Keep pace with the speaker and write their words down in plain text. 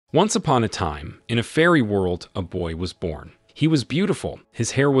Once upon a time, in a fairy world, a boy was born. He was beautiful,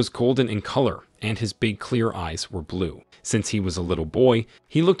 his hair was golden in color, and his big clear eyes were blue. Since he was a little boy,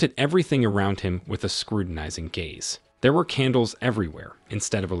 he looked at everything around him with a scrutinizing gaze. There were candles everywhere,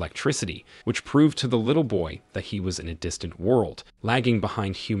 instead of electricity, which proved to the little boy that he was in a distant world, lagging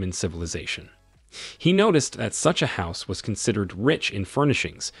behind human civilization. He noticed that such a house was considered rich in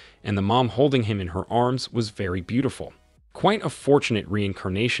furnishings, and the mom holding him in her arms was very beautiful. Quite a fortunate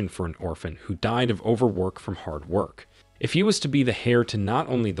reincarnation for an orphan who died of overwork from hard work. If he was to be the heir to not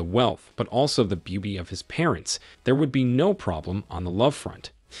only the wealth, but also the beauty of his parents, there would be no problem on the love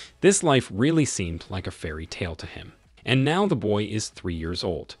front. This life really seemed like a fairy tale to him. And now the boy is 3 years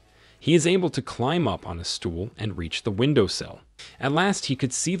old. He is able to climb up on a stool and reach the windowsill. At last he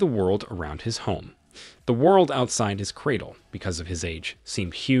could see the world around his home. The world outside his cradle, because of his age,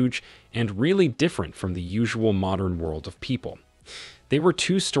 seemed huge and really different from the usual modern world of people. They were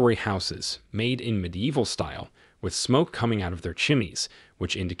two-story houses, made in medieval style, with smoke coming out of their chimneys,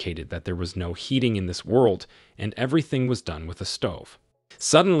 which indicated that there was no heating in this world, and everything was done with a stove.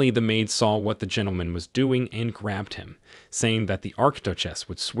 Suddenly the maid saw what the gentleman was doing and grabbed him, saying that the Archduchess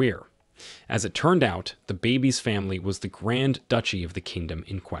would swear. As it turned out, the baby's family was the Grand Duchy of the kingdom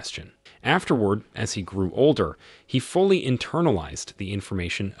in question. Afterward, as he grew older, he fully internalized the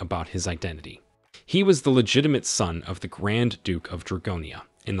information about his identity. He was the legitimate son of the Grand Duke of Dragonia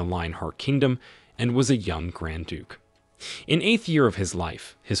in the Lionheart Kingdom and was a young Grand Duke. In 8th year of his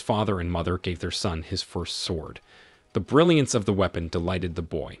life, his father and mother gave their son his first sword. The brilliance of the weapon delighted the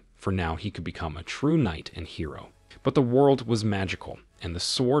boy, for now he could become a true knight and hero. But the world was magical, and the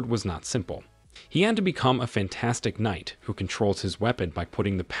sword was not simple. He had to become a fantastic knight who controls his weapon by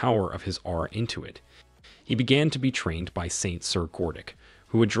putting the power of his aura into it. He began to be trained by Saint Sir Gordic,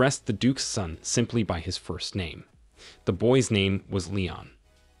 who addressed the Duke's son simply by his first name. The boy's name was Leon.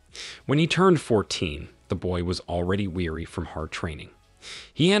 When he turned 14, the boy was already weary from hard training.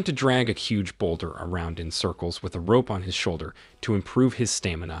 He had to drag a huge boulder around in circles with a rope on his shoulder to improve his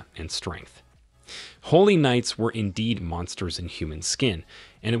stamina and strength. Holy knights were indeed monsters in human skin,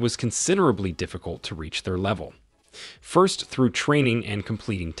 and it was considerably difficult to reach their level. First, through training and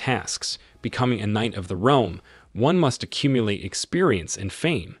completing tasks, becoming a knight of the realm, one must accumulate experience and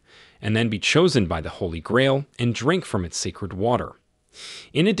fame, and then be chosen by the Holy Grail and drink from its sacred water.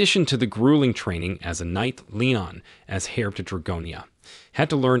 In addition to the grueling training as a knight, Leon, as heir to Dragonia, had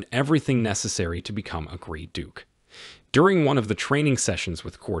to learn everything necessary to become a great duke. During one of the training sessions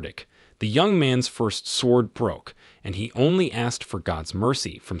with Gordic, the young man's first sword broke, and he only asked for God's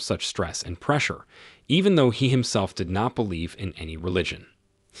mercy from such stress and pressure, even though he himself did not believe in any religion.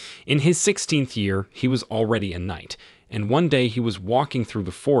 In his 16th year, he was already a knight, and one day he was walking through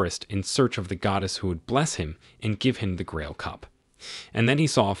the forest in search of the goddess who would bless him and give him the Grail Cup. And then he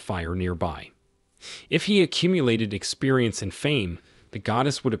saw a fire nearby. If he accumulated experience and fame, the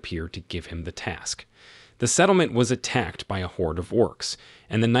goddess would appear to give him the task. The settlement was attacked by a horde of orcs,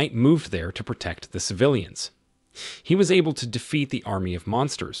 and the knight moved there to protect the civilians. He was able to defeat the army of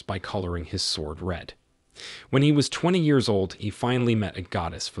monsters by coloring his sword red. When he was 20 years old, he finally met a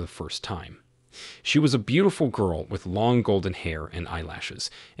goddess for the first time. She was a beautiful girl with long golden hair and eyelashes,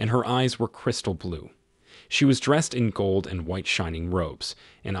 and her eyes were crystal blue. She was dressed in gold and white shining robes,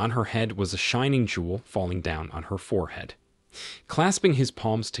 and on her head was a shining jewel falling down on her forehead. Clasping his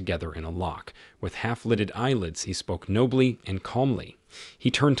palms together in a lock, with half-lidded eyelids, he spoke nobly and calmly. He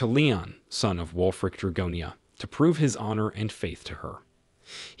turned to Leon, son of Wulfric Dragonia, to prove his honor and faith to her.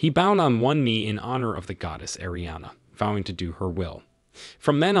 He bowed on one knee in honor of the goddess Ariana, vowing to do her will.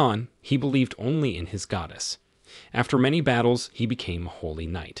 From then on, he believed only in his goddess. After many battles, he became a holy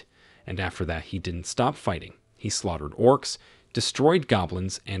knight, and after that he didn't stop fighting. He slaughtered orcs, destroyed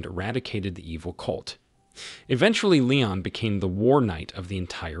goblins, and eradicated the evil cult. Eventually, Leon became the war knight of the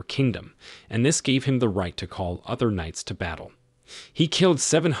entire kingdom, and this gave him the right to call other knights to battle. He killed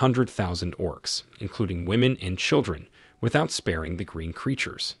 700,000 orcs, including women and children, without sparing the green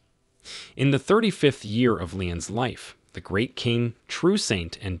creatures. In the 35th year of Leon's life, the great king, true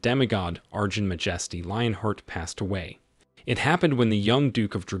saint, and demigod Arjun Majesty Lionheart passed away. It happened when the young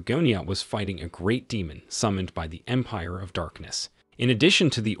Duke of Dragonia was fighting a great demon summoned by the Empire of Darkness. In addition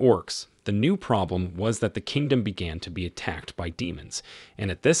to the orcs, the new problem was that the kingdom began to be attacked by demons, and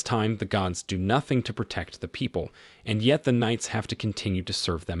at this time the gods do nothing to protect the people, and yet the knights have to continue to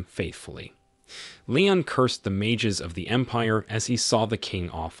serve them faithfully. Leon cursed the mages of the empire as he saw the king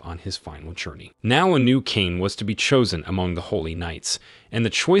off on his final journey. Now a new king was to be chosen among the holy knights, and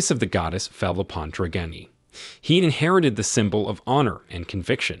the choice of the goddess fell upon Dragani. He inherited the symbol of honor and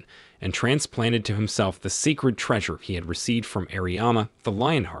conviction, and transplanted to himself the sacred treasure he had received from Ariama, the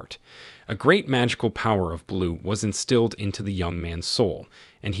Lionheart. A great magical power of blue was instilled into the young man's soul,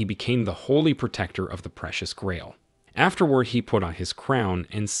 and he became the holy protector of the precious Grail. Afterward, he put on his crown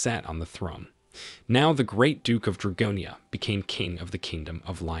and sat on the throne. Now the great Duke of Dragonia became king of the kingdom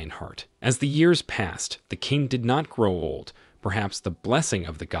of Lionheart. As the years passed, the king did not grow old. Perhaps the blessing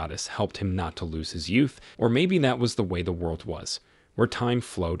of the goddess helped him not to lose his youth, or maybe that was the way the world was, where time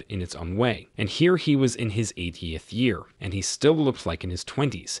flowed in its own way. And here he was in his 80th year, and he still looked like in his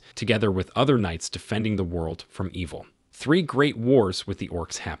 20s, together with other knights defending the world from evil. 3 great wars with the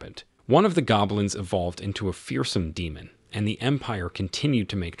orcs happened. One of the goblins evolved into a fearsome demon, and the empire continued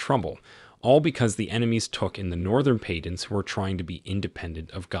to make trouble, all because the enemies took in the northern pagans who were trying to be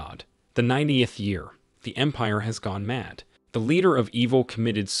independent of God. The 90th year, the empire has gone mad. The leader of evil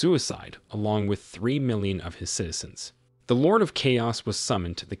committed suicide, along with 3 million of his citizens. The Lord of Chaos was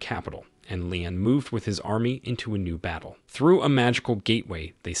summoned to the capital, and Leon moved with his army into a new battle. Through a magical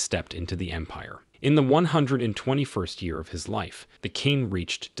gateway, they stepped into the empire. In the 121st year of his life, the king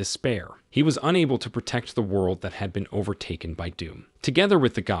reached despair. He was unable to protect the world that had been overtaken by doom. Together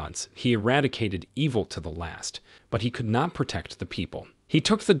with the gods, he eradicated evil to the last, but he could not protect the people. He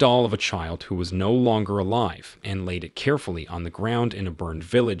took the doll of a child who was no longer alive and laid it carefully on the ground in a burned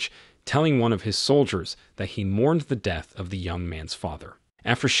village, telling one of his soldiers that he mourned the death of the young man's father.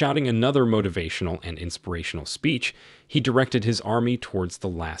 After shouting another motivational and inspirational speech, he directed his army towards the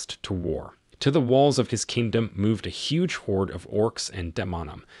last to war. To the walls of his kingdom moved a huge horde of orcs and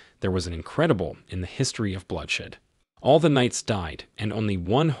demonim. There was an incredible in the history of bloodshed. All the knights died, and only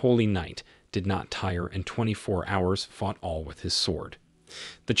one holy knight did not tire and 24 hours fought all with his sword.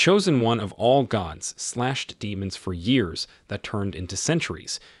 The chosen one of all gods slashed demons for years that turned into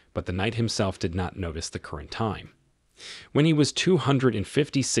centuries, but the knight himself did not notice the current time. When he was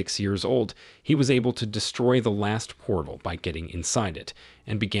 256 years old, he was able to destroy the last portal by getting inside it,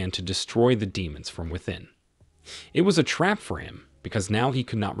 and began to destroy the demons from within. It was a trap for him, because now he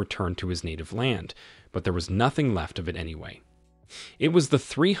could not return to his native land, but there was nothing left of it anyway. It was the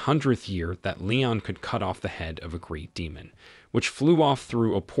 300th year that Leon could cut off the head of a great demon, which flew off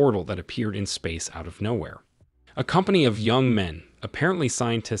through a portal that appeared in space out of nowhere. A company of young men, apparently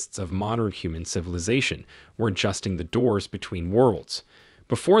scientists of modern human civilization, were adjusting the doors between worlds.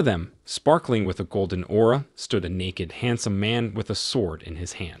 Before them, sparkling with a golden aura, stood a naked, handsome man with a sword in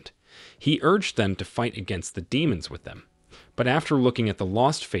his hand. He urged them to fight against the demons with them. But after looking at the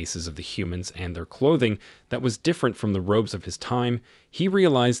lost faces of the humans and their clothing that was different from the robes of his time, he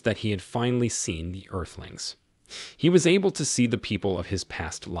realized that he had finally seen the Earthlings. He was able to see the people of his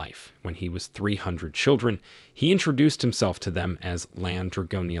past life. When he was 300 children, he introduced himself to them as Land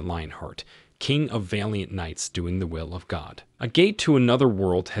Dragonia Lionheart, king of valiant knights doing the will of God. A gate to another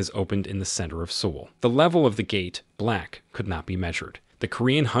world has opened in the center of Seoul. The level of the gate, black, could not be measured. The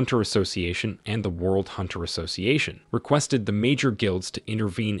Korean Hunter Association and the World Hunter Association requested the major guilds to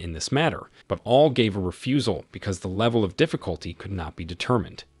intervene in this matter, but all gave a refusal because the level of difficulty could not be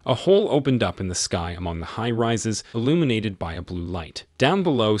determined. A hole opened up in the sky among the high rises, illuminated by a blue light. Down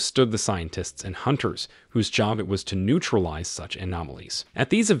below stood the scientists and hunters, whose job it was to neutralize such anomalies. At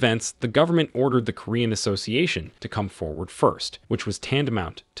these events, the government ordered the Korean Association to come forward first, which was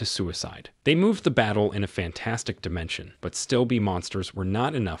tantamount to suicide. They moved the battle in a fantastic dimension, but still be monsters were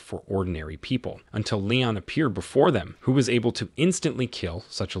not enough for ordinary people, until Leon appeared before them, who was able to instantly kill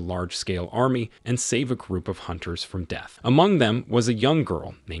such a large-scale army and save a group of hunters from death. Among them was a young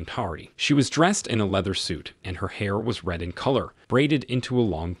girl named Hari. She was dressed in a leather suit, and her hair was red in color, braided into a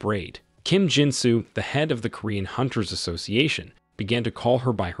long braid. Kim Jin-soo, the head of the Korean Hunters Association, began to call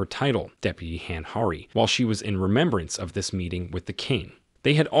her by her title, Deputy Han Hari, while she was in remembrance of this meeting with the king.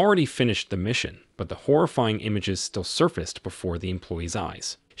 They had already finished the mission, but the horrifying images still surfaced before the employees'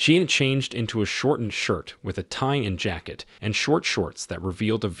 eyes. She had changed into a shortened shirt with a tie and jacket, and short shorts that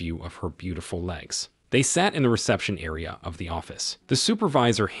revealed a view of her beautiful legs. They sat in the reception area of the office. The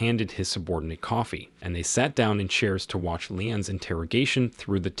supervisor handed his subordinate coffee, and they sat down in chairs to watch Leon's interrogation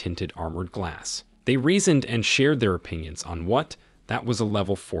through the tinted armored glass. They reasoned and shared their opinions on what that was a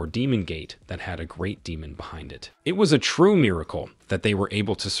level 4 demon gate that had a great demon behind it. It was a true miracle that they were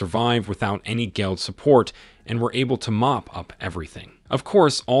able to survive without any guild support and were able to mop up everything. Of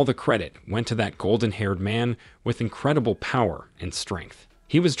course, all the credit went to that golden-haired man with incredible power and strength.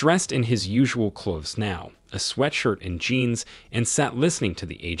 He was dressed in his usual clothes now, a sweatshirt and jeans, and sat listening to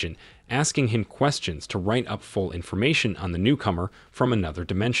the agent, asking him questions to write up full information on the newcomer from another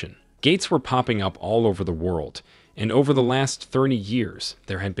dimension. Gates were popping up all over the world, and over the last 30 years,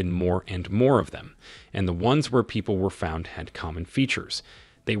 there had been more and more of them, and the ones where people were found had common features.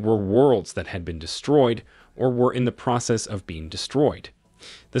 They were worlds that had been destroyed or were in the process of being destroyed.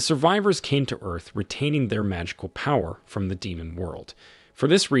 The survivors came to Earth retaining their magical power from the demon world. For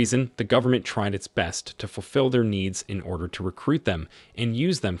this reason, the government tried its best to fulfill their needs in order to recruit them and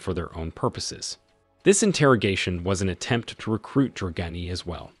use them for their own purposes. This interrogation was an attempt to recruit Dragani as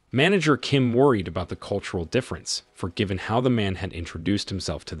well. Manager Kim worried about the cultural difference, for given how the man had introduced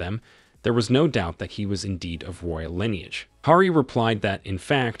himself to them, there was no doubt that he was indeed of royal lineage. Hari replied that, in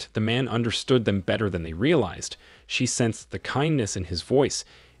fact, the man understood them better than they realized. She sensed the kindness in his voice,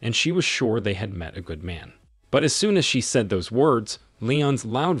 and she was sure they had met a good man. But as soon as she said those words, Leon's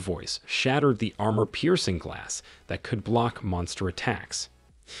loud voice shattered the armor-piercing glass that could block monster attacks.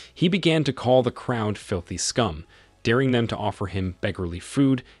 He began to call the crowd filthy scum, daring them to offer him beggarly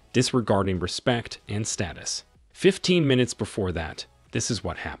food, disregarding respect and status. 15 minutes before that, this is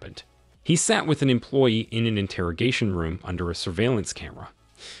what happened. He sat with an employee in an interrogation room under a surveillance camera.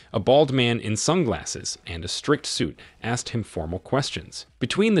 A bald man in sunglasses and a strict suit asked him formal questions.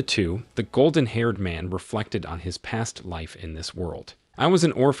 Between the two, the golden-haired man reflected on his past life in this world. I was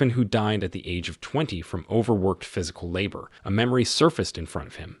an orphan who died at the age of 20 from overworked physical labor. A memory surfaced in front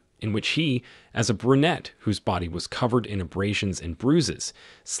of him, in which he, as a brunette whose body was covered in abrasions and bruises,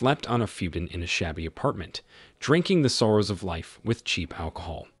 slept on a futon in a shabby apartment, drinking the sorrows of life with cheap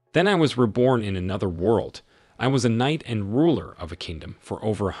alcohol. Then I was reborn in another world. I was a knight and ruler of a kingdom for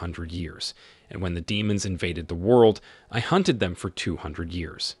over 100 years, and when the demons invaded the world, I hunted them for 200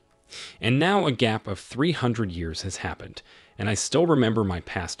 years. And now a gap of 300 years has happened, and I still remember my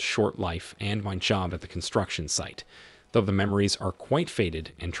past short life and my job at the construction site, though the memories are quite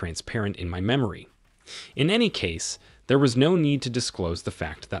faded and transparent in my memory. In any case, there was no need to disclose the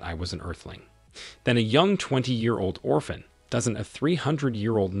fact that I was an earthling. Then a young 20-year-old orphan, doesn't a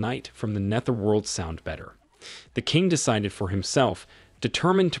 300-year-old knight from the netherworld sound better? The king decided for himself,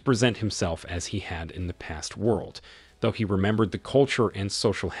 determined to present himself as he had in the past world, though he remembered the culture and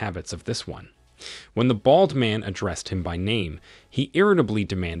social habits of this one. When the bald man addressed him by name, he irritably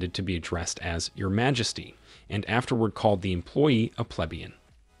demanded to be addressed as Your Majesty, and afterward called the employee a plebeian.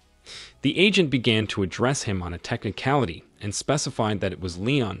 The agent began to address him on a technicality and specified that it was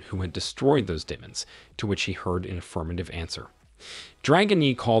Leon who had destroyed those demons, to which he heard an affirmative answer.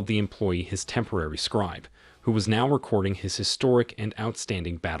 Dragony called the employee his temporary scribe, who was now recording his historic and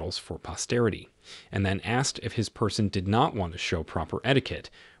outstanding battles for posterity, and then asked if his person did not want to show proper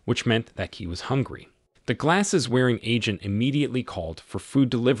etiquette, which meant that he was hungry. The glasses-wearing agent immediately called for food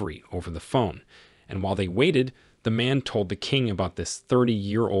delivery over the phone, and while they waited, the man told the king about this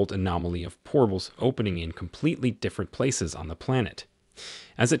 30-year-old anomaly of portals opening in completely different places on the planet.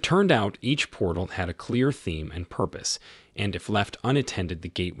 As it turned out, each portal had a clear theme and purpose, and if left unattended, the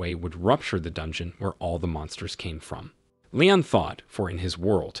gateway would rupture the dungeon where all the monsters came from. Leon thought, for in his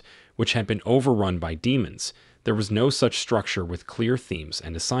world, which had been overrun by demons, there was no such structure with clear themes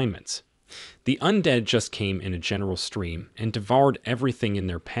and assignments. The undead just came in a general stream and devoured everything in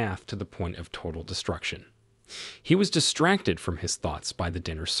their path to the point of total destruction. He was distracted from his thoughts by the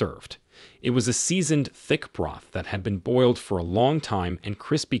dinner served. It was a seasoned, thick broth that had been boiled for a long time and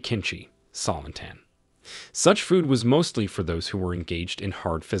crispy kimchi, salantan. Such food was mostly for those who were engaged in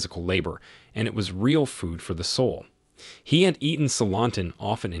hard physical labor, and it was real food for the soul. He had eaten salantan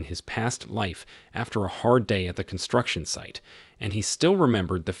often in his past life after a hard day at the construction site, and he still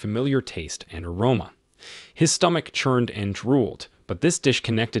remembered the familiar taste and aroma. His stomach churned and drooled, but this dish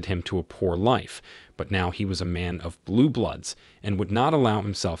connected him to a poor life, but now he was a man of blue bloods and would not allow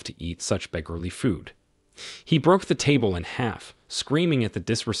himself to eat such beggarly food. He broke the table in half, screaming at the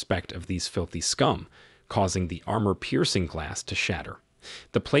disrespect of these filthy scum, causing the armor-piercing glass to shatter.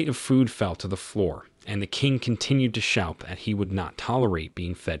 The plate of food fell to the floor, and the king continued to shout that he would not tolerate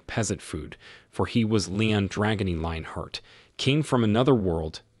being fed peasant food, for he was Leon Dragony Lionheart, king from another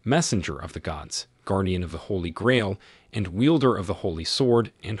world, messenger of the gods, guardian of the Holy Grail, and wielder of the Holy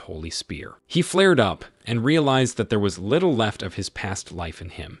Sword and Holy Spear. He flared up and realized that there was little left of his past life in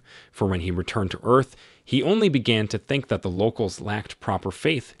him, for when he returned to Earth, he only began to think that the locals lacked proper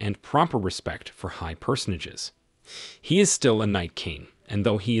faith and proper respect for high personages. He is still a Night King, and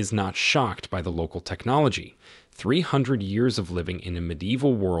though he is not shocked by the local technology, 300 years of living in a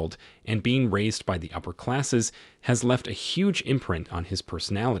medieval world and being raised by the upper classes has left a huge imprint on his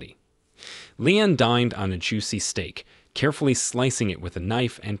personality. Leon dined on a juicy steak, carefully slicing it with a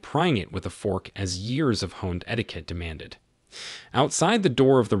knife and prying it with a fork as years of honed etiquette demanded. Outside the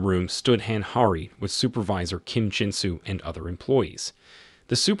door of the room stood Han Hari with supervisor Kim Jinsu and other employees.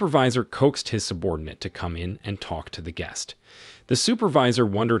 The supervisor coaxed his subordinate to come in and talk to the guest. The supervisor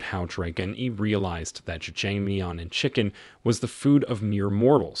wondered how Dragon realized that jjajangmyeon and chicken was the food of mere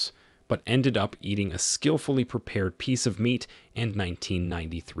mortals, but ended up eating a skillfully prepared piece of meat and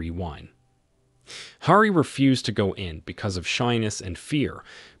 1993 wine. Hari refused to go in because of shyness and fear,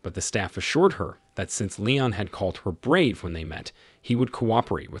 but the staff assured her that since Leon had called her brave when they met, he would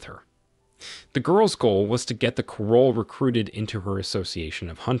cooperate with her. The girl's goal was to get the Korol recruited into her association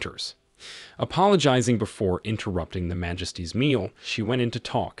of hunters. Apologizing before interrupting the Majesty's meal, she went in to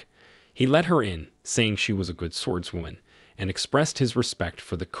talk. He let her in, saying she was a good swordswoman, and expressed his respect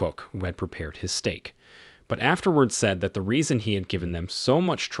for the cook who had prepared his steak, but afterwards said that the reason he had given them so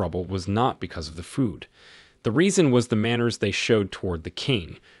much trouble was not because of the food. The reason was the manners they showed toward the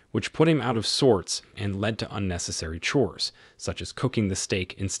king, which put him out of sorts and led to unnecessary chores, such as cooking the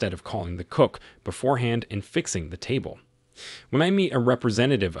steak instead of calling the cook beforehand and fixing the table. When I meet a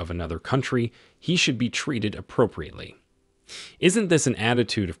representative of another country, he should be treated appropriately. Isn't this an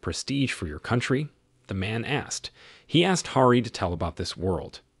attitude of prestige for your country? The man asked. He asked Hari to tell about this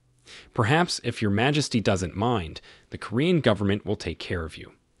world. Perhaps, if your majesty doesn't mind, the Korean government will take care of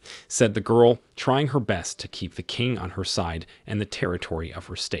you, said the girl, trying her best to keep the king on her side and the territory of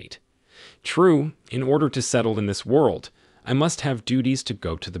her state. True, in order to settle in this world, I must have duties to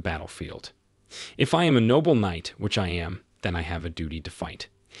go to the battlefield. If I am a noble knight, which I am, then I have a duty to fight,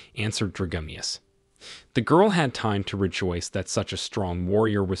 answered Dragumius. The girl had time to rejoice that such a strong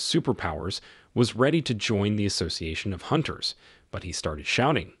warrior with superpowers was ready to join the association of hunters, but he started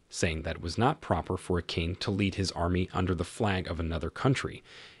shouting, saying that it was not proper for a king to lead his army under the flag of another country,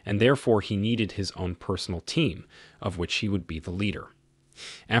 and therefore he needed his own personal team, of which he would be the leader.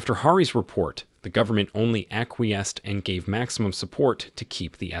 After Hari's report, the government only acquiesced and gave maximum support to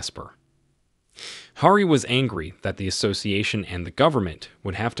keep the Esper. Hari was angry that the association and the government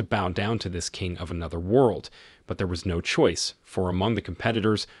would have to bow down to this king of another world, but there was no choice, for among the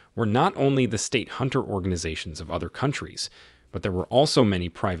competitors were not only the state hunter organizations of other countries, but there were also many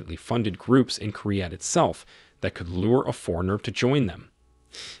privately funded groups in Korea itself that could lure a foreigner to join them.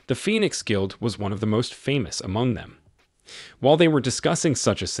 The Phoenix Guild was one of the most famous among them. While they were discussing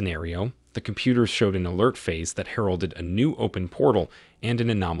such a scenario, the computers showed an alert phase that heralded a new open portal and an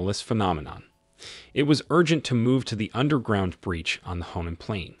anomalous phenomenon. It was urgent to move to the underground breach on the Honan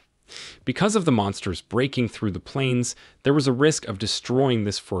Plain. Because of the monsters breaking through the plains, there was a risk of destroying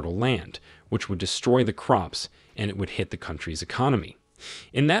this fertile land, which would destroy the crops, and it would hit the country's economy.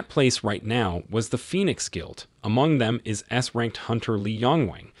 In that place right now was the Phoenix Guild. Among them is S-ranked hunter Lee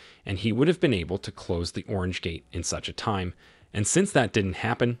Yongwang, and he would have been able to close the Orange Gate in such a time, and since that didn't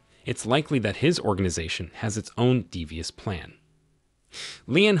happen, it's likely that his organization has its own devious plan.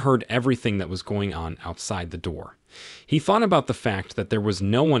 Leon heard everything that was going on outside the door. He thought about the fact that there was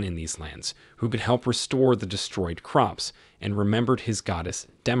no one in these lands who could help restore the destroyed crops, and remembered his goddess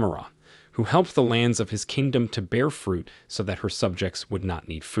Demara, who helped the lands of his kingdom to bear fruit so that her subjects would not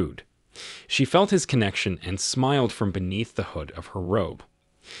need food. She felt his connection and smiled from beneath the hood of her robe.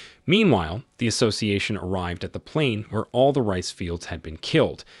 Meanwhile, the association arrived at the plain where all the rice fields had been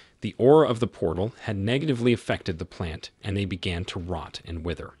killed. The aura of the portal had negatively affected the plant, and they began to rot and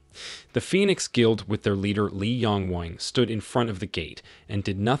wither. The Phoenix Guild, with their leader Lee Yongwang, stood in front of the gate and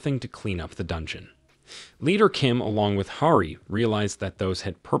did nothing to clean up the dungeon. Leader Kim, along with Hari, realized that those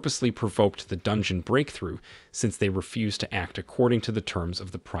had purposely provoked the dungeon breakthrough since they refused to act according to the terms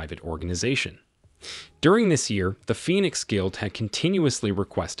of the private organization. During this year, the Phoenix Guild had continuously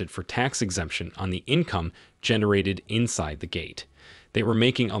requested for tax exemption on the income generated inside the gate. They were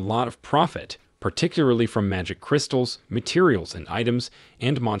making a lot of profit, particularly from magic crystals, materials and items,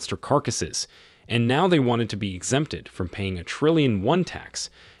 and monster carcasses, and now they wanted to be exempted from paying a 1 trillion tax,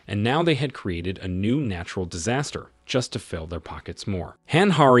 and now they had created a new natural disaster just to fill their pockets more.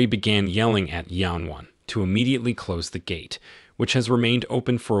 Han Hari began yelling at Yanwon to immediately close the gate, which has remained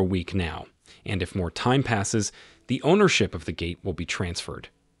open for a week now, and if more time passes, the ownership of the gate will be transferred.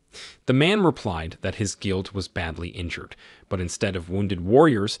 The man replied that his guild was badly injured, but instead of wounded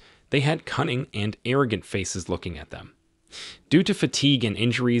warriors, they had cunning and arrogant faces looking at them. Due to fatigue and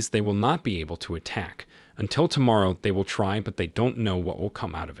injuries, they will not be able to attack. Until tomorrow, they will try, but they don't know what will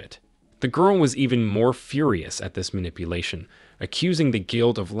come out of it. The girl was even more furious at this manipulation, accusing the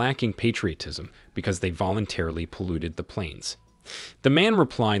guild of lacking patriotism because they voluntarily polluted the plains. The man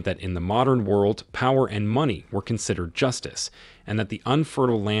replied that in the modern world, power and money were considered justice, and that the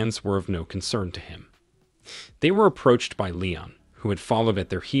unfertile lands were of no concern to him. They were approached by Leon, who had followed at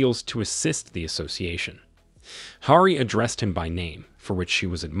their heels to assist the association. Hari addressed him by name, for which she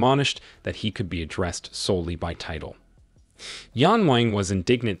was admonished that he could be addressed solely by title. Yan Wang was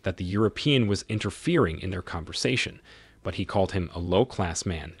indignant that the European was interfering in their conversation, but he called him a low-class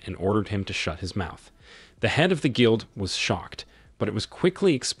man and ordered him to shut his mouth. The head of the guild was shocked, but it was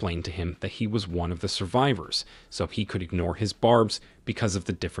quickly explained to him that he was one of the survivors, so he could ignore his barbs because of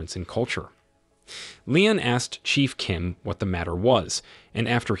the difference in culture. Leon asked Chief Kim what the matter was, and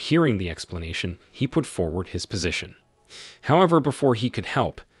after hearing the explanation, he put forward his position. However, before he could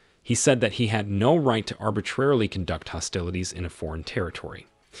help, he said that he had no right to arbitrarily conduct hostilities in a foreign territory.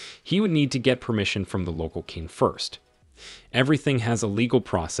 He would need to get permission from the local king first. Everything has a legal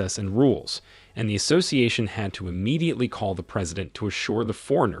process and rules, and the association had to immediately call the president to assure the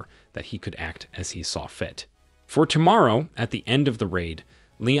foreigner that he could act as he saw fit. For tomorrow, at the end of the raid,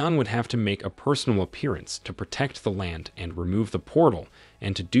 Leon would have to make a personal appearance to protect the land and remove the portal,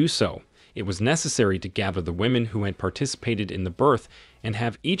 and to do so, it was necessary to gather the women who had participated in the birth and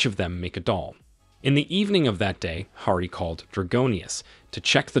have each of them make a doll. In the evening of that day, Hari called Dragonius to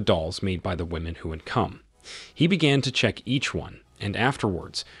check the dolls made by the women who had come. He began to check each one, and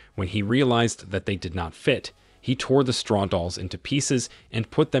afterwards, when he realized that they did not fit, he tore the straw dolls into pieces and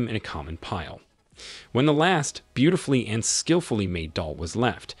put them in a common pile. When the last, beautifully and skillfully made doll was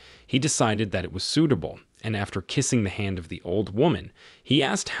left, he decided that it was suitable, and after kissing the hand of the old woman, he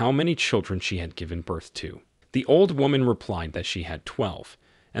asked how many children she had given birth to. The old woman replied that she had 12,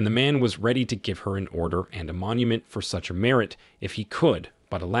 and the man was ready to give her an order and a monument for such a merit if he could,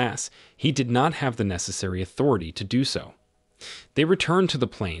 but alas, he did not have the necessary authority to do so. They returned to the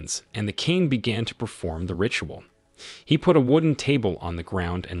plains, and the king began to perform the ritual. He put a wooden table on the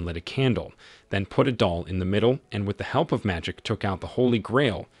ground and lit a candle, then put a doll in the middle, and with the help of magic took out the Holy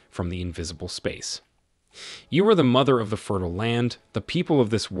Grail from the invisible space. You are the mother of the fertile land. The people of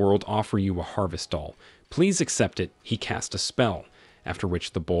this world offer you a harvest doll. Please accept it. He cast a spell, after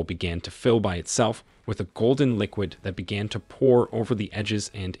which the bowl began to fill by itself with a golden liquid that began to pour over the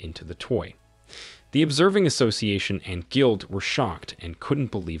edges and into the toy. The observing association and guild were shocked and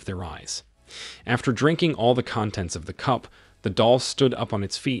couldn't believe their eyes. After drinking all the contents of the cup, the doll stood up on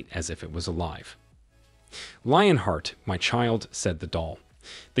its feet as if it was alive. Lionheart, my child, said the doll.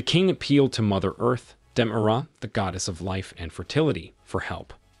 The king appealed to Mother Earth, Demira, the goddess of life and fertility, for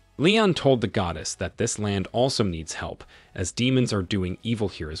help. Leon told the goddess that this land also needs help, as demons are doing evil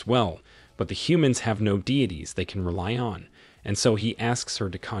here as well, but the humans have no deities they can rely on, and so he asks her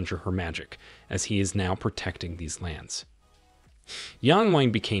to conjure her magic, as he is now protecting these lands. Yang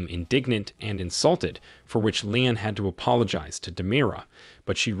Wang became indignant and insulted, for which Leon had to apologize to Demira,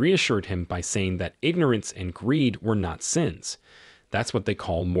 but she reassured him by saying that ignorance and greed were not sins. That's what they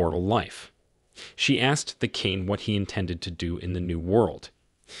call mortal life. She asked the king what he intended to do in the new world.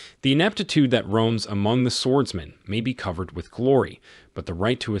 The ineptitude that roams among the swordsmen may be covered with glory, but the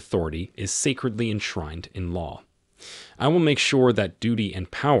right to authority is sacredly enshrined in law. I will make sure that duty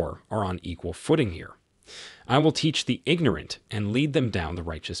and power are on equal footing here. I will teach the ignorant and lead them down the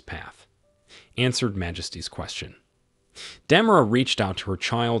righteous path, answered Majesty's question. Demira reached out to her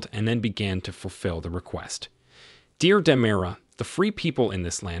child and then began to fulfill the request. Dear Demira, the free people in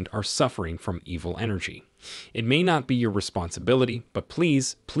this land are suffering from evil energy. It may not be your responsibility, but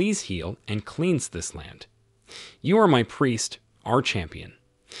please heal and cleanse this land. You are my priest, our champion.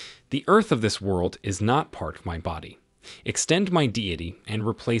 The earth of this world is not part of my body. Extend my deity and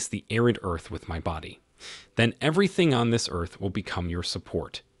replace the arid earth with my body. Then everything on this earth will become your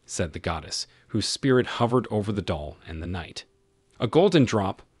support, said the goddess, whose spirit hovered over the doll and the knight. A golden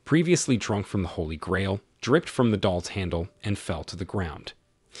drop, previously drunk from the Holy Grail, dripped from the doll's handle and fell to the ground.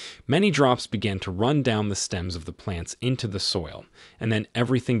 Many drops began to run down the stems of the plants into the soil, and then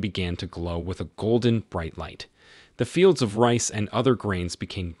everything began to glow with a golden, bright light. The fields of rice and other grains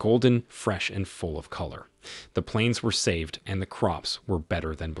became golden, fresh, and full of color. The plains were saved, and the crops were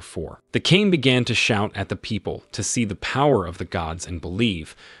better than before. The king began to shout at the people to see the power of the gods and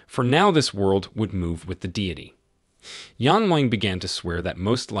believe, for now this world would move with the deity. Yan Wang began to swear that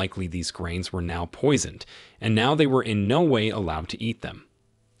most likely these grains were now poisoned, and now they were in no way allowed to eat them.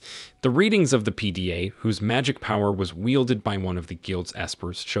 The readings of the PDA, whose magic power was wielded by one of the guild's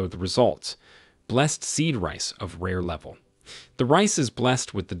espers, showed the results. Blessed seed rice of rare level. The rice is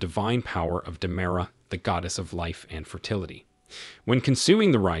blessed with the divine power of Demira, the goddess of life and fertility. When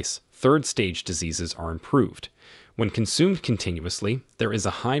consuming the rice, third-stage diseases are improved. When consumed continuously, there is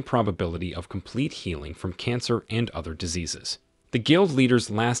a high probability of complete healing from cancer and other diseases. The guild leader's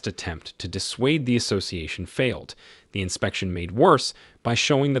last attempt to dissuade the association failed, the inspection made worse by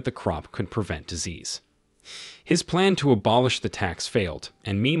showing that the crop could prevent disease. His plan to abolish the tax failed,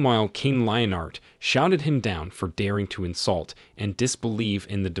 and meanwhile King Lionheart shouted him down for daring to insult and disbelieve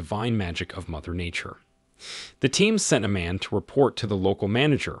in the divine magic of Mother Nature. The team sent a man to report to the local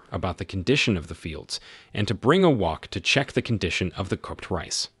manager about the condition of the fields and to bring a wok to check the condition of the cooked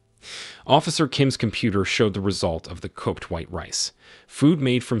rice. Officer Kim's computer showed the result of the cooked white rice. Food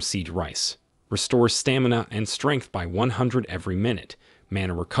made from seed rice. Restores stamina and strength by 100 every minute.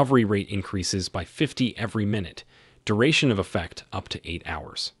 Mana recovery rate increases by 50 every minute. Duration of effect up to 8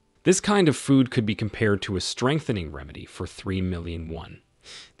 hours. This kind of food could be compared to a strengthening remedy for 3 million won.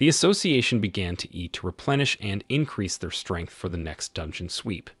 The association began to eat to replenish and increase their strength for the next dungeon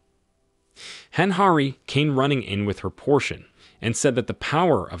sweep. Hanhari came running in with her portion and said that the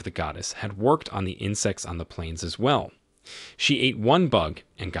power of the goddess had worked on the insects on the plains as well. She ate one bug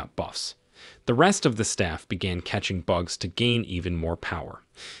and got buffs. The rest of the staff began catching bugs to gain even more power.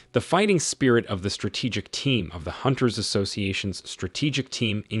 The fighting spirit of the strategic team of the Hunters Association's strategic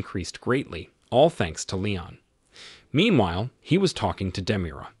team increased greatly, all thanks to Leon. Meanwhile, he was talking to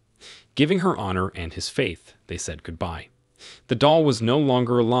Demira. Giving her honor and his faith, they said goodbye. The doll was no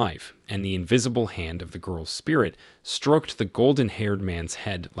longer alive, and the invisible hand of the girl's spirit stroked the golden-haired man's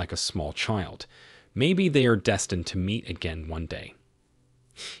head like a small child. Maybe they are destined to meet again one day.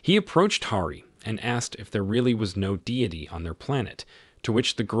 He approached Hari and asked if there really was no deity on their planet, to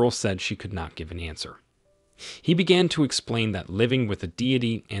which the girl said she could not give an answer. He began to explain that living with a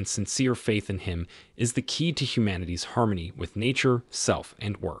deity and sincere faith in him is the key to humanity's harmony with nature, self,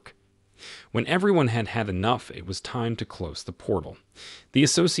 and work. When everyone had had enough, it was time to close the portal. The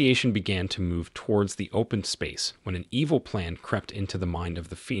association began to move towards the open space when an evil plan crept into the mind of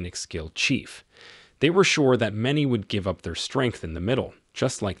the Phoenix Guild chief. They were sure that many would give up their strength in the middle,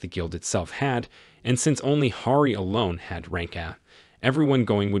 just like the guild itself had, and since only Hari alone had rank A, everyone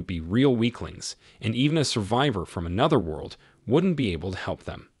going would be real weaklings, and even a survivor from another world wouldn't be able to help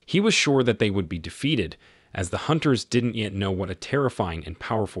them. He was sure that they would be defeated, as the hunters didn't yet know what a terrifying and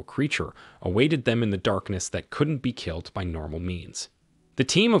powerful creature awaited them in the darkness that couldn't be killed by normal means. The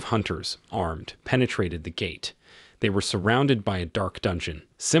team of hunters, armed, penetrated the gate. They were surrounded by a dark dungeon,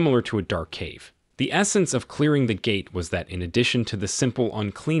 similar to a dark cave. The essence of clearing the gate was that in addition to the simple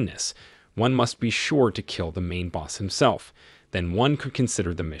uncleanness, one must be sure to kill the main boss himself. Then one could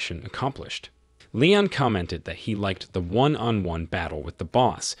consider the mission accomplished. Leon commented that he liked the one-on-one battle with the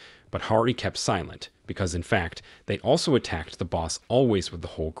boss, but Hari kept silent, because in fact, they also attacked the boss always with the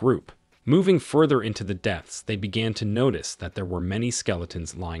whole group. Moving further into the depths, they began to notice that there were many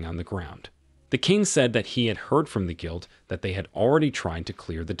skeletons lying on the ground. The king said that he had heard from the guild that they had already tried to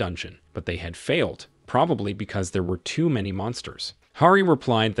clear the dungeon, but they had failed, probably because there were too many monsters. Hari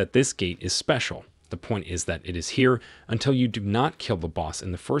replied that this gate is special. The point is that it is here until you do not kill the boss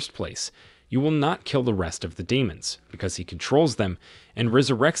in the first place. You will not kill the rest of the demons, because he controls them and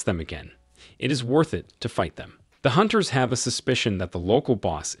resurrects them again. It is worth it to fight them. The hunters have a suspicion that the local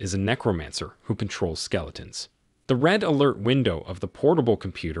boss is a necromancer who controls skeletons. The red alert window of the portable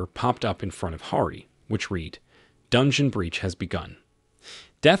computer popped up in front of Hari, which read, "Dungeon breach has begun.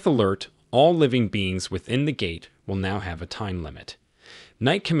 Death alert, all living beings within the gate will now have a time limit.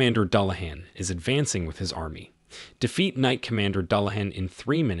 Knight Commander Dullahan is advancing with his army. Defeat Knight Commander Dullahan in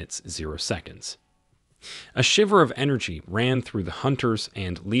 3 minutes 0 seconds. A shiver of energy ran through the hunters,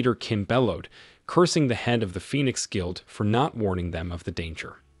 and leader Kim bellowed, cursing the head of the Phoenix Guild for not warning them of the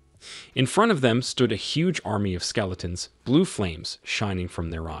danger. In front of them stood a huge army of skeletons, blue flames shining from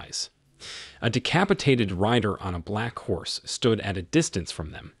their eyes. A decapitated rider on a black horse stood at a distance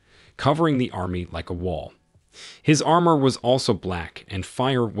from them, covering the army like a wall. His armor was also black, and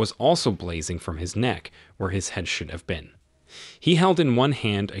fire was also blazing from his neck where his head should have been. He held in one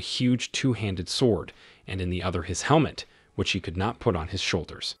hand a huge two-handed sword, and in the other his helmet, which he could not put on his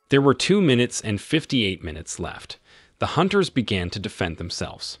shoulders. There were 2 minutes and 58 minutes left. The hunters began to defend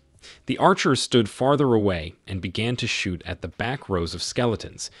themselves. The archers stood farther away and began to shoot at the back rows of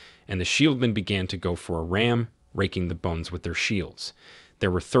skeletons, and the shieldmen began to go for a ram, raking the bones with their shields.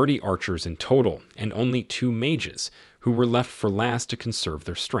 There were 30 archers in total, and only 2 mages, who were left for last to conserve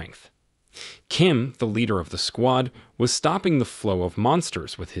their strength. Kim, the leader of the squad, was stopping the flow of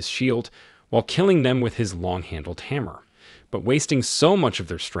monsters with his shield, while killing them with his long-handled hammer. But wasting so much of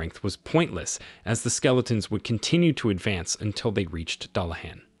their strength was pointless, as the skeletons would continue to advance until they reached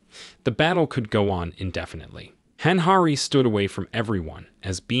Dullahan. The battle could go on indefinitely. Hanhari stood away from everyone,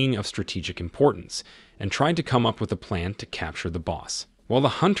 as being of strategic importance, and tried to come up with a plan to capture the boss. While the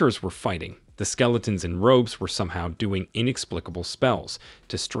hunters were fighting, the skeletons in robes were somehow doing inexplicable spells,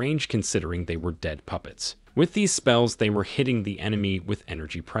 to strange considering they were dead puppets. With these spells, they were hitting the enemy with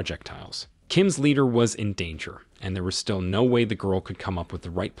energy projectiles. Kim's leader was in danger, and there was still no way the girl could come up with the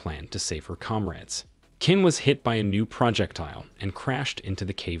right plan to save her comrades. Kim was hit by a new projectile and crashed into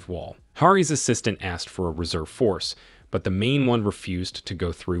the cave wall. Hari's assistant asked for a reserve force, but the main one refused to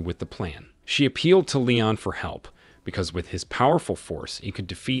go through with the plan. She appealed to Leon for help, because with his powerful force he could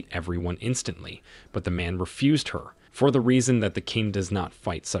defeat everyone instantly, but the man refused her, for the reason that the king does not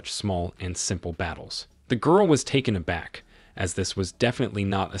fight such small and simple battles. The girl was taken aback, as this was definitely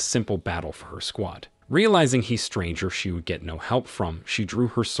not a simple battle for her squad. Realizing he's stranger she would get no help from, she drew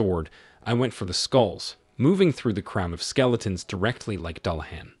her sword. I went for the skulls, moving through the crowd of skeletons directly like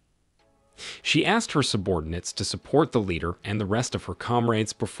Dullahan. She asked her subordinates to support the leader and the rest of her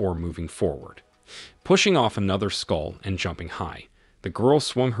comrades before moving forward. Pushing off another skull and jumping high, the girl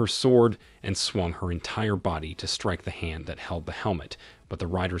swung her sword and swung her entire body to strike the hand that held the helmet, but the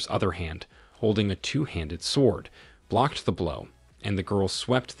rider's other hand, holding a two-handed sword, blocked the blow, and the girl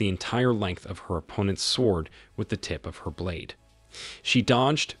swept the entire length of her opponent's sword with the tip of her blade. She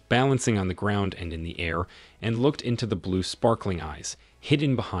dodged, balancing on the ground and in the air, and looked into the blue sparkling eyes,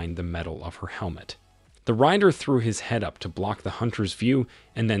 hidden behind the metal of her helmet. The rider threw his head up to block the hunter's view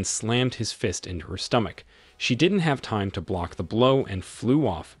and then slammed his fist into her stomach. She didn't have time to block the blow and flew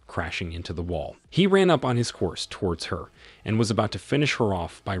off, crashing into the wall. He ran up on his horse towards her and was about to finish her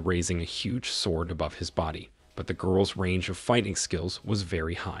off by raising a huge sword above his body. But the girl's range of fighting skills was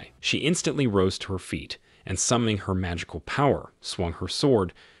very high. She instantly rose to her feet and, summoning her magical power, swung her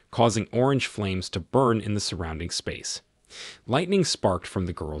sword, causing orange flames to burn in the surrounding space. Lightning sparked from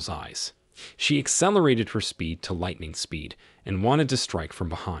the girl's eyes. She accelerated her speed to lightning speed and wanted to strike from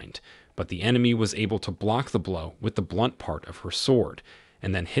behind, but the enemy was able to block the blow with the blunt part of her sword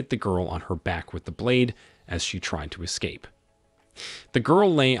and then hit the girl on her back with the blade as she tried to escape. The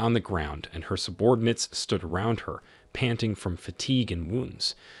girl lay on the ground and her subordinates stood around her, panting from fatigue and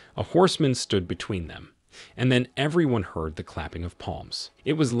wounds. A horseman stood between them, and then everyone heard the clapping of palms.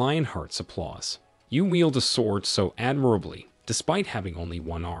 It was Lionheart's applause. You wield a sword so admirably, despite having only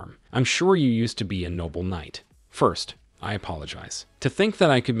one arm. I'm sure you used to be a noble knight. First, I apologize. To think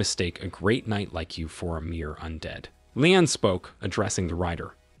that I could mistake a great knight like you for a mere undead. Leon spoke, addressing the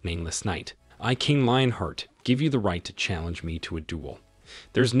rider. Nameless knight, I, King Lionheart, give you the right to challenge me to a duel.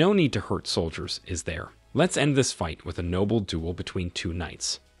 There's no need to hurt soldiers, is there? Let's end this fight with a noble duel between two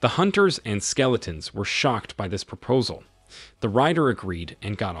knights. The hunters and skeletons were shocked by this proposal. The rider agreed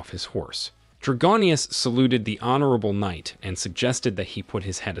and got off his horse. Dragonius saluted the honorable knight and suggested that he put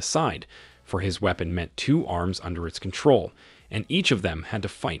his head aside, for his weapon meant two arms under its control, and each of them had to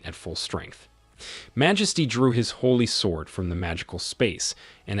fight at full strength. Majesty drew his holy sword from the magical space,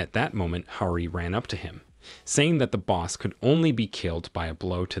 and at that moment Hari ran up to him, saying that the boss could only be killed by a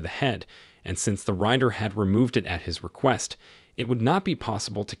blow to the head, and since the rider had removed it at his request, it would not be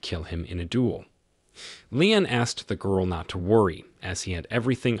possible to kill him in a duel. Leon asked the girl not to worry, as he had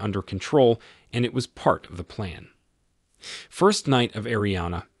everything under control, and it was part of the plan. First Knight of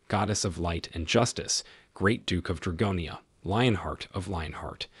Ariana, Goddess of Light and Justice, Great Duke of Dragonia, Lionheart of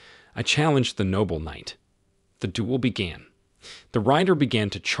Lionheart, I challenged the noble knight. The duel began. The rider began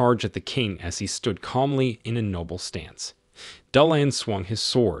to charge at the king as he stood calmly in a noble stance. Dullahan swung his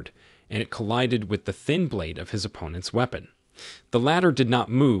sword, and it collided with the thin blade of his opponent's weapon. The latter did not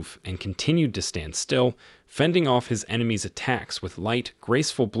move and continued to stand still, fending off his enemy's attacks with light,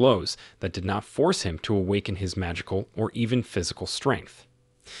 graceful blows that did not force him to awaken his magical or even physical strength.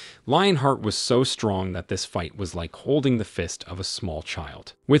 Lionheart was so strong that this fight was like holding the fist of a small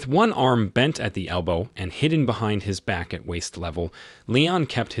child. With one arm bent at the elbow and hidden behind his back at waist level, Leon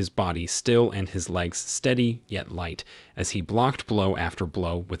kept his body still and his legs steady yet light as he blocked blow after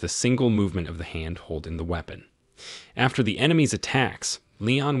blow with a single movement of the hand holding the weapon. After the enemy's attacks,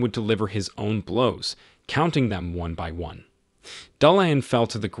 Leon would deliver his own blows, counting them one by one. Dullahan fell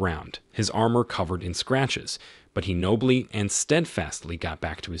to the ground, his armor covered in scratches, but he nobly and steadfastly got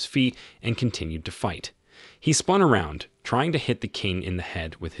back to his feet and continued to fight. He spun around, trying to hit the king in the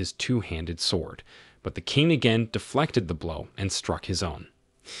head with his two-handed sword, but the king again deflected the blow and struck his own.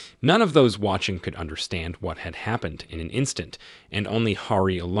 None of those watching could understand what had happened in an instant, and only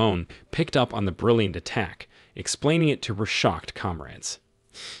Hari alone picked up on the brilliant attack, explaining it to her shocked comrades.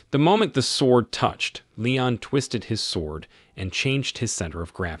 The moment the sword touched, Leon twisted his sword and changed his center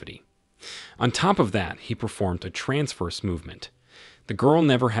of gravity. On top of that, he performed a transverse movement. The girl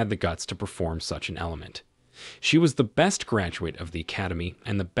never had the guts to perform such an element. She was the best graduate of the academy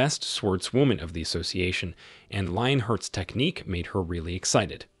and the best swordswoman of the association, and Lionheart's technique made her really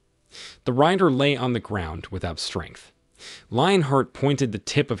excited. The rider lay on the ground without strength. Lionheart pointed the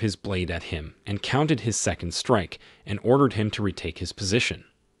tip of his blade at him and counted his second strike and ordered him to retake his position.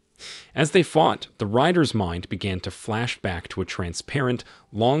 As they fought, the rider's mind began to flash back to a transparent,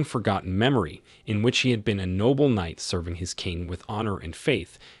 long-forgotten memory in which he had been a noble knight serving his king with honor and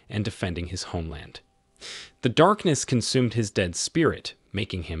faith and defending his homeland. The darkness consumed his dead spirit,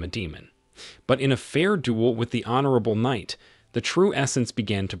 making him a demon. But in a fair duel with the honorable knight, the true essence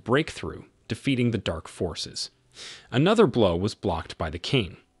began to break through, defeating the dark forces. Another blow was blocked by the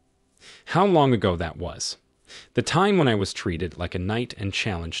king. How long ago that was. The time when I was treated like a knight and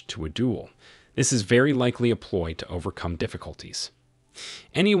challenged to a duel. This is very likely a ploy to overcome difficulties.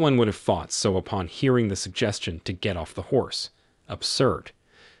 Anyone would have thought so upon hearing the suggestion to get off the horse. Absurd.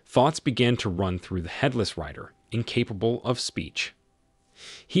 Thoughts began to run through the headless rider, incapable of speech.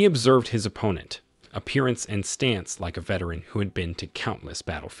 He observed his opponent, appearance and stance like a veteran who had been to countless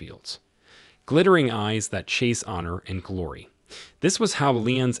battlefields. Glittering eyes that chase honor and glory. This was how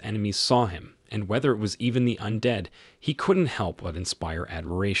Leon's enemies saw him, and whether it was even the undead, he couldn't help but inspire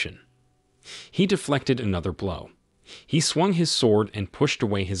admiration. He deflected another blow. He swung his sword and pushed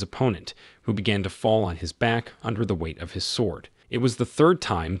away his opponent, who began to fall on his back under the weight of his sword. It was the third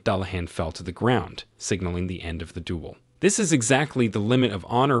time Dullahan fell to the ground, signaling the end of the duel. This is exactly the limit of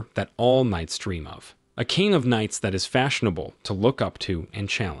honor that all knights dream of. A king of knights that is fashionable to look up to and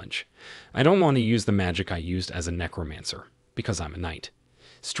challenge. I don't want to use the magic I used as a necromancer, because I'm a knight.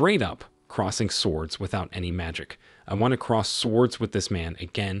 Straight up, crossing swords without any magic. I want to cross swords with this man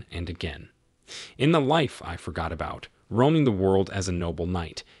again and again. In the life I forgot about, roaming the world as a noble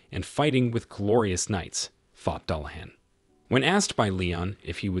knight, and fighting with glorious knights, thought Dullahan. When asked by Leon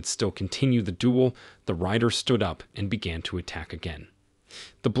if he would still continue the duel, the rider stood up and began to attack again.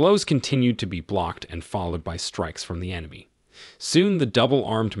 The blows continued to be blocked and followed by strikes from the enemy. Soon the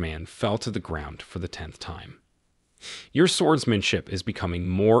double-armed man fell to the ground for the 10th time. Your swordsmanship is becoming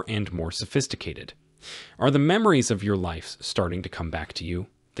more and more sophisticated. Are the memories of your life starting to come back to you?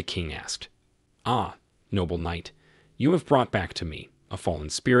 The king asked. Ah, noble knight, you have brought back to me a fallen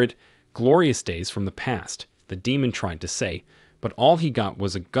spirit, glorious days from the past, the demon tried to say, but all he got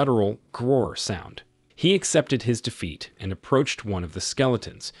was a guttural grrr sound. He accepted his defeat and approached one of the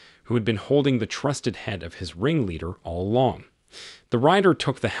skeletons, who had been holding the trusted head of his ringleader all along. The rider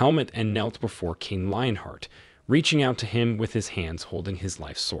took the helmet and knelt before King Lionheart, reaching out to him with his hands holding his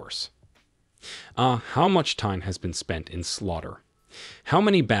life source. Ah, how much time has been spent in slaughter. How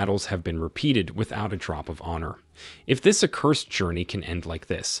many battles have been repeated without a drop of honor? If this accursed journey can end like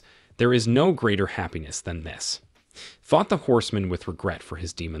this, there is no greater happiness than this. Thought the horseman with regret for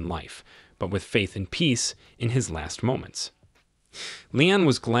his demon life, but with faith and peace in his last moments. Leon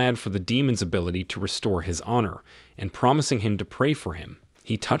was glad for the demon's ability to restore his honor, and promising him to pray for him,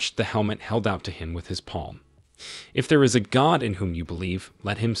 he touched the helmet held out to him with his palm. If there is a God in whom you believe,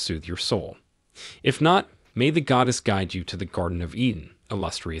 let him soothe your soul. If not, may the goddess guide you to the Garden of Eden,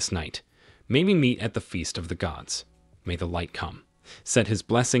 illustrious knight. May we meet at the feast of the gods. May the light come, said his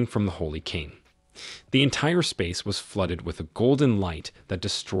blessing from the holy king. The entire space was flooded with a golden light that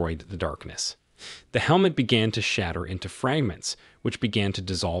destroyed the darkness. The helmet began to shatter into fragments, which began to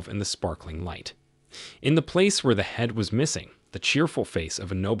dissolve in the sparkling light. In the place where the head was missing, the cheerful face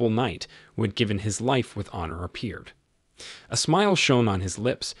of a noble knight who had given his life with honor appeared. A smile shone on his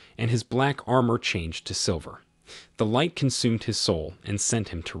lips, and his black armor changed to silver. The light consumed his soul and sent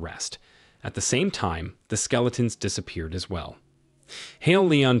him to rest. At the same time, the skeletons disappeared as well. "Hail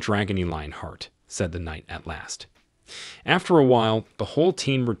Leon Dragony Lionheart," said the knight at last. After a while, the whole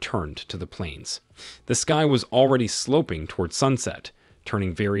team returned to the plains. The sky was already sloping toward sunset,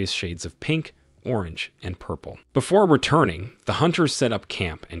 turning various shades of pink, orange, and purple. Before returning, the hunters set up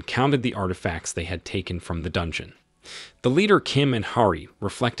camp and counted the artifacts they had taken from the dungeon. The leader Kim and Hari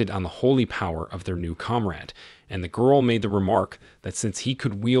reflected on the holy power of their new comrade, and the girl made the remark that since he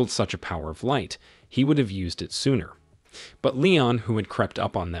could wield such a power of light, he would have used it sooner. But Leon, who had crept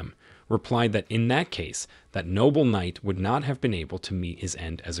up on them, replied that in that case, that noble knight would not have been able to meet his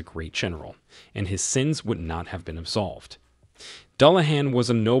end as a great general, and his sins would not have been absolved. Dullahan was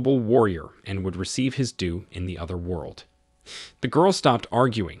a noble warrior and would receive his due in the other world. The girl stopped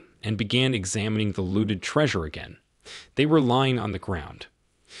arguing and began examining the looted treasure again. They were lying on the ground.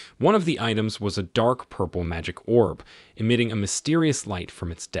 One of the items was a dark purple magic orb, emitting a mysterious light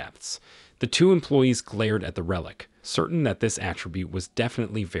from its depths. The two employees glared at the relic, certain that this attribute was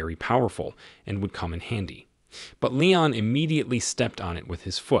definitely very powerful and would come in handy. But Leon immediately stepped on it with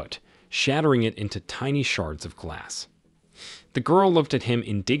his foot, shattering it into tiny shards of glass. The girl looked at him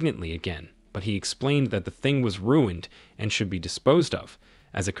indignantly again, but he explained that the thing was ruined and should be disposed of,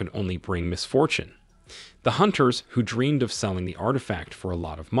 as it could only bring misfortune. The hunters, who dreamed of selling the artifact for a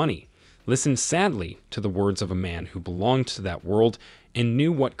lot of money, listened sadly to the words of a man who belonged to that world and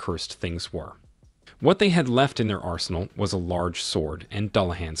knew what cursed things were. What they had left in their arsenal was a large sword and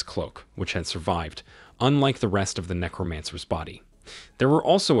Dullahan's cloak, which had survived, unlike the rest of the necromancer's body. There were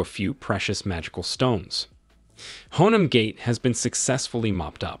also a few precious magical stones. Honam Gate has been successfully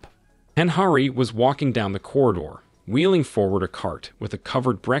mopped up. Henhari was walking down the corridor, wheeling forward a cart with a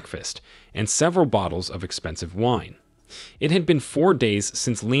covered breakfast and several bottles of expensive wine. It had been 4 days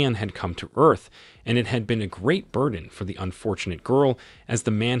since Leon had come to Earth, and it had been a great burden for the unfortunate girl as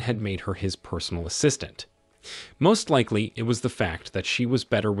the man had made her his personal assistant. Most likely, it was the fact that she was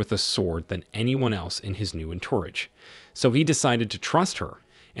better with a sword than anyone else in his new entourage. So he decided to trust her,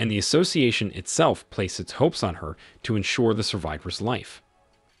 and the association itself placed its hopes on her to ensure the survivor's life.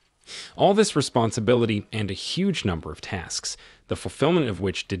 All this responsibility and a huge number of tasks, the fulfillment of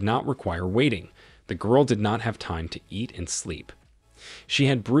which did not require waiting. The girl did not have time to eat and sleep. She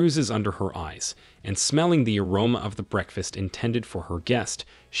had bruises under her eyes, and smelling the aroma of the breakfast intended for her guest,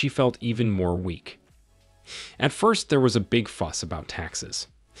 she felt even more weak. At first, there was a big fuss about taxes.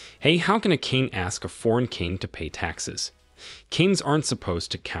 Hey, how can a king ask a foreign king to pay taxes? Kings aren't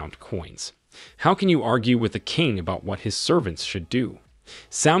supposed to count coins. How can you argue with a king about what his servants should do?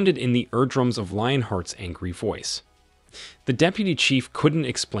 Sounded in the eardrums of Lionheart's angry voice. The deputy chief couldn't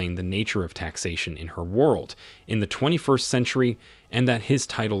explain the nature of taxation in her world in the 21st century, and that his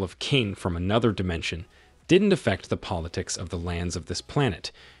title of king from another dimension didn't affect the politics of the lands of this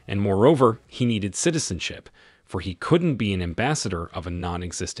planet, and moreover, he needed citizenship, for he couldn't be an ambassador of a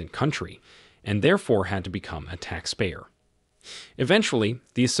non-existent country, and therefore had to become a taxpayer. Eventually,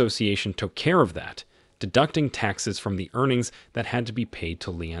 the association took care of that, deducting taxes from the earnings that had to be paid to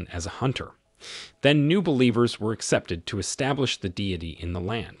Leon as a hunter. Then new believers were accepted to establish the deity in the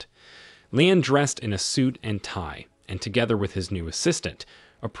land. Leon dressed in a suit and tie, and together with his new assistant,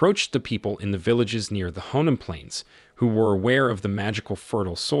 approached the people in the villages near the Honam Plains, who were aware of the magical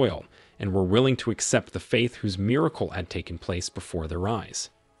fertile soil and were willing to accept the faith whose miracle had taken place before their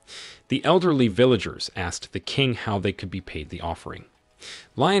eyes. The elderly villagers asked the king how they could be paid the offering.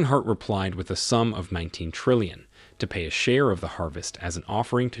 Lionheart replied with a sum of 19 trillion, to pay a share of the harvest as an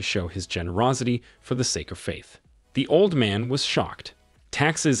offering to show his generosity for the sake of faith. The old man was shocked.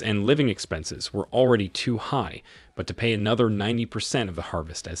 Taxes and living expenses were already too high, but to pay another 90% of the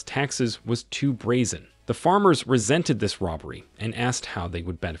harvest as taxes was too brazen. The farmers resented this robbery and asked how they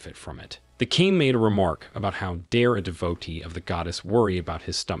would benefit from it. The king made a remark about how dare a devotee of the goddess worry about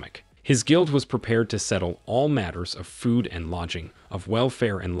his stomach. His guild was prepared to settle all matters of food and lodging, of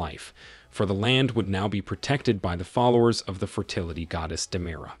welfare and life, for the land would now be protected by the followers of the fertility goddess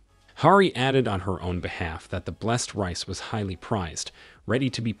Demera. Hari added on her own behalf that the blessed rice was highly prized, ready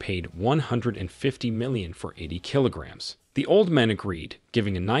to be paid 150 million for 80 kilograms. The old men agreed,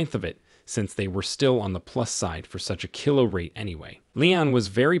 giving a ninth of it, since they were still on the plus side for such a kilo rate anyway. Leon was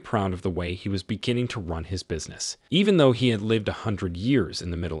very proud of the way he was beginning to run his business. Even though he had lived 100 years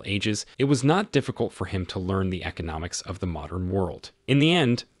in the Middle Ages, it was not difficult for him to learn the economics of the modern world. In the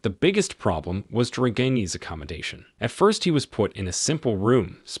end, the biggest problem was Dragoni's accommodation. At first he was put in a simple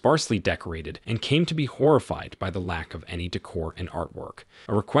room, sparsely decorated, and came to be horrified by the lack of any decor and artwork.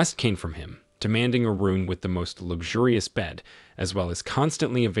 A request came from him, demanding a room with the most luxurious bed, as well as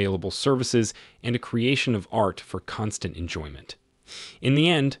constantly available services and a creation of art for constant enjoyment. In the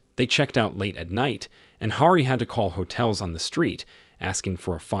end, they checked out late at night, and Hari had to call hotels on the street, asking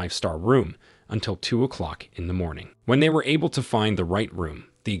for a 5-star room, until 2 o'clock in the morning. When they were able to find the right room,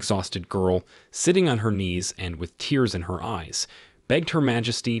 the exhausted girl, sitting on her knees and with tears in her eyes, begged Her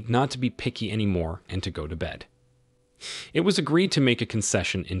Majesty not to be picky anymore and to go to bed. It was agreed to make a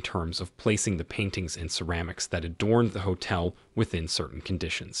concession in terms of placing the paintings and ceramics that adorned the hotel within certain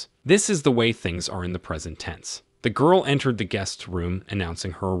conditions. This is the way things are in the present tense. The girl entered the guest's room,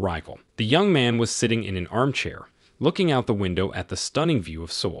 announcing her arrival. The young man was sitting in an armchair, looking out the window at the stunning view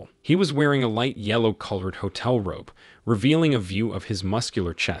of Seoul. He was wearing a light yellow-colored hotel robe, revealing a view of his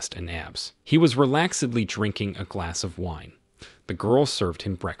muscular chest and abs. He was relaxedly drinking a glass of wine. The girl served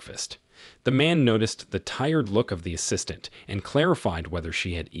him breakfast. The man noticed the tired look of the assistant and clarified whether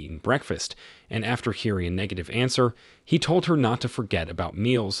she had eaten breakfast, and after hearing a negative answer, he told her not to forget about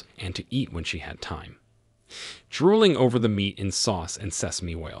meals and to eat when she had time. Drooling over the meat in sauce and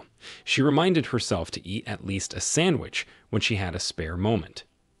sesame oil, she reminded herself to eat at least a sandwich when she had a spare moment.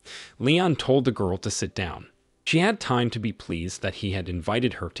 Leon told the girl to sit down. She had time to be pleased that he had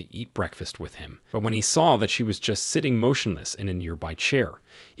invited her to eat breakfast with him, but when he saw that she was just sitting motionless in a nearby chair,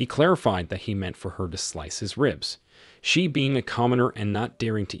 he clarified that he meant for her to slice his ribs. She, being a commoner and not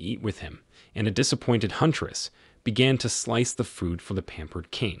daring to eat with him, and a disappointed huntress, began to slice the food for the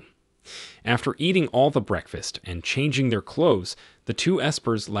pampered king. After eating all the breakfast and changing their clothes, the two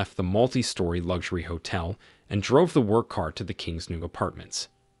espers left the multi-story luxury hotel and drove the work car to the king's new apartments.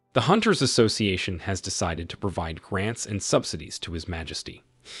 The Hunters Association has decided to provide grants and subsidies to His Majesty.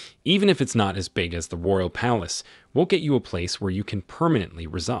 Even if it's not as big as the royal palace, we'll get you a place where you can permanently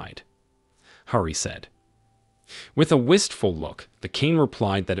reside, Hari said. With a wistful look, the king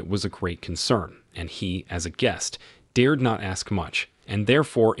replied that it was a great concern, and he, as a guest, dared not ask much, and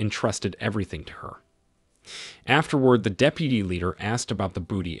therefore entrusted everything to her. Afterward, the deputy leader asked about the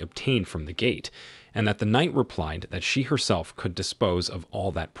booty obtained from the gate, and that the knight replied that she herself could dispose of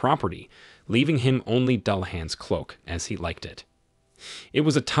all that property, leaving him only Dullahan's cloak, as he liked it. It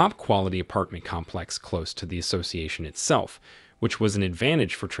was a top-quality apartment complex close to the association itself, which was an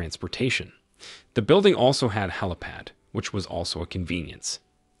advantage for transportation. The building also had a helipad, which was also a convenience.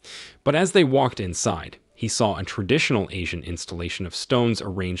 But as they walked inside, he saw a traditional Asian installation of stones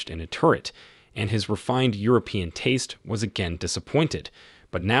arranged in a turret, and his refined European taste was again disappointed.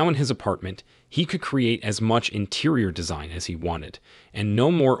 But now in his apartment, he could create as much interior design as he wanted, and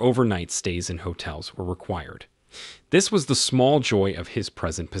no more overnight stays in hotels were required. This was the small joy of his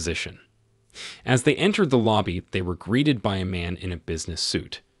present position. As they entered the lobby, they were greeted by a man in a business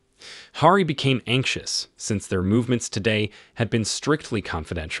suit. Hari became anxious, since their movements today had been strictly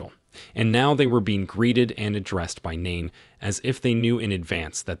confidential, and now they were being greeted and addressed by name as if they knew in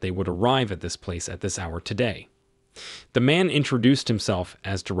advance that they would arrive at this place at this hour today. The man introduced himself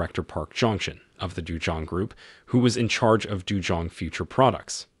as Director Park Jongshin of the Dujong Group, who was in charge of Dujong Future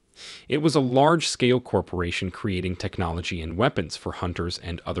Products. It was a large-scale corporation creating technology and weapons for hunters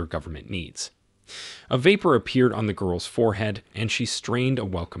and other government needs. A vapor appeared on the girl's forehead, and she strained a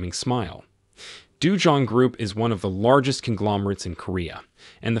welcoming smile. Dujong Group is one of the largest conglomerates in Korea,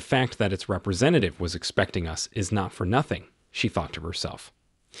 and the fact that its representative was expecting us is not for nothing, she thought to herself.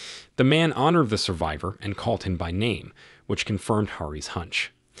 The man honored the survivor and called him by name, which confirmed Hari's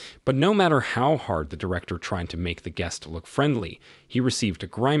hunch. But no matter how hard the director tried to make the guest look friendly, he received a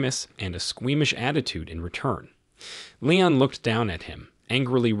grimace and a squeamish attitude in return. Leon looked down at him,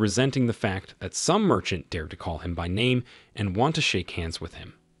 angrily resenting the fact that some merchant dared to call him by name and want to shake hands with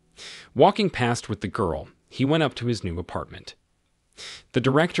him. Walking past with the girl, he went up to his new apartment. The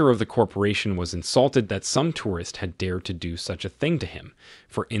director of the corporation was insulted that some tourist had dared to do such a thing to him,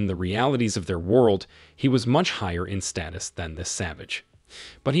 for in the realities of their world, he was much higher in status than this savage.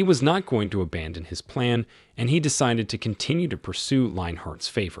 But he was not going to abandon his plan, and he decided to continue to pursue Lionheart's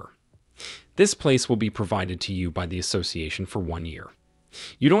favor. This place will be provided to you by the association for 1 year.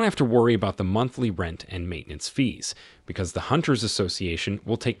 You don't have to worry about the monthly rent and maintenance fees, because the Hunters Association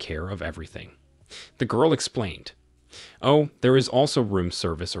will take care of everything. The girl explained. Oh, there is also room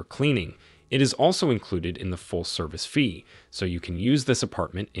service or cleaning. It is also included in the full service fee, so you can use this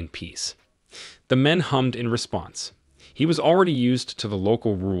apartment in peace. The men hummed in response. He was already used to the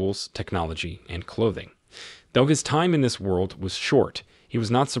local rules, technology, and clothing. Though his time in this world was short, he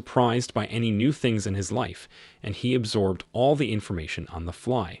was not surprised by any new things in his life, and he absorbed all the information on the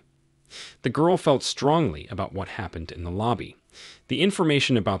fly. The girl felt strongly about what happened in the lobby. The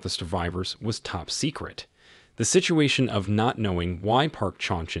information about the survivors was top secret. The situation of not knowing why Park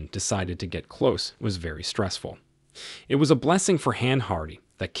Jongshin decided to get close was very stressful. It was a blessing for Han Hardy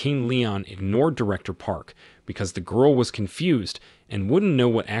that King Leon ignored Director Park because the girl was confused and wouldn't know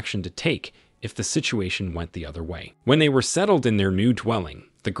what action to take if the situation went the other way. When they were settled in their new dwelling,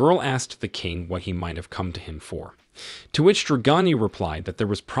 the girl asked the king what he might have come to him for. To which Dragani replied that there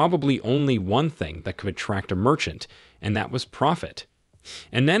was probably only one thing that could attract a merchant, and that was profit.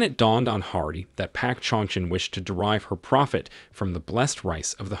 And then it dawned on Hardy that Park Jongshin wished to derive her profit from the blessed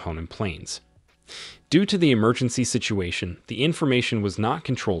rice of the Honan Plains. Due to the emergency situation, the information was not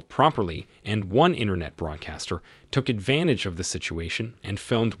controlled properly, and one internet broadcaster took advantage of the situation and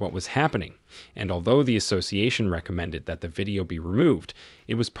filmed what was happening. And although the association recommended that the video be removed,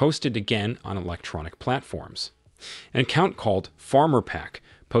 it was posted again on electronic platforms. An account called Farmer Pack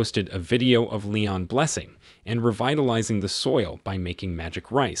posted a video of Leon blessing and revitalizing the soil by making magic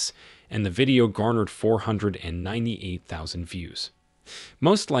rice, and the video garnered 498,000 views.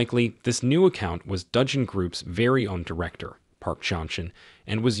 Most likely, this new account was Dujong Group's very own director, Park Jongshin,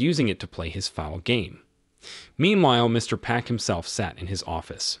 and was using it to play his foul game. Meanwhile, Mr. Pack himself sat in his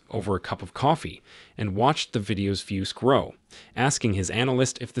office, over a cup of coffee, and watched the video's views grow, asking his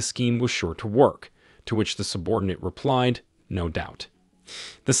analyst if the scheme was sure to work, to which the subordinate replied, no doubt.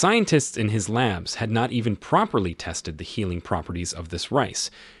 The scientists in his labs had not even properly tested the healing properties of this rice,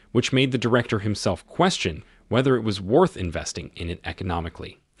 which made the director himself question whether it was worth investing in it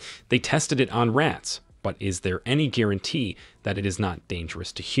economically. They tested it on rats, but is there any guarantee that it is not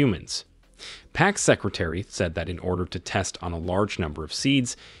dangerous to humans? Pak's secretary said that in order to test on a large number of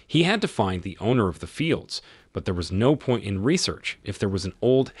seeds, he had to find the owner of the fields, but there was no point in research if there was an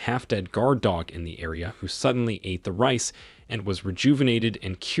old, half-dead guard dog in the area who suddenly ate the rice and was rejuvenated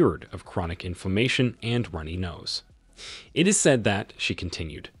and cured of chronic inflammation and runny nose. It is said that, she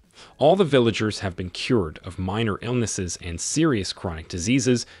continued, all the villagers have been cured of minor illnesses and serious chronic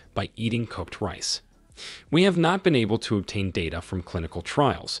diseases by eating cooked rice. We have not been able to obtain data from clinical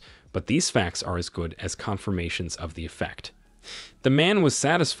trials, but these facts are as good as confirmations of the effect. The man was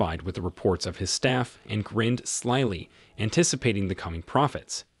satisfied with the reports of his staff and grinned slyly, anticipating the coming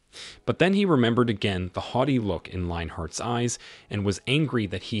profits. But then he remembered again the haughty look in Lionheart's eyes and was angry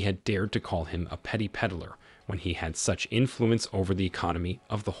that he had dared to call him a petty peddler when he had such influence over the economy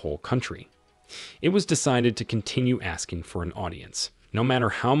of the whole country. It was decided to continue asking for an audience, no matter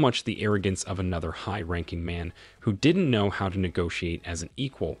how much the arrogance of another high-ranking man who didn't know how to negotiate as an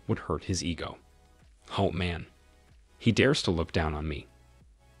equal would hurt his ego. Oh man, he dares to look down on me.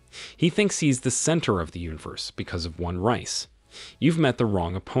 He thinks he's the center of the universe because of one rice. You've met the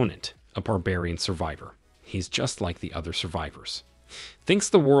wrong opponent, a barbarian survivor. He's just like the other survivors. Thinks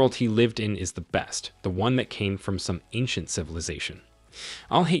the world he lived in is the best, the one that came from some ancient civilization.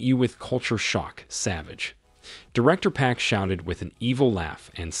 I'll hit you with culture shock, savage. Director Pak shouted with an evil laugh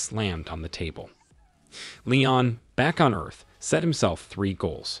and slammed on the table. Leon, back on Earth, set himself 3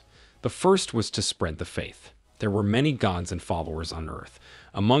 goals. The first was to spread the faith. There were many gods and followers on Earth,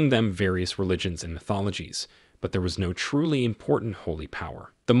 among them various religions and mythologies, but there was no truly important holy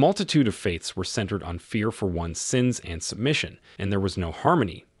power. The multitude of faiths were centered on fear for one's sins and submission, and there was no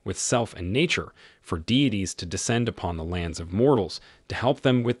harmony with self and nature for deities to descend upon the lands of mortals to help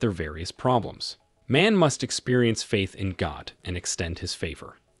them with their various problems. Man must experience faith in God and extend his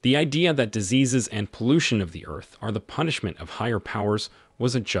favor. The idea that diseases and pollution of the earth are the punishment of higher powers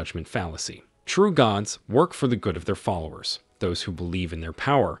was a judgment fallacy. True gods work for the good of their followers, those who believe in their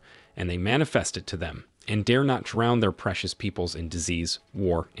power, and they manifest it to them, and dare not drown their precious peoples in disease,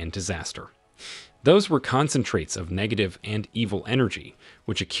 war, and disaster. Those were concentrates of negative and evil energy,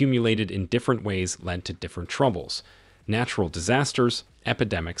 which accumulated in different ways led to different troubles, natural disasters,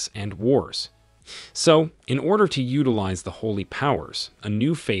 epidemics, and wars. So, in order to utilize the holy powers, a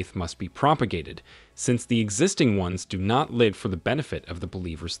new faith must be propagated, since the existing ones do not live for the benefit of the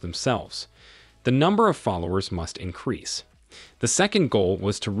believers themselves. The number of followers must increase. The second goal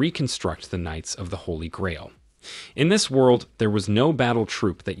was to reconstruct the Knights of the Holy Grail. In this world, there was no battle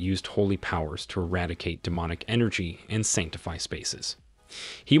troop that used holy powers to eradicate demonic energy and sanctify spaces.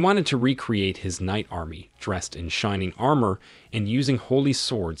 He wanted to recreate his knight army, dressed in shining armor and using holy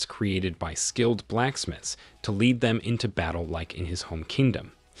swords created by skilled blacksmiths to lead them into battle like in his home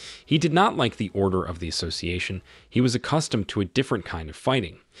kingdom. He did not like the order of the association. He was accustomed to a different kind of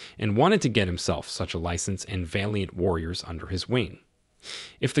fighting, and wanted to get himself such a license and valiant warriors under his wing.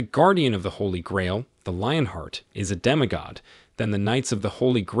 If the guardian of the Holy Grail, the Lionheart, is a demigod, then the Knights of the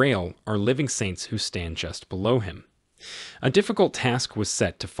Holy Grail are living saints who stand just below him. A difficult task was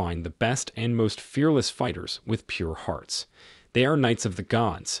set to find the best and most fearless fighters with pure hearts. They are Knights of the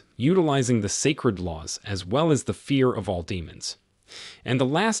Gods, utilizing the sacred laws as well as the fear of all demons. And the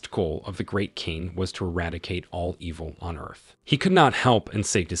last goal of the Great King was to eradicate all evil on Earth. He could not help and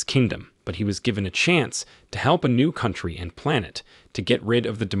save his kingdom, but he was given a chance to help a new country and planet to get rid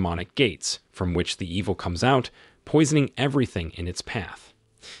of the demonic gates, from which the evil comes out, poisoning everything in its path.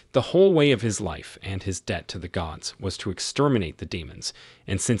 The whole way of his life and his debt to the gods was to exterminate the demons,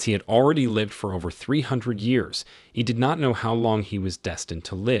 and since he had already lived for over 300 years, he did not know how long he was destined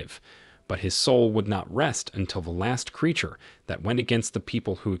to live, but his soul would not rest until the last creature that went against the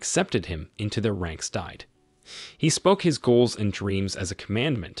people who accepted him into their ranks died. He spoke his goals and dreams as a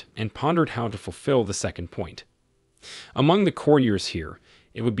commandment and pondered how to fulfill the second point. Among the courtiers here,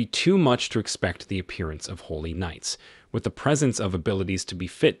 it would be too much to expect the appearance of holy knights, with the presence of abilities to be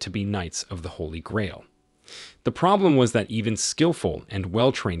fit to be Knights of the Holy Grail. The problem was that even skillful and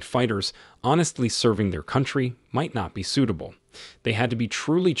well-trained fighters honestly serving their country might not be suitable. They had to be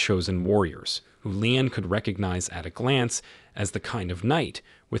truly chosen warriors, who Leon could recognize at a glance as the kind of knight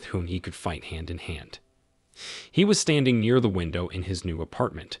with whom he could fight hand in hand. He was standing near the window in his new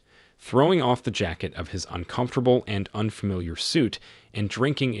apartment, throwing off the jacket of his uncomfortable and unfamiliar suit and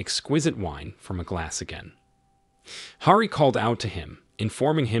drinking exquisite wine from a glass again. Hari called out to him,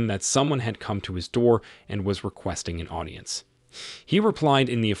 informing him that someone had come to his door and was requesting an audience. He replied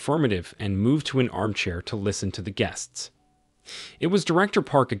in the affirmative and moved to an armchair to listen to the guests. It was Director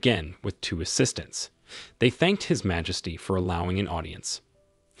Park again with 2 assistants. They thanked His Majesty for allowing an audience.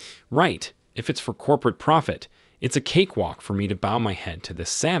 Right, If it's for corporate profit, it's a cakewalk for me to bow my head to this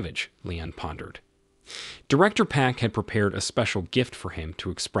savage, Leon pondered. Director Pak had prepared a special gift for him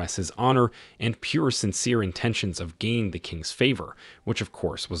to express his honor and pure sincere intentions of gaining the king's favor, which of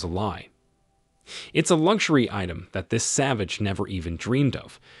course was a lie. It's a luxury item that this savage never even dreamed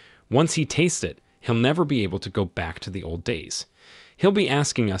of. Once he tastes it, he'll never be able to go back to the old days. He'll be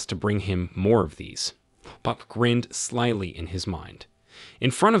asking us to bring him more of these. Puck grinned slyly in his mind.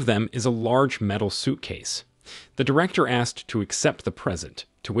 In front of them is a large metal suitcase. The director asked to accept the present,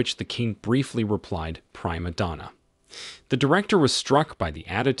 to which the king briefly replied, "Prima donna." The director was struck by the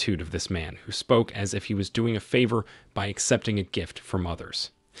attitude of this man, who spoke as if he was doing a favor by accepting a gift from others.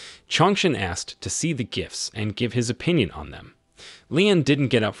 Changshan asked to see the gifts and give his opinion on them. Lian didn't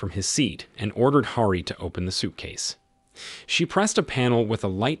get up from his seat and ordered Hari to open the suitcase. She pressed a panel with a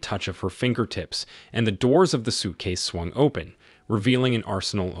light touch of her fingertips, and the doors of the suitcase swung open, revealing an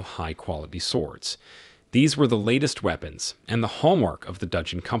arsenal of high-quality swords. These were the latest weapons, and the hallmark of the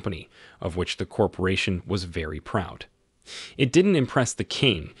Dudgeon Company, of which the corporation was very proud. It didn't impress the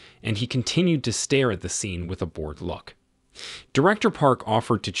king, and he continued to stare at the scene with a bored look. Director Park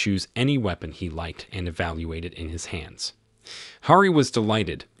offered to choose any weapon he liked and evaluate it in his hands. Hari was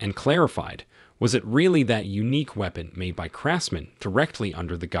delighted and clarified, was it really that unique weapon made by craftsmen directly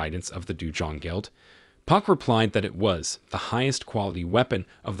under the guidance of the Dujong Guild? Puck replied that it was the highest quality weapon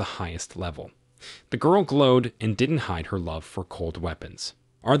of the highest level. The girl glowed and didn't hide her love for cold weapons.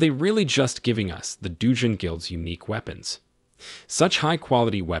 Are they really just giving us the Dujong Guild's unique weapons? Such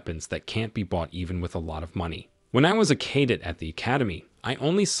high-quality weapons that can't be bought even with a lot of money. When I was a cadet at the academy, I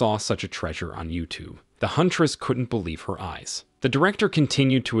only saw such a treasure on YouTube. The huntress couldn't believe her eyes. The director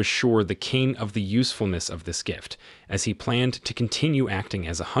continued to assure the king of the usefulness of this gift, as he planned to continue acting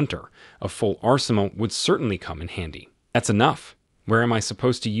as a hunter. A full arsenal would certainly come in handy. That's enough. Where am I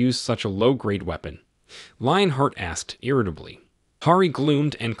supposed to use such a low-grade weapon? Lionheart asked irritably. Hari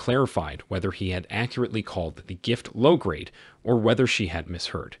gloomed and clarified whether he had accurately called the gift low-grade or whether she had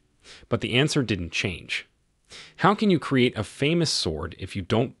misheard. But the answer didn't change. How can you create a famous sword if you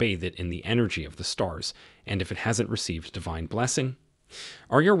don't bathe it in the energy of the stars, and if it hasn't received divine blessing?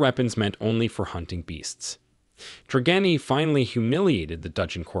 Are your weapons meant only for hunting beasts? Dragani finally humiliated the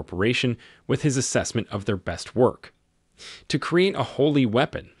Dudgeon Corporation with his assessment of their best work. To create a holy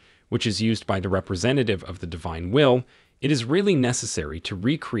weapon, which is used by the representative of the divine will, it is really necessary to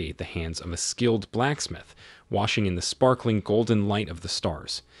recreate the hands of a skilled blacksmith, washing in the sparkling golden light of the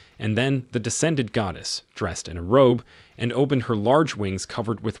stars. And then the descended goddess, dressed in a robe, and opened her large wings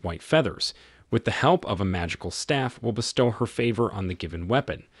covered with white feathers, with the help of a magical staff, will bestow her favor on the given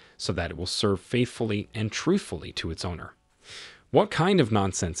weapon, so that it will serve faithfully and truthfully to its owner. What kind of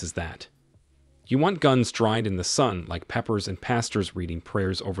nonsense is that? You want guns dried in the sun like peppers and pastors reading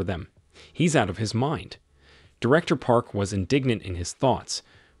prayers over them. He's out of his mind. Director Park was indignant in his thoughts,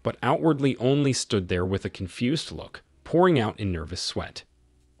 but outwardly only stood there with a confused look, pouring out in nervous sweat.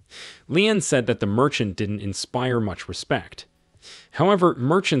 Lian said that the merchant didn't inspire much respect. However,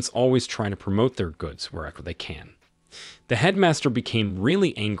 merchants always try to promote their goods wherever they can. The headmaster became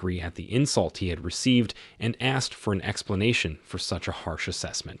really angry at the insult he had received and asked for an explanation for such a harsh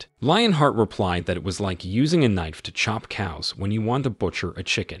assessment. Lionheart replied that it was like using a knife to chop cows when you want to butcher a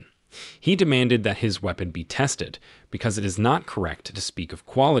chicken. He demanded that his weapon be tested, because it is not correct to speak of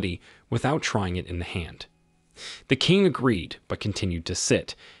quality without trying it in the hand. The king agreed, but continued to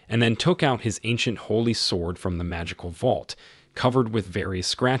sit, and then took out his ancient holy sword from the magical vault, covered with various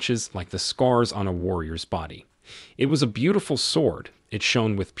scratches like the scars on a warrior's body. It was a beautiful sword. It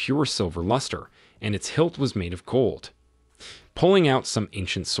shone with pure silver luster, and its hilt was made of gold. Pulling out some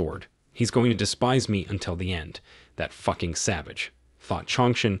ancient sword, he's going to despise me until the end, that fucking savage, thought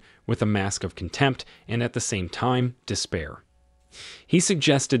Changshan with a mask of contempt and at the same time despair. He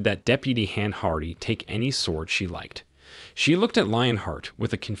suggested that Deputy Han Hardy take any sword she liked. She looked at Lionheart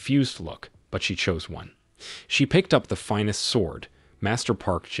with a confused look, but she chose one. She picked up the finest sword, Master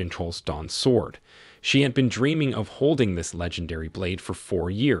Park Jintrol's Dawn sword. She had been dreaming of holding this legendary blade for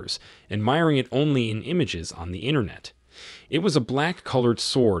 4 years, admiring it only in images on the internet. It was a black-colored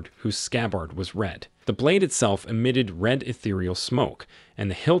sword whose scabbard was red. The blade itself emitted red ethereal smoke,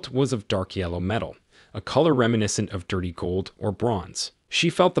 and the hilt was of dark yellow metal, a color reminiscent of dirty gold or bronze. She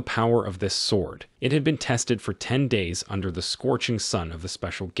felt the power of this sword. It had been tested for 10 days under the scorching sun of the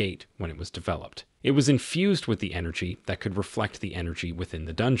special gate when it was developed. It was infused with the energy that could reflect the energy within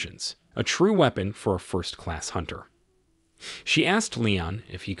the dungeons. A true weapon for a first-class hunter. She asked Leon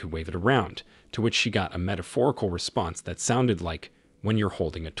if he could wave it around, to which she got a metaphorical response that sounded like, when you're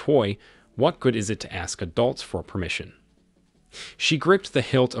holding a toy, what good is it to ask adults for permission? She gripped the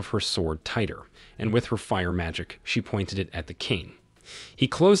hilt of her sword tighter, and with her fire magic, she pointed it at the king. He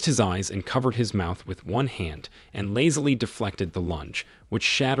closed his eyes and covered his mouth with one hand and lazily deflected the lunge, which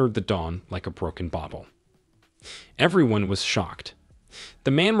shattered the dawn like a broken bottle. Everyone was shocked.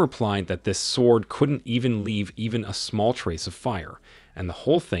 The man replied that this sword couldn't even leave even a small trace of fire, and the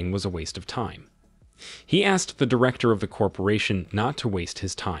whole thing was a waste of time. He asked the director of the corporation not to waste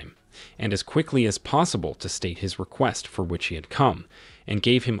his time, and as quickly as possible to state his request for which he had come, and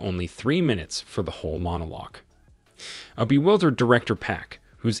gave him only 3 minutes for the whole monologue. A bewildered Director Pack,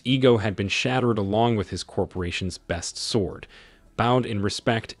 whose ego had been shattered along with his corporation's best sword, bowed in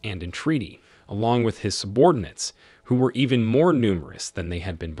respect and entreaty, along with his subordinates, who were even more numerous than they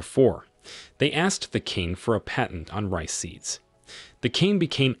had been before. They asked the king for a patent on rice seeds. The king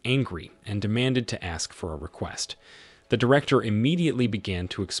became angry and demanded to ask for a request. The director immediately began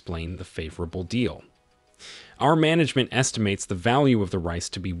to explain the favorable deal. Our management estimates the value of the rice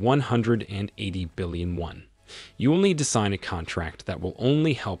to be 180 billion won. You will need to sign a contract that will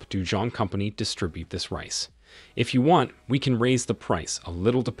only help Dujong Company distribute this rice. If you want, we can raise the price a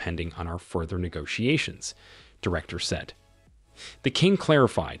little depending on our further negotiations, Director said. The king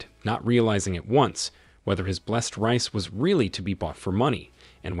clarified, not realizing at once whether his blessed rice was really to be bought for money,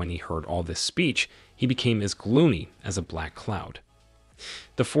 and when he heard all this speech, he became as gloomy as a black cloud.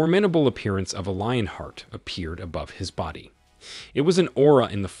 The formidable appearance of a lion heart appeared above his body. It was an aura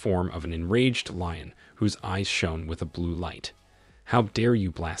in the form of an enraged lion whose eyes shone with a blue light. "How dare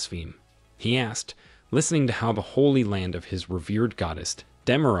you blaspheme?" he asked, listening to how the holy land of his revered goddess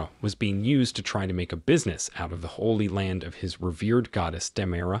Demera was being used to try to make a business out of the holy land of his revered goddess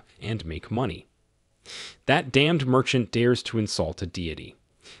Demera and make money. "That damned merchant dares to insult a deity,"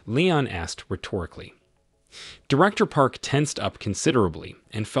 Leon asked rhetorically. Director Park tensed up considerably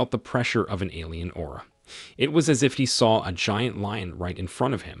and felt the pressure of an alien aura. It was as if he saw a giant lion right in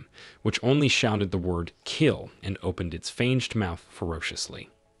front of him, which only shouted the word "kill" and opened its fanged mouth ferociously.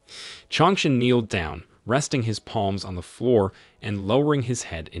 Changshan kneeled down, resting his palms on the floor and lowering his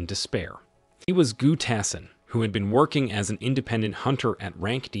head in despair. He was Gu Tassin, who had been working as an independent hunter at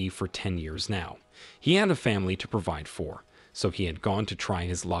rank D for 10 years now. He had a family to provide for, so he had gone to try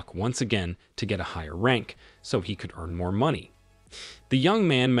his luck once again to get a higher rank so he could earn more money. The young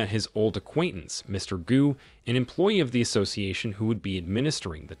man met his old acquaintance, Mr. Gu, an employee of the association who would be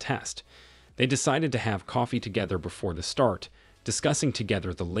administering the test. They decided to have coffee together before the start, discussing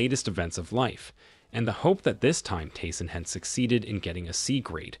together the latest events of life, and the hope that this time Tayson had succeeded in getting a C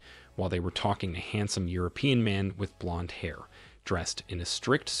grade, while they were talking a handsome European man with blonde hair, dressed in a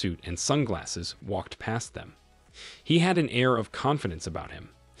strict suit and sunglasses, walked past them. He had an air of confidence about him.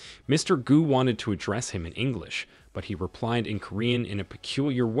 Mr. Gu wanted to address him in English, but he replied in Korean in a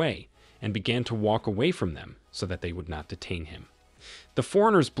peculiar way and began to walk away from them so that they would not detain him. The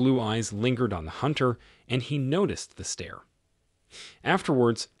foreigner's blue eyes lingered on the hunter, and he noticed the stare.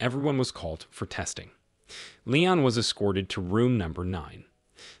 Afterwards, everyone was called for testing. Leon was escorted to room number 9.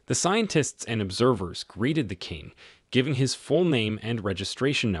 The scientists and observers greeted the king, giving his full name and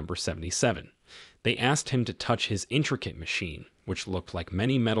registration number 77. They asked him to touch his intricate machine, which looked like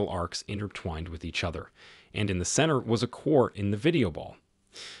many metal arcs intertwined with each other, and in the center was a core in the video ball.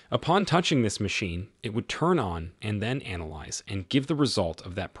 Upon touching this machine, it would turn on and then analyze and give the result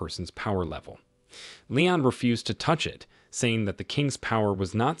of that person's power level. Leon refused to touch it, saying that the king's power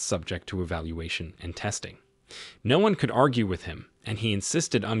was not subject to evaluation and testing. No one could argue with him, and he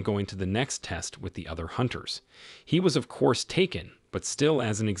insisted on going to the next test with the other hunters. He was of course taken, but still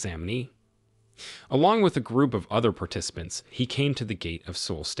as an examinee. Along with a group of other participants, he came to the gate of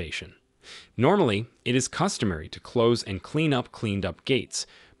Seoul Station. Normally, it is customary to close and clean up cleaned-up gates,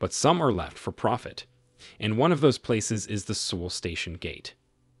 but some are left for profit, and one of those places is the Seoul Station Gate.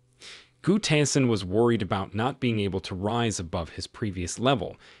 Gu Taesin was worried about not being able to rise above his previous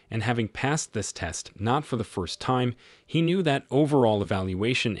level, and having passed this test not for the first time, he knew that overall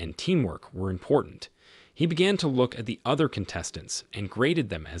evaluation and teamwork were important. He began to look at the other contestants and graded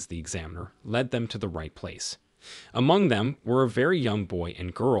them as the examiner led them to the right place. Among them were a very young boy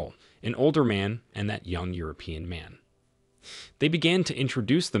and girl, an older man, and that young European man. They began to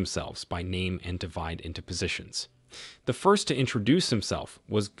introduce themselves by name and divide into positions. The first to introduce himself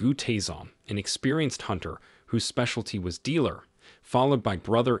was Gu Taezong, an experienced hunter whose specialty was dealer, followed by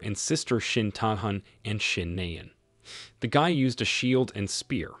brother and sister Shin Tahan and Shin Nayan. The guy used a shield and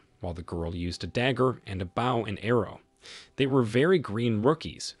spear, while the girl used a dagger and a bow and arrow. They were very green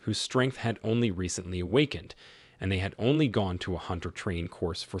rookies whose strength had only recently awakened, and they had only gone to a hunter training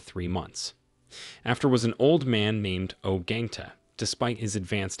course for 3 months. After was an old man named O Gangta. Despite his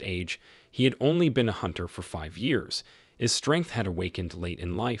advanced age, he had only been a hunter for 5 years, His strength had awakened late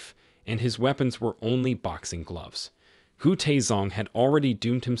in life, and his weapons were only boxing gloves. Hu Taizong had already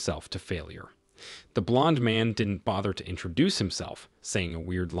doomed himself to failure. The blonde man didn't bother to introduce himself, saying a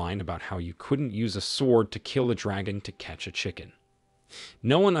weird line about how you couldn't use a sword to kill a dragon to catch a chicken.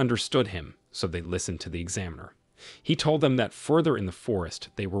 No one understood him, so they listened to the examiner. He told them that further in the forest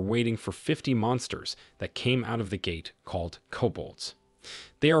they were waiting for 50 monsters that came out of the gate called kobolds.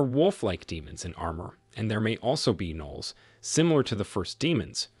 They are wolf-like demons in armor, and there may also be gnolls, similar to the first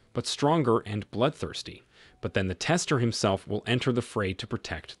demons, but stronger and bloodthirsty. But then the tester himself will enter the fray to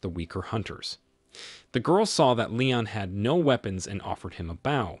protect the weaker hunters. The girl saw that Leon had no weapons and offered him a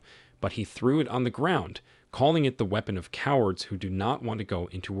bow, but he threw it on the ground, calling it the weapon of cowards who do not want to go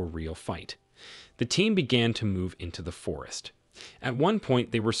into a real fight. The team began to move into the forest. At one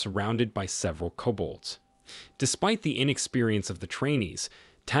point, they were surrounded by several kobolds. Despite the inexperience of the trainees,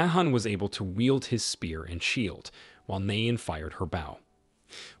 Tahan was able to wield his spear and shield, while Nayan fired her bow.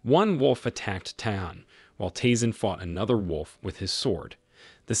 One wolf attacked Tahan, while Taizin fought another wolf with his sword.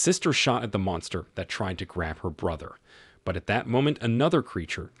 The sister shot at the monster that tried to grab her brother, but at that moment another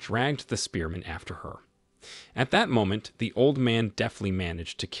creature dragged the spearman after her. At that moment, the old man deftly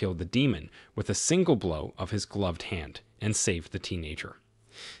managed to kill the demon with a single blow of his gloved hand and saved the teenager.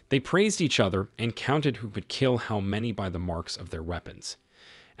 They praised each other and counted who could kill how many by the marks of their weapons.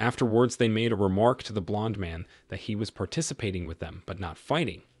 Afterwards, they made a remark to the blonde man that he was participating with them but not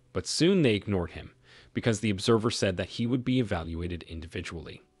fighting, but soon they ignored him, because the observer said that he would be evaluated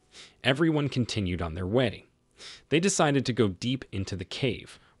individually. Everyone continued on their way. They decided to go deep into the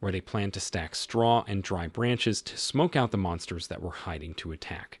cave, where they planned to stack straw and dry branches to smoke out the monsters that were hiding to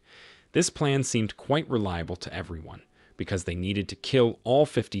attack. This plan seemed quite reliable to everyone, because they needed to kill all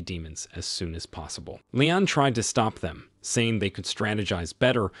 50 demons as soon as possible. Leon tried to stop them, saying they could strategize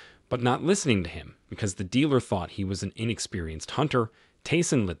better, but not listening to him, because the dealer thought he was an inexperienced hunter.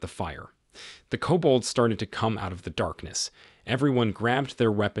 Tayson lit the fire. The kobolds started to come out of the darkness. Everyone grabbed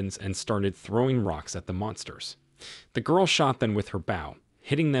their weapons and started throwing rocks at the monsters. The girl shot them with her bow,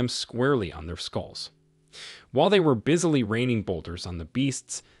 hitting them squarely on their skulls. While they were busily raining boulders on the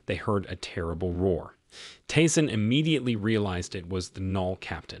beasts, they heard a terrible roar. Tayson immediately realized it was the Gnoll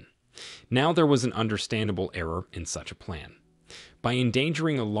captain. Now there was an understandable error in such a plan. By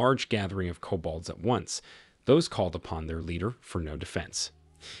endangering a large gathering of kobolds at once, those called upon their leader for no defense.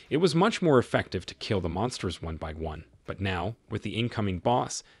 It was much more effective to kill the monsters one by one, but now, with the incoming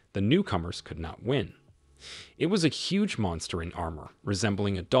boss, the newcomers could not win. It was a huge monster in armor,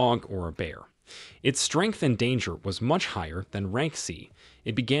 resembling a dog or a bear. Its strength and danger was much higher than rank C.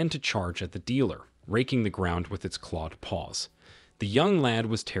 It began to charge at the dealer, raking the ground with its clawed paws. The young lad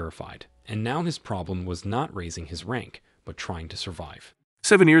was terrified, and now his problem was not raising his rank, but trying to survive.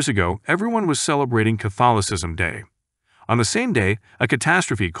 7 years ago, everyone was celebrating Catholicism Day. On the same day, a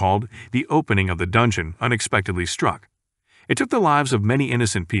catastrophe called the opening of the dungeon unexpectedly struck. It took the lives of many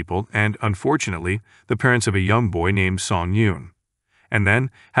innocent people and, unfortunately, the parents of a young boy named Song Yoon. And then,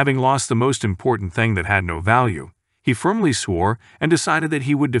 having lost the most important thing that had no value, he firmly swore and decided that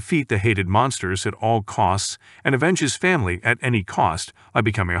he would defeat the hated monsters at all costs and avenge his family at any cost by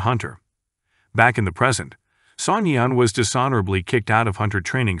becoming a hunter. Back in the present, Song Yoon was dishonorably kicked out of hunter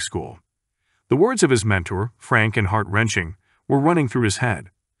training school. The words of his mentor, frank and heart-wrenching, were running through his head.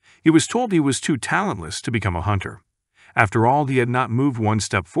 He was told he was too talentless to become a hunter. After all, he had not moved one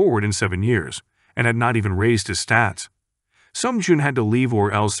step forward in 7 years, and had not even raised his stats. Sung Jun had to leave,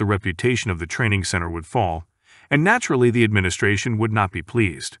 or else the reputation of the training center would fall, and naturally the administration would not be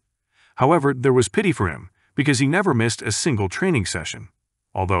pleased. However, there was pity for him, because he never missed a single training session.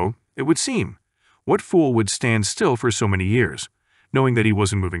 Although, it would seem, what fool would stand still for so many years, knowing that he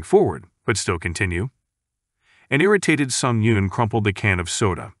wasn't moving forward, but still continue? An irritated Sung Yoon crumpled the can of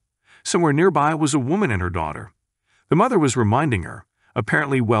soda. Somewhere nearby was a woman and her daughter. The mother was reminding her,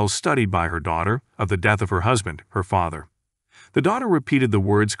 apparently well studied by her daughter, of the death of her husband, her father. The daughter repeated the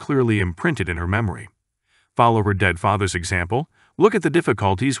words clearly imprinted in her memory. Follow her dead father's example, look at the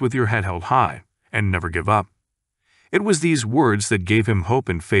difficulties with your head held high, and never give up. It was these words that gave him hope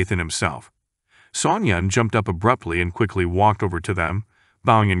and faith in himself. Song Yun jumped up abruptly and quickly walked over to them,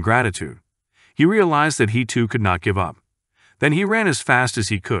 bowing in gratitude. He realized that he too could not give up. Then he ran as fast as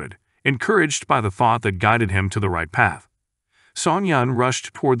he could, encouraged by the thought that guided him to the right path. Song Yun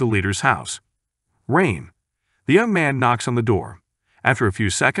rushed toward the leader's house. Rain. The young man knocks on the door. After a few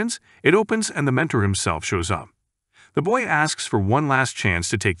seconds, it opens and the mentor himself shows up. The boy asks for one last chance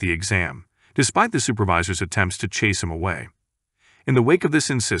to take the exam, despite the supervisor's attempts to chase him away. In the wake of this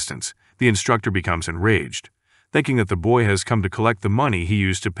insistence, the instructor becomes enraged, thinking that the boy has come to collect the money he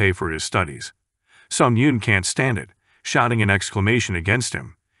used to pay for his studies. Sung Yoon can't stand it, shouting an exclamation against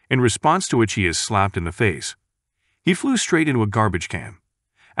him, in response to which he is slapped in the face. He flew straight into a garbage can.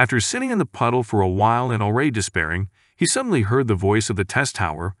 After sitting in the puddle for a while and already despairing, he suddenly heard the voice of the test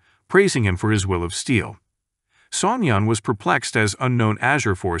tower, praising him for his will of steel. Son Yun was perplexed as unknown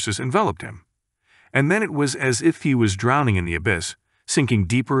azure forces enveloped him. And then it was as if he was drowning in the abyss, sinking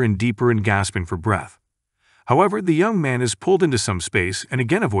deeper and deeper and gasping for breath. However, the young man is pulled into some space and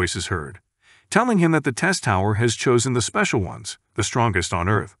again a voice is heard, telling him that the test tower has chosen the special ones, the strongest on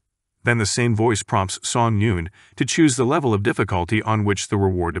Earth. Then the same voice prompts Son Yun to choose the level of difficulty on which the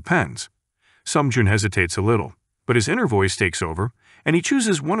reward depends. Son Yun hesitates a little, but his inner voice takes over, and he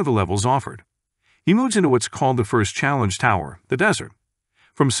chooses one of the levels offered. He moves into what's called the first challenge tower, the desert.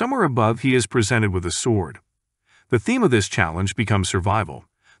 From somewhere above, he is presented with a sword. The theme of this challenge becomes survival,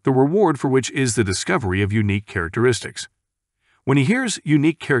 the reward for which is the discovery of unique characteristics. When he hears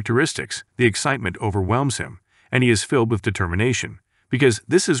unique characteristics, the excitement overwhelms him, and he is filled with determination, because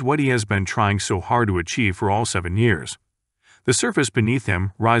this is what he has been trying so hard to achieve for all 7 years. The surface beneath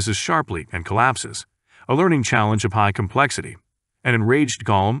him rises sharply and collapses, a learning challenge of high complexity. An enraged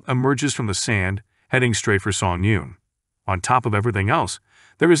golem emerges from the sand, heading straight for Son Yun. On top of everything else,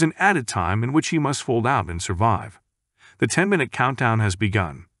 there is an added time in which he must hold out and survive. The 10-minute countdown has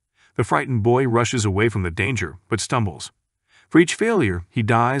begun. The frightened boy rushes away from the danger, but stumbles. For each failure, he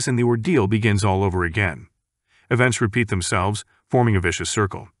dies and the ordeal begins all over again. Events repeat themselves, forming a vicious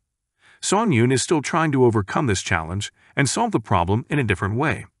circle. Son Yun is still trying to overcome this challenge and solve the problem in a different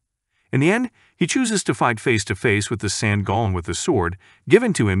way. In the end, he chooses to fight face-to-face with the sand golem with the sword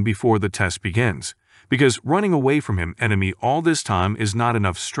given to him before the test begins, because running away from him enemy all this time is not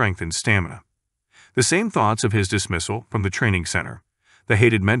enough strength and stamina. The same thoughts of his dismissal from the training center, the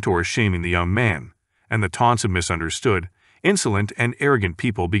hated mentor shaming the young man, and the taunts of misunderstood, insolent, and arrogant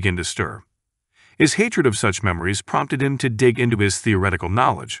people begin to stir. His hatred of such memories prompted him to dig into his theoretical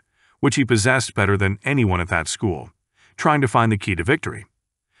knowledge, which he possessed better than anyone at that school, trying to find the key to victory.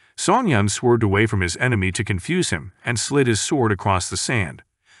 Son Yun swerved away from his enemy to confuse him and slid his sword across the sand,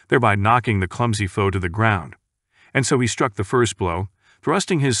 thereby knocking the clumsy foe to the ground. And so he struck the first blow,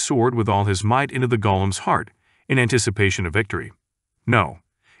 thrusting his sword with all his might into the golem's heart in anticipation of victory. No,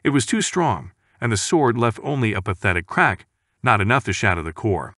 it was too strong, and the sword left only a pathetic crack, not enough to shatter the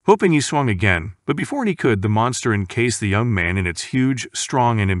core. Hoping he swung again, but before he could, the monster encased the young man in its huge,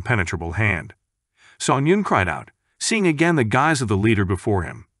 strong, and impenetrable hand. Son Yun cried out, seeing again the guise of the leader before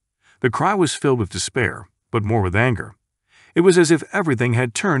him. The cry was filled with despair, but more with anger. It was as if everything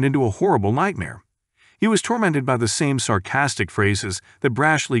had turned into a horrible nightmare. He was tormented by the same sarcastic phrases that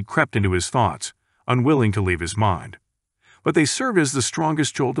brashly crept into his thoughts, unwilling to leave his mind. But they served as the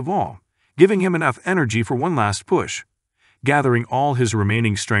strongest jolt of all, giving him enough energy for one last push. Gathering all his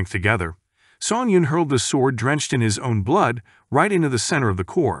remaining strength together, Son Yun hurled the sword drenched in his own blood right into the center of the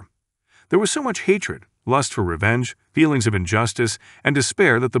core. There was so much hatred, lust for revenge, feelings of injustice, and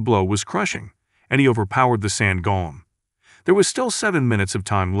despair that the blow was crushing, and he overpowered the sand golem. There was still 7 minutes of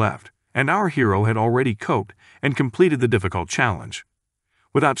time left, and our hero had already coped and completed the difficult challenge.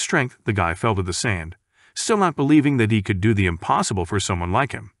 Without strength, the guy fell to the sand, still not believing that he could do the impossible for someone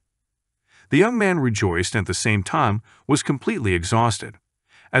like him. The young man rejoiced and at the same time was completely exhausted.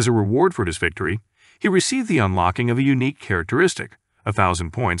 As a reward for his victory, he received the unlocking of a unique characteristic,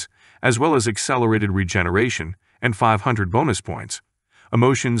 1,000 points, as well as accelerated regeneration and 500 bonus points.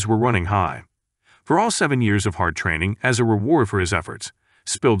 Emotions were running high. For all 7 years of hard training, as a reward for his efforts,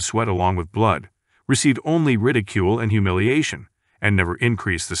 spilled sweat along with blood, received only ridicule and humiliation, and never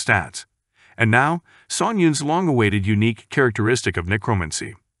increased the stats. And now, Son Yun's long-awaited unique characteristic of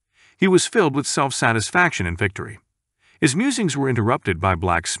necromancy. He was filled with self-satisfaction and victory. His musings were interrupted by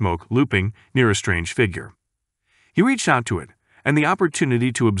black smoke looping near a strange figure. He reached out to it, and the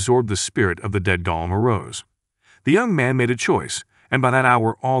opportunity to absorb the spirit of the dead golem arose. The young man made a choice, and by that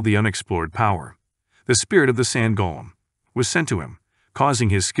hour all the unexplored power, the spirit of the sand golem, was sent to him, causing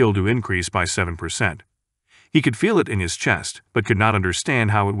his skill to increase by 7%. He could feel it in his chest, but could not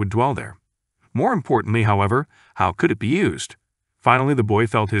understand how it would dwell there. More importantly, however, how could it be used? Finally, the boy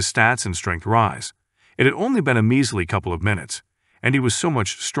felt his stats and strength rise. It had only been a measly couple of minutes, and he was so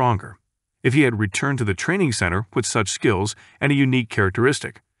much stronger. If he had returned to the training center with such skills and a unique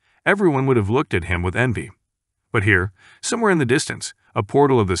characteristic, everyone would have looked at him with envy. But here, somewhere in the distance, a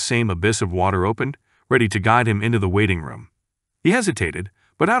portal of the same abyss of water opened, ready to guide him into the waiting room. He hesitated,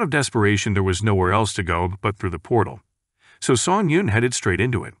 but out of desperation there was nowhere else to go but through the portal. So Son Yun headed straight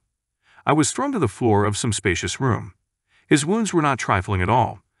into it. I was thrown to the floor of some spacious room. His wounds were not trifling at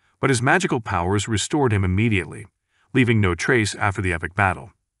all, but his magical powers restored him immediately, leaving no trace after the epic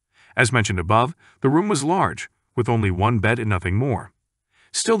battle. As mentioned above, the room was large, with only one bed and nothing more.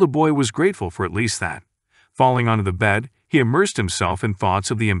 Still, the boy was grateful for at least that. Falling onto the bed, he immersed himself in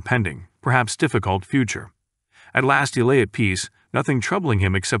thoughts of the impending, perhaps difficult, future. At last he lay at peace, nothing troubling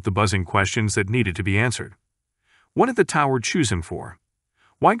him except the buzzing questions that needed to be answered. What did the tower choose him for?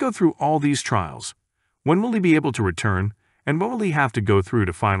 Why go through all these trials? When will he be able to return, and what will he have to go through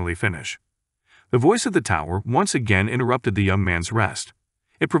to finally finish? The voice of the tower once again interrupted the young man's rest.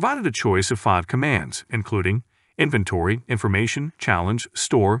 It provided a choice of 5 commands, including inventory, information, challenge,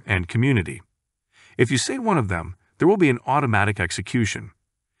 store, and community. If you say one of them, there will be an automatic execution.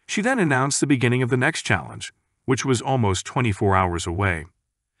 She then announced the beginning of the next challenge, which was almost 24 hours away.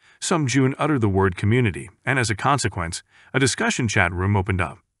 Sung Joon uttered the word community, and as a consequence, a discussion chat room opened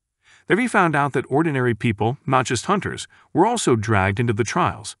up. There he found out that ordinary people, not just hunters, were also dragged into the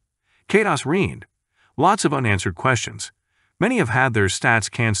trials. Chaos reigned. Lots of unanswered questions. Many have had their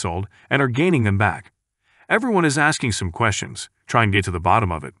stats cancelled and are gaining them back. Everyone is asking some questions, trying to get to the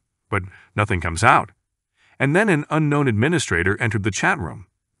bottom of it, but nothing comes out. And then an unknown administrator entered the chat room,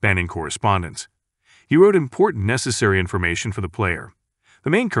 banning correspondence. He wrote important necessary information for the player. The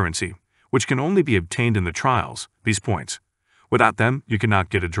main currency, which can only be obtained in the trials, these points. Without them, you cannot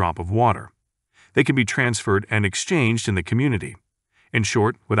get a drop of water. They can be transferred and exchanged in the community. In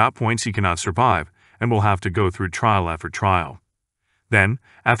short, without points you cannot survive, and will have to go through trial after trial. Then,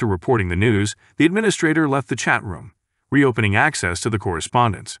 after reporting the news, the administrator left the chat room, reopening access to the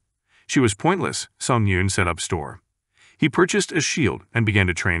correspondence. She was pointless, Sung Yoon set up store. He purchased a shield and began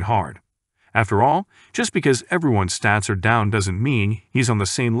to train hard. After all, just because everyone's stats are down doesn't mean he's on the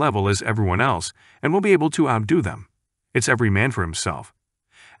same level as everyone else and will be able to outdo them. It's every man for himself.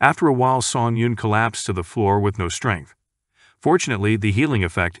 After a while, Sung Yoon collapsed to the floor with no strength. Fortunately, the healing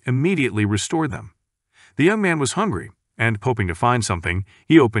effect immediately restored them. The young man was hungry, and hoping to find something,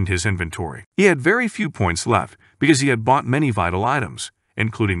 he opened his inventory. He had very few points left because he had bought many vital items,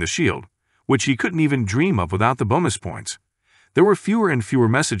 including the shield, which he couldn't even dream of without the bonus points. There were fewer and fewer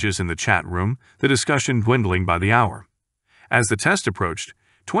messages in the chat room, the discussion dwindling by the hour. As the test approached,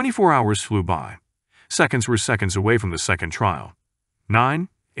 24 hours flew by. Seconds were seconds away from the second trial. 9,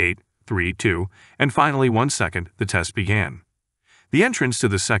 8, 3, 2, and finally 1 second, the test began. The entrance to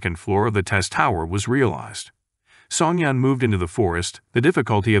the second floor of the test tower was realized. Songyan moved into the forest, the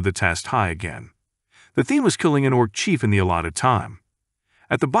difficulty of the test high again. The theme was killing an orc chief in the allotted time.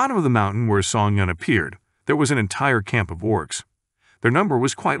 At the bottom of the mountain where Songyan appeared, there was an entire camp of orcs. Their number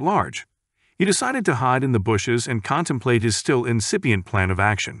was quite large. He decided to hide in the bushes and contemplate his still incipient plan of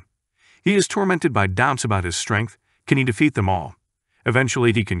action. He is tormented by doubts about his strength. Can he defeat them all?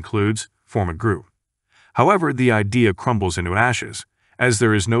 Eventually, he concludes, form a group. However, the idea crumbles into ashes. As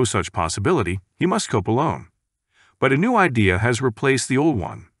there is no such possibility, he must cope alone. But a new idea has replaced the old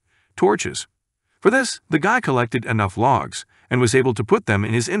one: torches. For this, the guy collected enough logs and was able to put them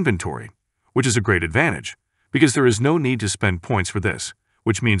in his inventory, which is a great advantage, because there is no need to spend points for this,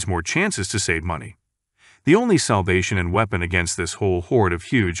 which means more chances to save money. The only salvation and weapon against this whole horde of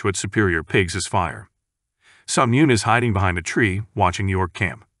huge but superior pigs is fire. Sung Yoon is hiding behind a tree, watching the orc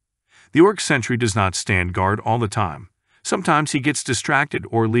camp. The orc sentry does not stand guard all the time. Sometimes he gets distracted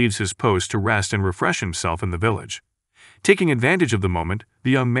or leaves his post to rest and refresh himself in the village. Taking advantage of the moment,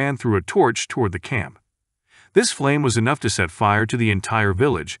 the young man threw a torch toward the camp. This flame was enough to set fire to the entire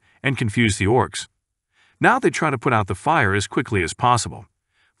village and confuse the orcs. Now they try to put out the fire as quickly as possible,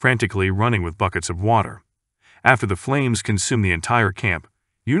 frantically running with buckets of water. After the flames consume the entire camp,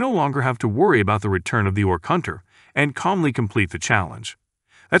 you no longer have to worry about the return of the orc hunter and calmly complete the challenge.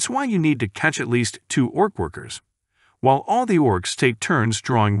 That's why you need to catch at least 2 orc workers. While all the orcs take turns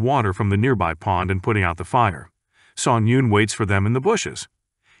drawing water from the nearby pond and putting out the fire, Sung Yoon waits for them in the bushes.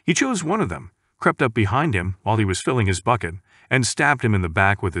 He chose one of them, crept up behind him while he was filling his bucket, and stabbed him in the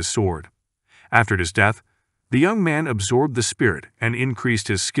back with his sword. After his death, the young man absorbed the spirit and increased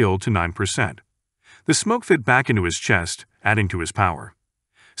his skill to 9%. The smoke fit back into his chest, adding to his power.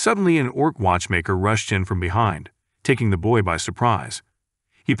 Suddenly, an orc watchmaker rushed in from behind, taking the boy by surprise.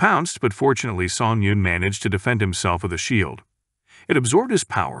 He pounced, but fortunately Sung Yoon managed to defend himself with a shield. It absorbed his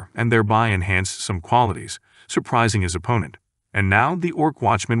power and thereby enhanced some qualities, surprising his opponent. And now the orc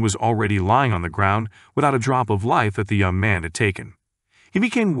watchman was already lying on the ground without a drop of life that the young man had taken. He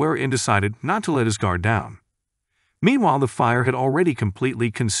became wary and decided not to let his guard down. Meanwhile, the fire had already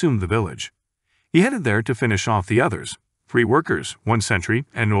completely consumed the village. He headed there to finish off the others. 3 workers, 1 sentry,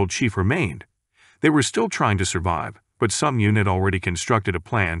 and an old chief remained. They were still trying to survive, but Sung Yoon had already constructed a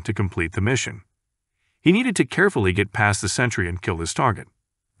plan to complete the mission. He needed to carefully get past the sentry and kill his target.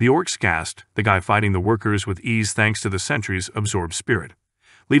 The orcs gasped, the guy fighting the workers with ease thanks to the sentry's absorbed spirit,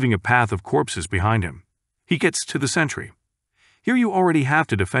 leaving a path of corpses behind him. he gets to the sentry. Here you already have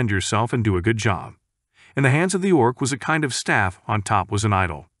to defend yourself and do a good job. In the hands of the orc was a kind of staff, on top was an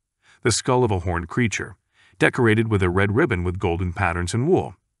idol, the skull of a horned creature, decorated with a red ribbon with golden patterns and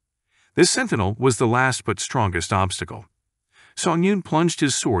wool. This sentinel was the last but strongest obstacle. Song Yun plunged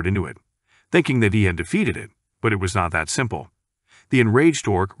his sword into it, thinking that he had defeated it, but it was not that simple. The enraged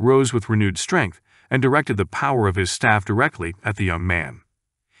orc rose with renewed strength and directed the power of his staff directly at the young man.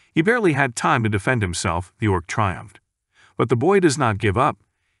 He barely had time to defend himself, the orc triumphed. But the boy does not give up.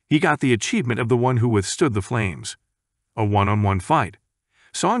 He got the achievement of the one who withstood the flames. A one-on-one fight.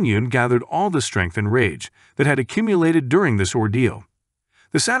 Song Yun gathered all the strength and rage that had accumulated during this ordeal.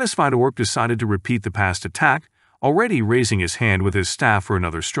 The satisfied orc decided to repeat the past attack, already raising his hand with his staff for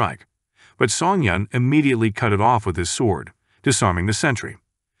another strike. But Song Yun immediately cut it off with his sword, disarming the sentry.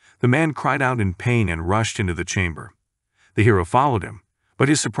 The man cried out in pain and rushed into the chamber. The hero followed him, but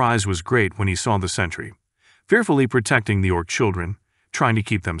his surprise was great when he saw the sentry, fearfully protecting the orc children, trying to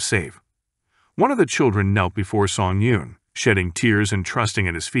keep them safe. One of the children knelt before Song Yun, shedding tears and trusting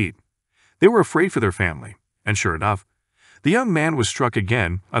at his feet. They were afraid for their family, and sure enough, the young man was struck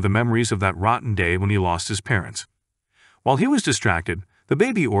again by the memories of that rotten day when he lost his parents. While he was distracted, the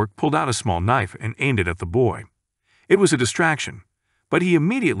baby orc pulled out a small knife and aimed it at the boy. It was a distraction, but he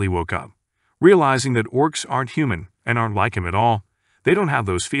immediately woke up, realizing that orcs aren't human and aren't like him at all. They don't have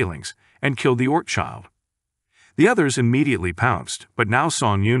those feelings, and killed the orc child. The others immediately pounced, but now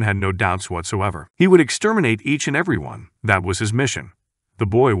Song Yun had no doubts whatsoever. He would exterminate each and every one. That was his mission. The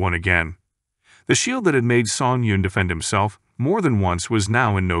boy won again. The shield that had made Song Yun defend himself more than once was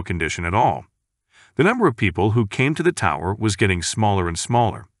now in no condition at all. The number of people who came to the tower was getting smaller and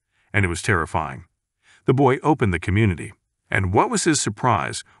smaller, and it was terrifying. The boy opened the community, and what was his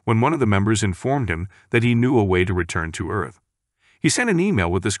surprise when one of the members informed him that he knew a way to return to Earth. He sent an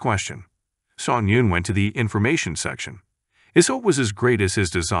email with this question. Song Yun went to the information section. His hope was as great as his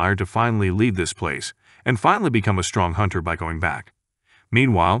desire to finally leave this place and finally become a strong hunter by going back.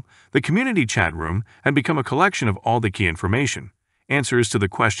 Meanwhile, the community chat room had become a collection of all the key information, answers to the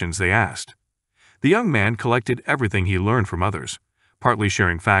questions they asked. The young man collected everything he learned from others, partly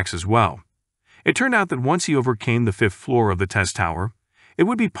sharing facts as well. It turned out that once he overcame the 5th floor of the test tower, it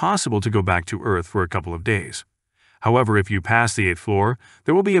would be possible to go back to Earth for a couple of days. However, if you pass the 8th floor,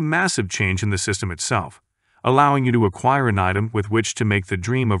 there will be a massive change in the system itself, allowing you to acquire an item with which to make the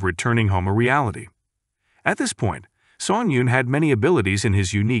dream of returning home a reality. At this point, Song Yun had many abilities in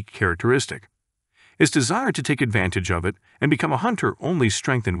his unique characteristic. His desire to take advantage of it and become a hunter only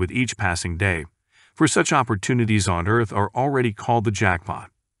strengthened with each passing day, for such opportunities on Earth are already called the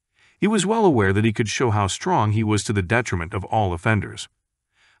jackpot. He was well aware that he could show how strong he was to the detriment of all offenders.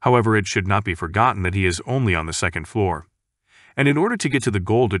 However, it should not be forgotten that he is only on the 2nd floor. And in order to get to the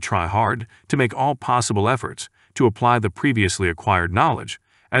goal, to try hard, to make all possible efforts, to apply the previously acquired knowledge,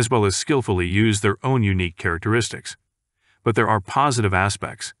 as well as skillfully use their own unique characteristics. But there are positive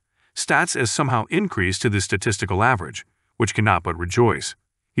aspects. Stats as somehow increased to the statistical average, which cannot but rejoice.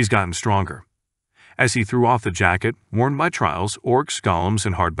 He's gotten stronger. As he threw off the jacket, worn by trials, orcs, golems,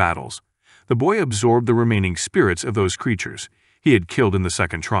 and hard battles, the boy absorbed the remaining spirits of those creatures he had killed in the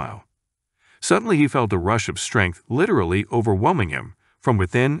 2nd trial. Suddenly he felt a rush of strength literally overwhelming him from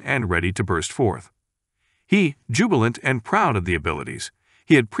within and ready to burst forth. He, jubilant and proud of the abilities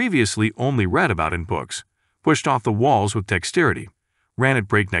he had previously only read about in books, pushed off the walls with dexterity, ran at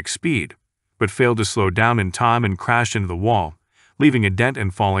breakneck speed, but failed to slow down in time and crashed into the wall, leaving a dent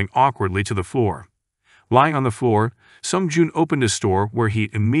and falling awkwardly to the floor. Lying on the floor, Sung Jun opened a store where he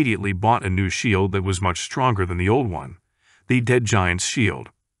immediately bought a new shield that was much stronger than the old one, the Dead Giant's shield.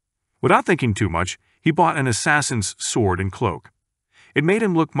 Without thinking too much, he bought an assassin's sword and cloak. It made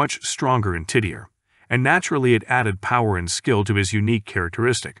him look much stronger and tittier, and naturally it added power and skill to his unique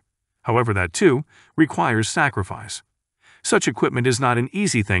characteristic. However, that too requires sacrifice. Such equipment is not an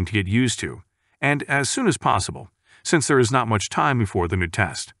easy thing to get used to, and as soon as possible, since there is not much time before the new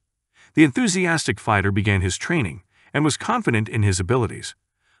test. The enthusiastic fighter began his training and was confident in his abilities,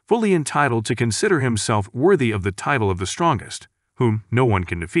 fully entitled to consider himself worthy of the title of the strongest, whom no one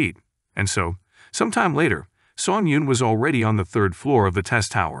can defeat. And so, sometime later, Song Yun was already on the 3rd floor of the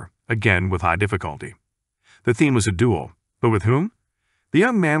test tower, again with high difficulty. The theme was a duel, but with whom? The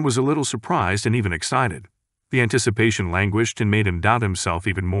young man was a little surprised and even excited. The anticipation languished and made him doubt himself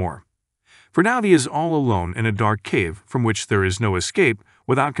even more. For now he is all alone in a dark cave from which there is no escape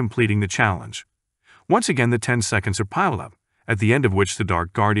without completing the challenge. Once again the 10 seconds are piled up, at the end of which the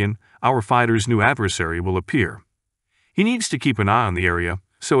Dark Guardian, our fighter's new adversary, will appear. He needs to keep an eye on the area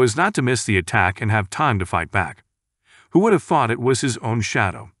so as not to miss the attack and have time to fight back. Who would have thought it was his own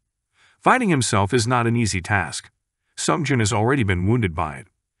shadow? Fighting himself is not an easy task. Sung-jun has already been wounded by it.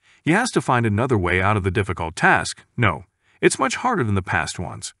 He has to find another way out of the difficult task. No, it's much harder than the past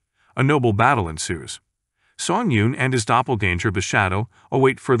ones. A noble battle ensues. Song-yoon and his doppelganger the Shadow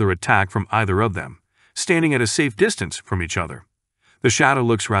await further attack from either of them, standing at a safe distance from each other. The Shadow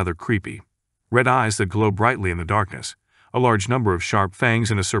looks rather creepy. Red eyes that glow brightly in the darkness, a large number of sharp fangs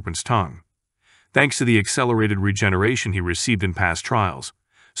and a serpent's tongue. Thanks to the accelerated regeneration he received in past trials,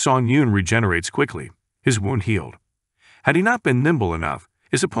 Song-yoon regenerates quickly, his wound healed. Had he not been nimble enough,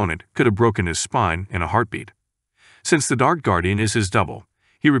 his opponent could have broken his spine in a heartbeat. Since the Dark Guardian is his double,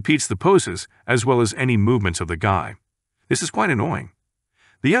 he repeats the poses as well as any movements of the guy. This is quite annoying.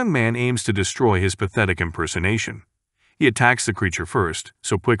 The young man aims to destroy his pathetic impersonation. He attacks the creature first,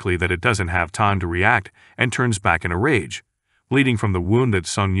 so quickly that it doesn't have time to react and turns back in a rage, bleeding from the wound that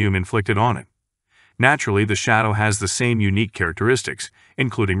Sung-yoon inflicted on it. Naturally, the Shadow has the same unique characteristics,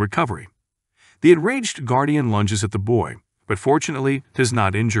 including recovery. The enraged guardian lunges at the boy, but fortunately does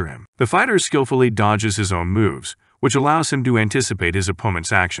not injure him. The fighter skillfully dodges his own moves, which allows him to anticipate his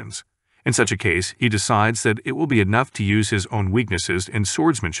opponent's actions. In such a case, he decides that it will be enough to use his own weaknesses in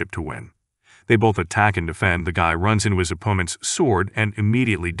swordsmanship to win. They both attack and defend. The guy runs into his opponent's sword and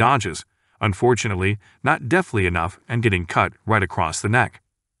immediately dodges, unfortunately not deftly enough and getting cut right across the neck.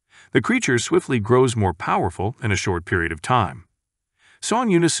 The creature swiftly grows more powerful in a short period of time.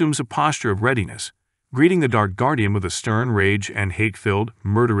 Song-yoon assumes a posture of readiness, greeting the Dark Guardian with a stern rage and hate-filled,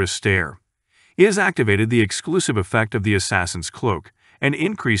 murderous stare. He has activated the exclusive effect of the Assassin's Cloak and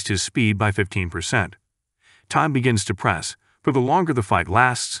increased his speed by 15%. Time begins to press, for the longer the fight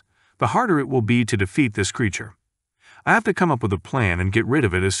lasts, the harder it will be to defeat this creature. I have to come up with a plan and get rid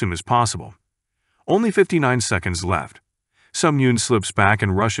of it as soon as possible. Only 59 seconds left. Sung-yoon slips back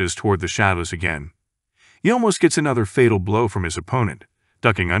and rushes toward the shadows again. He almost gets another fatal blow from his opponent,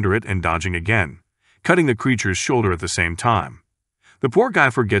 ducking under it and dodging again, cutting the creature's shoulder at the same time. The poor guy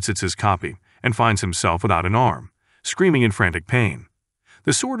forgets it's his copy and finds himself without an arm, screaming in frantic pain.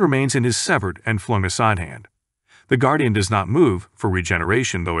 The sword remains in his severed and flung aside hand. The Guardian does not move, for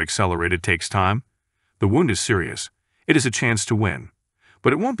regeneration, though accelerated, takes time. The wound is serious. It is a chance to win.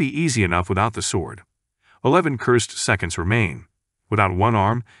 But it won't be easy enough without the sword. 11 cursed seconds remain. Without one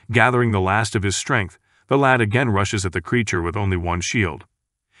arm, gathering the last of his strength, the lad again rushes at the creature with only one shield.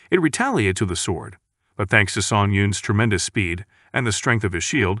 It retaliates with the sword, but thanks to Song-yoon's tremendous speed and the strength of his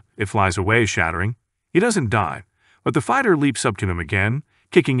shield, it flies away, shattering. He doesn't die, but the fighter leaps up to him again,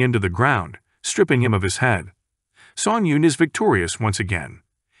 kicking him to the ground, stripping him of his head. Song-yoon is victorious once again.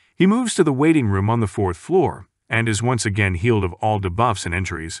 He moves to the waiting room on the 4th floor and is once again healed of all debuffs and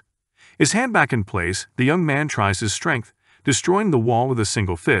injuries. His hand back in place, the young man tries his strength, destroying the wall with a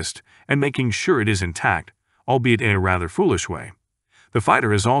single fist and making sure it is intact, albeit in a rather foolish way. The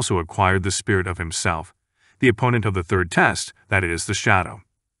fighter has also acquired the spirit of himself, the opponent of the third test, that is, the Shadow.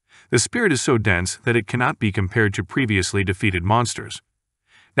 The spirit is so dense that it cannot be compared to previously defeated monsters.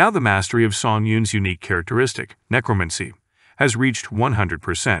 Now the mastery of Song-yoon's unique characteristic, necromancy, has reached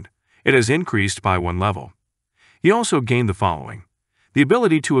 100%. It has increased by 1 level. He also gained the following: the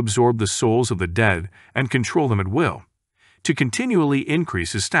ability to absorb the souls of the dead and control them at will, to continually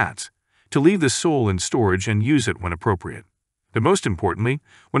increase his stats, to leave the soul in storage and use it when appropriate. But most importantly,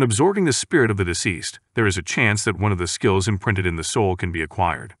 when absorbing the spirit of the deceased, there is a chance that one of the skills imprinted in the soul can be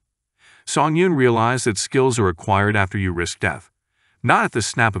acquired. Song-yoon realized that skills are acquired after you risk death, not at the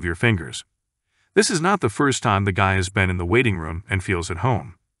snap of your fingers. This is not the first time the guy has been in the waiting room and feels at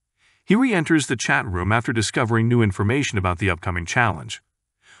home. He re-enters the chat room after discovering new information about the upcoming challenge.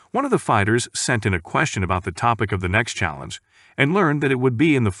 One of the fighters sent in a question about the topic of the next challenge and learned that it would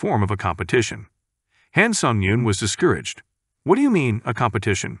be in the form of a competition. Han Sung-yoon was discouraged. What do you mean, a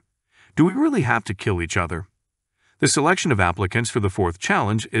competition? Do we really have to kill each other? The selection of applicants for the 4th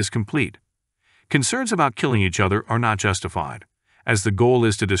challenge is complete. Concerns about killing each other are not justified, as the goal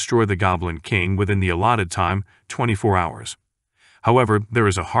is to destroy the Goblin King within the allotted time, 24 hours. However, there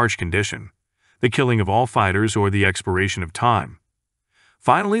is a harsh condition: the killing of all fighters or the expiration of time.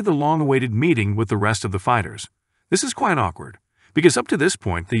 Finally, the long-awaited meeting with the rest of the fighters. This is quite awkward, because up to this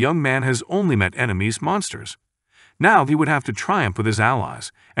point the young man has only met enemies, monsters. Now he would have to triumph with his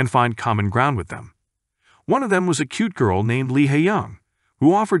allies and find common ground with them. One of them was a cute girl named Lee Hae-young,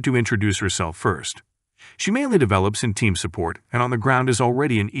 who offered to introduce herself first. She mainly develops in team support and on the ground is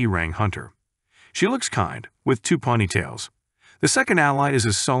already an E-rank hunter. She looks kind, with 2 ponytails. The second ally is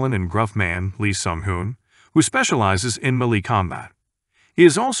a sullen and gruff man, Lee Sung-hoon, who specializes in melee combat. He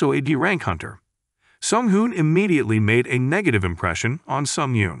is also a D-rank hunter. Sung-hoon immediately made a negative impression on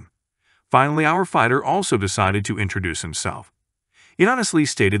Sung-yoon. Finally, our fighter also decided to introduce himself. He honestly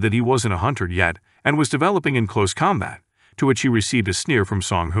stated that he wasn't a hunter yet and was developing in close combat, to which he received a sneer from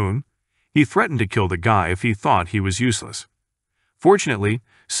Song-hoon. He threatened to kill the guy if he thought he was useless. Fortunately,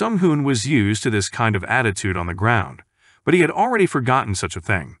 Sung-hoon was used to this kind of attitude on the ground, but he had already forgotten such a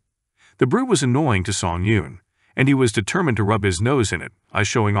thing. The brew was annoying to Song-yoon, and he was determined to rub his nose in it by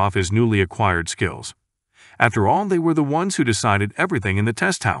showing off his newly acquired skills. After all, they were the ones who decided everything in the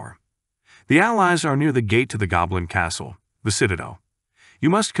test tower. The allies are near the gate to the Goblin Castle, the Citadel. You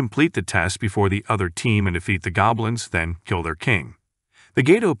must complete the test before the other team and defeat the goblins, then kill their king. The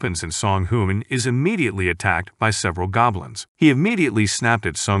gate opens and Song-hoon is immediately attacked by several goblins. He immediately snapped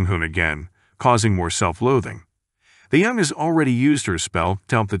at Sung-hoon again, causing more self-loathing. The young has already used her spell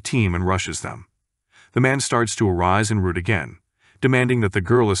to help the team and rushes them. The man starts to arise and root again, demanding that the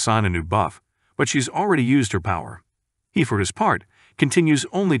girl assign a new buff, but she's already used her power. He, for his part, continues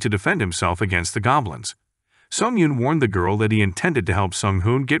only to defend himself against the goblins. Sung-yoon warned the girl that he intended to help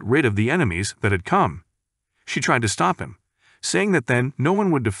Sung-hoon get rid of the enemies that had come. She tried to stop him, saying that then no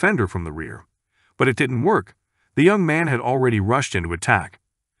one would defend her from the rear. But it didn't work. The young man had already rushed in to attack.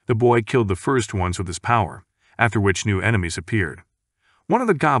 The boy killed the first ones with his power, after which new enemies appeared. One of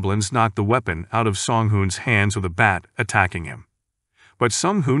the goblins knocked the weapon out of Sung-hoon's hands with a bat, attacking him. But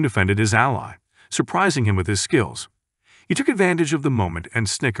Sung-hoon defended his ally, surprising him with his skills. He took advantage of the moment and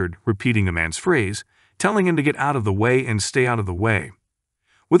snickered, repeating the man's phrase, telling him to get out of the way and stay out of the way.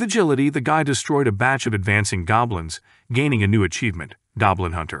 With agility, the guy destroyed a batch of advancing goblins, gaining a new achievement,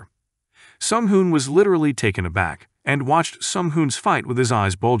 Goblin Hunter. Sung-hoon was literally taken aback and watched Sung-hoon's fight with his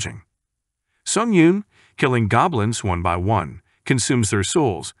eyes bulging. Sung-yoon, killing goblins one by one, consumes their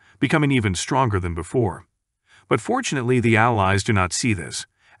souls, becoming even stronger than before. But fortunately, the allies do not see this,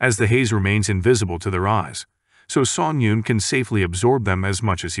 as the haze remains invisible to their eyes, so Sung-yoon can safely absorb them as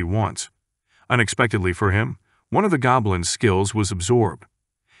much as he wants. Unexpectedly for him, one of the goblin's skills was absorbed.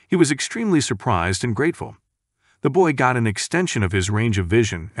 He was extremely surprised and grateful. The boy got an extension of his range of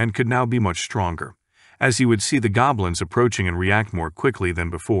vision and could now be much stronger, as he would see the goblins approaching and react more quickly than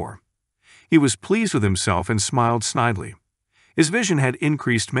before. He was pleased with himself and smiled snidely. His vision had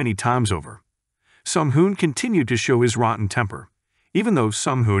increased many times over. Sung-hoon continued to show his rotten temper, even though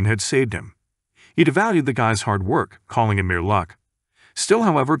Sung-hoon had saved him. He devalued the guy's hard work, calling it mere luck. Still,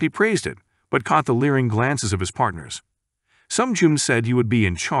 however, he praised it, but caught the leering glances of his partners. Sung-joon said he would be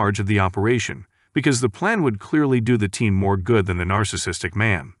in charge of the operation, because the plan would clearly do the team more good than the narcissistic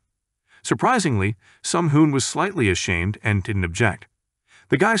man. Surprisingly, Sung-hoon was slightly ashamed and didn't object.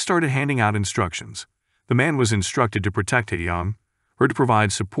 The guy started handing out instructions. The man was instructed to protect Taeyang, her to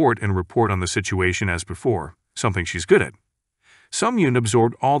provide support and report on the situation as before, something she's good at. Sung-yoon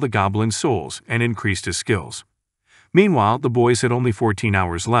absorbed all the goblin's souls and increased his skills. Meanwhile, the boys had only 14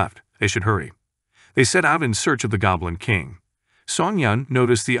 hours left. They should hurry. They set out in search of the Goblin King. Song-yeon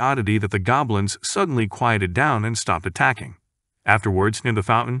noticed the oddity that the goblins suddenly quieted down and stopped attacking. Afterwards, near the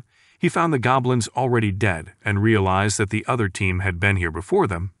fountain, he found the goblins already dead and realized that the other team had been here before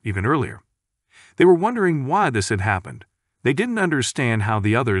them, even earlier. They were wondering why this had happened. They didn't understand how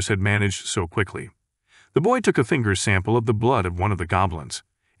the others had managed so quickly. The boy took a finger sample of the blood of one of the goblins.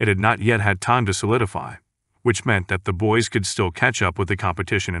 It had not yet had time to solidify, which meant that the boys could still catch up with the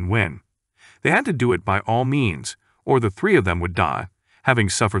competition and win. They had to do it by all means, or the three of them would die, having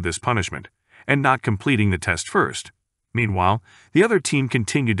suffered this punishment, and not completing the test first. Meanwhile, the other team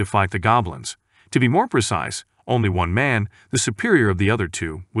continued to fight the goblins. To be more precise, only one man, the superior of the other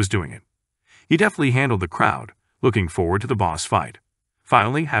two, was doing it. He deftly handled the crowd, looking forward to the boss fight.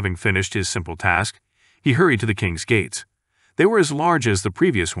 Finally, having finished his simple task, he hurried to the king's gates. They were as large as the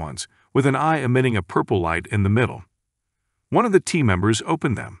previous ones, with an eye emitting a purple light in the middle. One of the team members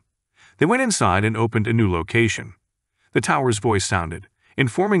opened them. They went inside and opened a new location. The tower's voice sounded,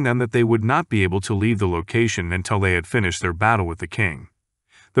 informing them that they would not be able to leave the location until they had finished their battle with the king.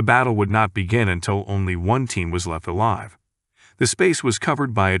 The battle would not begin until only one team was left alive. The space was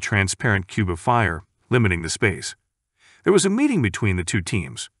covered by a transparent cube of fire, limiting the space. There was a meeting between the two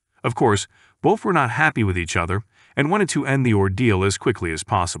teams. Of course, both were not happy with each other and wanted to end the ordeal as quickly as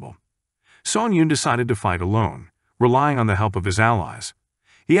possible. Song-yoon decided to fight alone, relying on the help of his allies.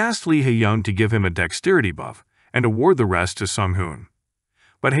 He asked Lee Hae-young to give him a dexterity buff and award the rest to Sung-hoon.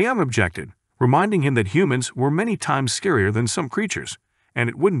 But Hae-young objected, reminding him that humans were many times scarier than some creatures, and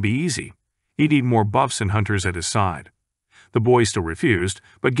it wouldn't be easy. He'd need more buffs and hunters at his side. The boy still refused,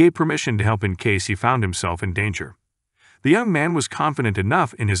 but gave permission to help in case he found himself in danger. The young man was confident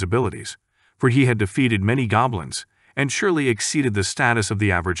enough in his abilities, for he had defeated many goblins and surely exceeded the status of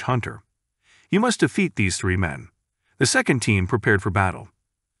the average hunter. You must defeat these three men. The second team prepared for battle.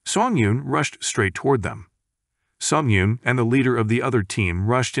 Song-yoon rushed straight toward them. Sung Yoon and the leader of the other team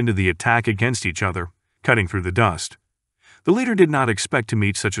rushed into the attack against each other, cutting through the dust. The leader did not expect to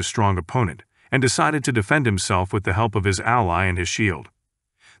meet such a strong opponent and decided to defend himself with the help of his ally and his shield.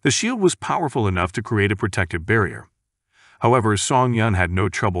 The shield was powerful enough to create a protective barrier. However, Song Yun had no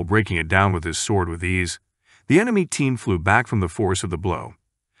trouble breaking it down with his sword with ease. The enemy team flew back from the force of the blow.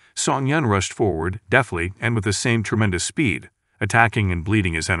 Song Yun rushed forward, deftly and with the same tremendous speed, attacking and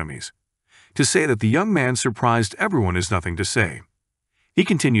bleeding his enemies. To say that the young man surprised everyone is nothing to say. He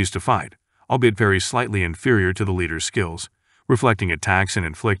continues to fight, albeit very slightly inferior to the leader's skills, reflecting attacks and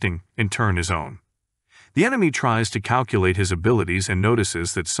inflicting, in turn, his own. The enemy tries to calculate his abilities and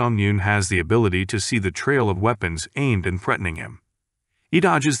notices that Sung Yoon has the ability to see the trail of weapons aimed and threatening him. He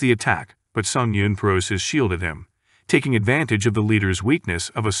dodges the attack, but Sung Yoon throws his shield at him, taking advantage of the leader's weakness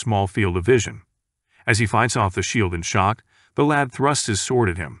of a small field of vision. As he fights off the shield in shock, the lad thrusts his sword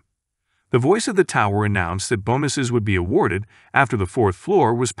at him. The voice of the tower announced that bonuses would be awarded after the 4th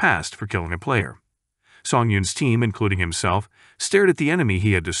floor was passed for killing a player. Song Yoon's team, including himself, stared at the enemy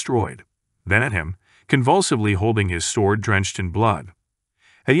he had destroyed, then at him, convulsively holding his sword drenched in blood.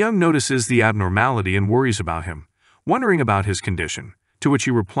 Young notices the abnormality and worries about him, wondering about his condition, to which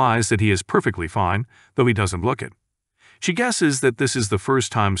he replies that he is perfectly fine, though he doesn't look it. She guesses that this is the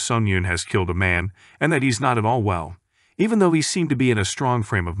first time Sung Yoon has killed a man and that he's not at all well, even though he seemed to be in a strong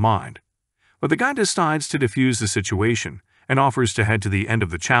frame of mind. But the guy decides to defuse the situation and offers to head to the end of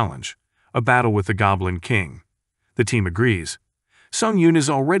the challenge, a battle with the Goblin King. The team agrees. Sung Yoon is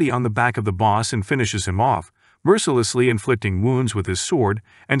already on the back of the boss and finishes him off, mercilessly inflicting wounds with his sword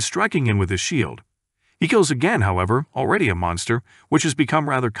and striking him with his shield. He kills again, however, already a monster, which has become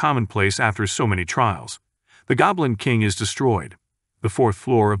rather commonplace after so many trials. The Goblin King is destroyed. The 4th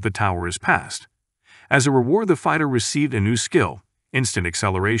floor of the tower is passed. As a reward, the fighter received a new skill, instant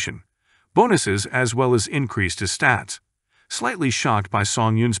acceleration, bonuses as well as increased his stats. Slightly shocked by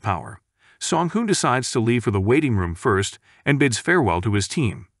Song Yoon's power, Song Hoon decides to leave for the waiting room first and bids farewell to his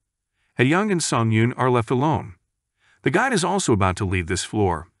team. Young and Song Yoon are left alone. The guide is also about to leave this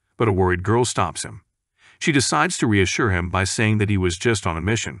floor, but a worried girl stops him. She decides to reassure him by saying that he was just on a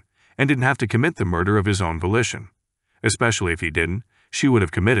mission and didn't have to commit the murder of his own volition. Especially if he didn't, she would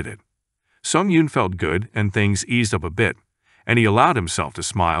have committed it. Sung Yoon felt good and things eased up a bit, and he allowed himself to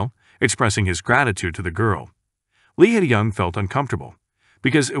smile, expressing his gratitude to the girl. Lee Hye-young felt uncomfortable,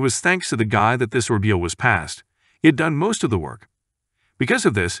 because it was thanks to the guy that this ordeal was passed. He had done most of the work. Because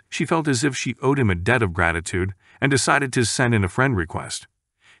of this, she felt as if she owed him a debt of gratitude and decided to send in a friend request.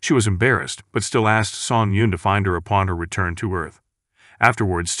 She was embarrassed, but still asked Song Yoon to find her upon her return to Earth.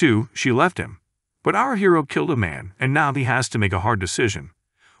 Afterwards, too, she left him. But our hero killed a man, and now he has to make a hard decision,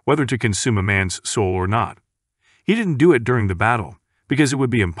 whether to consume a man's soul or not. He didn't do it during the battle, because it would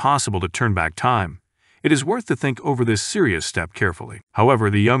be impossible to turn back time. It is worth to think over this serious step carefully. However,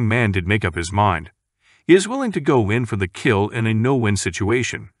 the young man did make up his mind. He is willing to go in for the kill in a no-win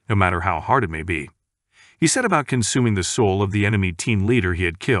situation, no matter how hard it may be. He set about consuming the soul of the enemy team leader he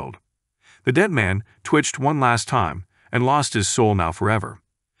had killed. The dead man twitched one last time and lost his soul now forever.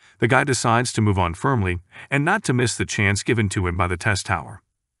 The guy decides to move on firmly and not to miss the chance given to him by the test tower.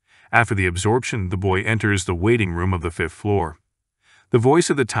 After the absorption, the boy enters the waiting room of the 5th floor. The voice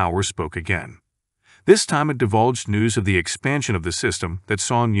of the tower spoke again. This time it divulged news of the expansion of the system that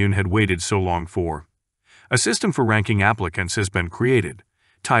Song Yoon had waited so long for. A system for ranking applicants has been created,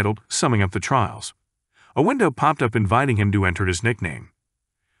 titled Summing Up the Trials. A window popped up inviting him to enter his nickname.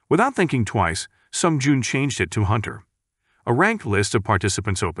 Without thinking twice, Sung Joon changed it to Hunter. A ranked list of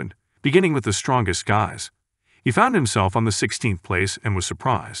participants opened, beginning with the strongest guys. He found himself on the 16th place and was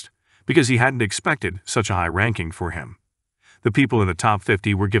surprised, because he hadn't expected such a high ranking for him. The people in the top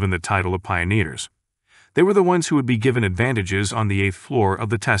 50 were given the title of pioneers. They were the ones who would be given advantages on the 8th floor of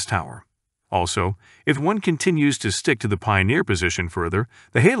the test tower. Also, if one continues to stick to the pioneer position further,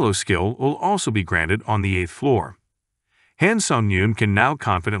 the Halo skill will also be granted on the 8th floor. Han Sung-yoon can now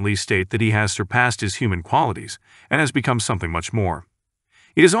confidently state that he has surpassed his human qualities and has become something much more.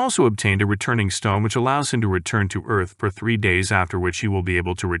 He has also obtained a returning stone which allows him to return to Earth for 3 days, after which he will be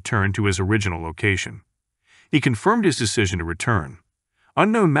able to return to his original location. He confirmed his decision to return.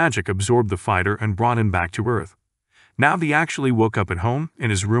 Unknown magic absorbed the fighter and brought him back to Earth. Now he actually woke up at home, in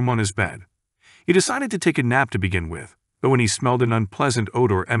his room on his bed. He decided to take a nap to begin with, but when he smelled an unpleasant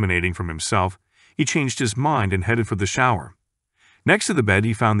odor emanating from himself, he changed his mind and headed for the shower. Next to the bed,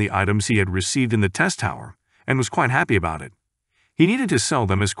 he found the items he had received in the test tower and was quite happy about it. He needed to sell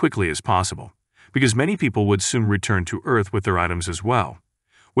them as quickly as possible, because many people would soon return to Earth with their items as well,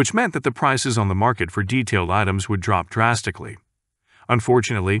 which meant that the prices on the market for detailed items would drop drastically.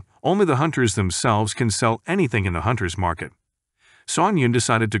 Unfortunately, only the hunters themselves can sell anything in the hunter's market. Song Yun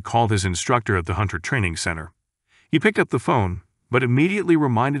decided to call his instructor at the hunter training center. He picked up the phone, but immediately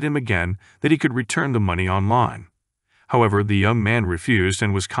reminded him again that he could return the money online. However, the young man refused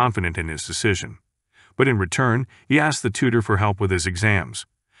and was confident in his decision. But in return, he asked the tutor for help with his exams.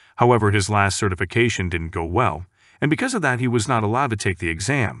 However, his last certification didn't go well, and because of that he was not allowed to take the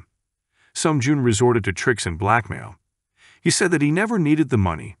exam. Sung Jun resorted to tricks and blackmail. He said that he never needed the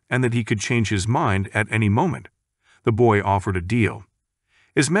money and that he could change his mind at any moment. The boy offered a deal.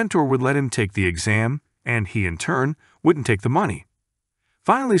 His mentor would let him take the exam, and he in turn wouldn't take the money.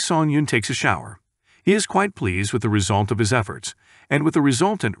 Finally, Song Yun takes a shower. He is quite pleased with the result of his efforts, and with the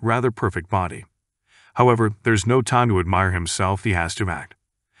resultant rather perfect body. However, there's no time to admire himself, he has to act.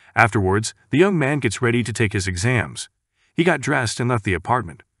 Afterwards, the young man gets ready to take his exams. He got dressed and left the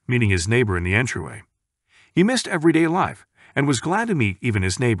apartment, meeting his neighbor in the entryway. He missed everyday life, and was glad to meet even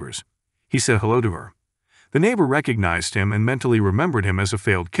his neighbors. He said hello to her. The neighbor recognized him and mentally remembered him as a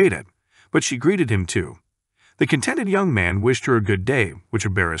failed cadet, but she greeted him too. The contented young man wished her a good day, which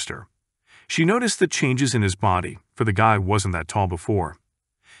embarrassed her. She noticed the changes in his body, for the guy wasn't that tall before.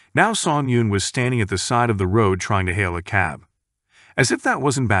 Now Song Yun was standing at the side of the road trying to hail a cab. As if that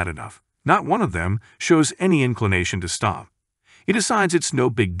wasn't bad enough, not one of them shows any inclination to stop. He decides it's no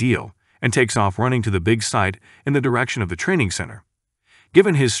big deal and takes off running to the big site in the direction of the training center.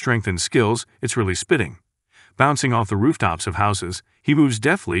 Given his strength and skills, it's really spitting. Bouncing off the rooftops of houses, he moves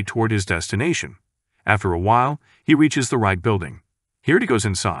deftly toward his destination. After a while, he reaches the right building. Here he goes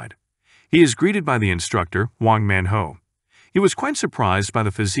inside. He is greeted by the instructor, Wang Manhua. He was quite surprised by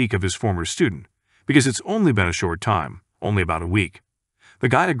the physique of his former student, because it's only been a short time, only about a week. The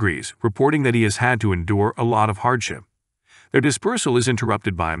guy agrees, reporting that he has had to endure a lot of hardship. Their dispersal is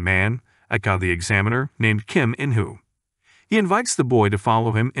interrupted by a man, the examiner, named Kim In-hoo. He invites the boy to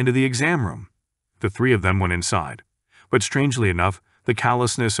follow him into the exam room. The three of them went inside. But strangely enough, the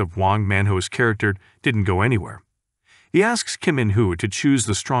callousness of Wang Manhua's character didn't go anywhere. He asks Kim In-hoo to choose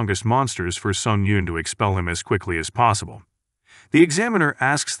the strongest monsters for Sung Yun to expel him as quickly as possible. The examiner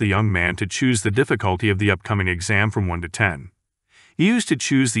asks the young man to choose the difficulty of the upcoming exam from 1 to 10. He used to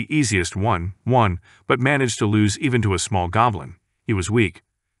choose the easiest one, but managed to lose even to a small goblin. He was weak.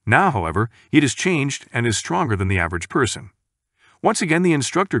 Now, however, it has changed and is stronger than the average person. Once again the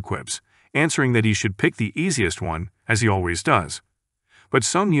instructor quips, answering that he should pick the easiest one, as he always does. But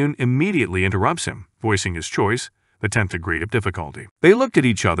Sung Yun immediately interrupts him, voicing his choice, the 10th degree of difficulty. They looked at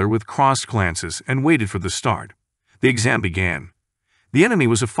each other with crossed glances and waited for the start. The exam began. The enemy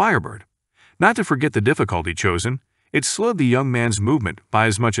was a firebird. Not to forget the difficulty chosen, it slowed the young man's movement by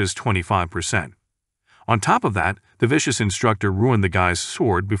as much as 25%. On top of that, the vicious instructor ruined the guy's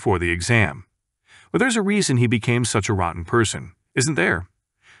sword before the exam. But there's a reason he became such a rotten person, isn't there?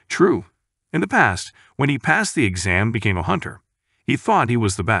 True. In the past, when he passed the exam, became a hunter, he thought he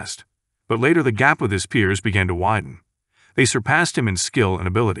was the best. But later the gap with his peers began to widen. They surpassed him in skill and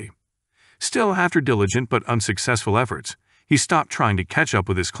ability. Still, after diligent but unsuccessful efforts, he stopped trying to catch up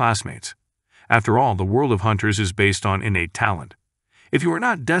with his classmates. After all, the world of hunters is based on innate talent. If you are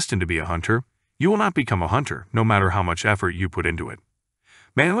not destined to be a hunter, you will not become a hunter, no matter how much effort you put into it.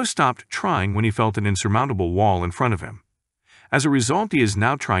 Manhwa stopped trying when he felt an insurmountable wall in front of him. As a result, he is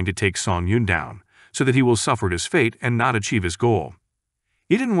now trying to take Song Yun down, so that he will suffer his fate and not achieve his goal.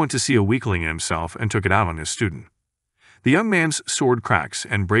 He didn't want to see a weakling in himself and took it out on his student. The young man's sword cracks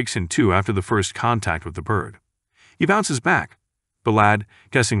and breaks in two after the first contact with the bird. He bounces back. The lad,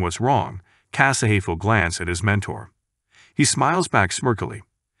 guessing what's wrong, casts a hateful glance at his mentor. He smiles back smirkily.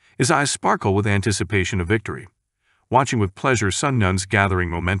 His eyes sparkle with anticipation of victory, watching with pleasure Sun Yun's gathering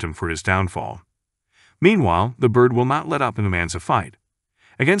momentum for his downfall. Meanwhile, the bird will not let up and demands a fight.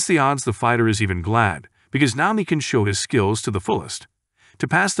 Against the odds, the fighter is even glad, because now he can show his skills to the fullest. To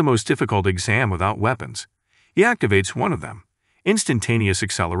pass the most difficult exam without weapons, he activates one of them, instantaneous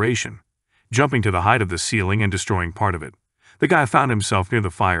acceleration. Jumping to the height of the ceiling and destroying part of it, the guy found himself near the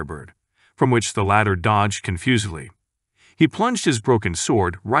firebird, from which the latter dodged confusedly. He plunged his broken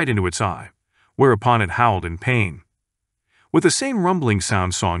sword right into its eye, whereupon it howled in pain. With the same rumbling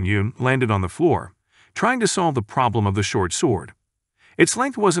sound, Song Yun landed on the floor, trying to solve the problem of the short sword. Its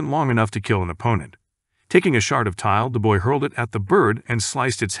length wasn't long enough to kill an opponent. Taking a shard of tile, the boy hurled it at the bird and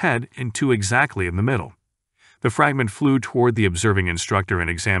sliced its head in two exactly in the middle. The fragment flew toward the observing instructor and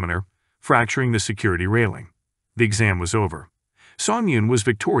examiner, fracturing the security railing. The exam was over. Song Yun was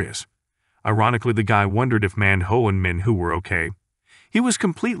victorious. Ironically, the guy wondered if Manhwa and Manhua were okay. He was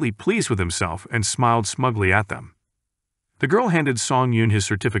completely pleased with himself and smiled smugly at them. The girl handed Song Yun his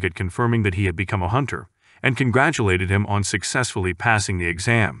certificate confirming that he had become a hunter, and congratulated him on successfully passing the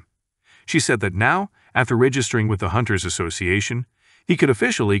exam. She said that now, after registering with the Hunters Association, he could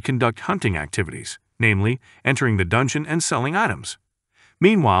officially conduct hunting activities, namely, entering the dungeon and selling items.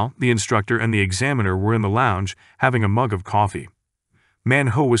 Meanwhile, the instructor and the examiner were in the lounge having a mug of coffee.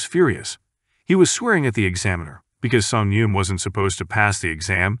 Manhwa was furious. He was swearing at the examiner. Because Sung Yoon wasn't supposed to pass the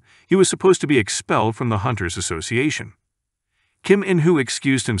exam, he was supposed to be expelled from the Hunters Association. Kim In-hoo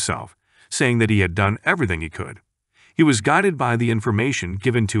excused himself, saying that he had done everything he could. He was guided by the information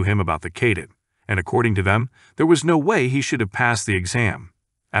given to him about the cadet, and according to them, there was no way he should have passed the exam.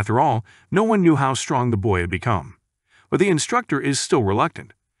 After all, no one knew how strong the boy had become. But the instructor is still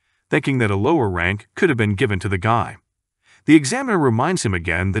reluctant, thinking that a lower rank could have been given to the guy. The examiner reminds him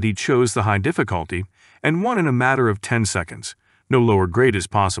again that he chose the high difficulty and won in a matter of 10 seconds. No lower grade is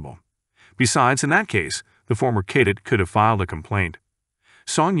possible. Besides, in that case, the former cadet could have filed a complaint.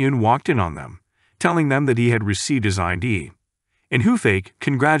 Song Yoon walked in on them, telling them that he had received his ID. In-hoo fake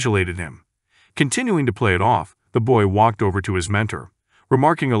congratulated him. Continuing to play it off, the boy walked over to his mentor,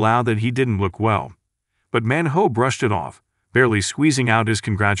 remarking aloud that he didn't look well. But Manhwa brushed it off, barely squeezing out his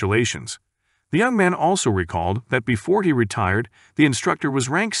congratulations. The young man also recalled that before he retired, the instructor was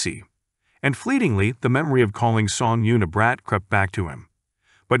rank C, and fleetingly the memory of calling Song Yoon a brat crept back to him.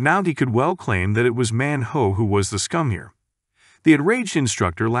 But now he could well claim that it was Manhwa who was the scum here. The enraged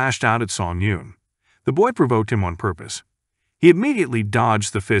instructor lashed out at Song Yoon. The boy provoked him on purpose. He immediately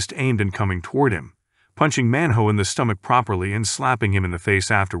dodged the fist aimed and coming toward him, punching Manhwa in the stomach properly and slapping him in the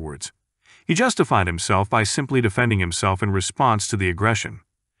face afterwards. He justified himself by simply defending himself in response to the aggression.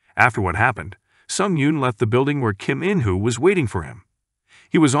 After what happened, Sung Yoon left the building where Kim In-hoo was waiting for him.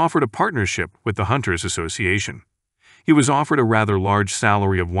 He was offered a partnership with the Hunters Association. He was offered a rather large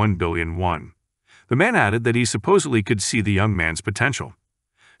salary of 1 billion won. The man added that he supposedly could see the young man's potential.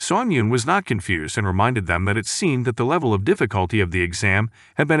 Song Yoon was not confused and reminded them that it seemed that the level of difficulty of the exam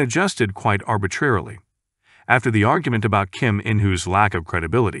had been adjusted quite arbitrarily. After the argument about Kim In-hoo's lack of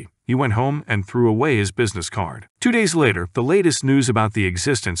credibility, he went home and threw away his business card. 2 days later, the latest news about the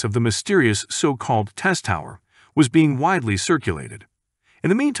existence of the mysterious so-called test tower was being widely circulated. In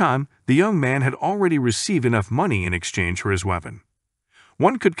the meantime, the young man had already received enough money in exchange for his weapon.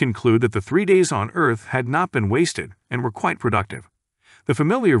 One could conclude that the 3 days on Earth had not been wasted and were quite productive. The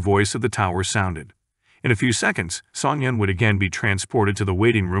familiar voice of the tower sounded. In a few seconds, Song Yoon would again be transported to the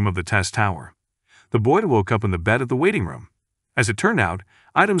waiting room of the test tower. The boy woke up in the bed of the waiting room. As it turned out,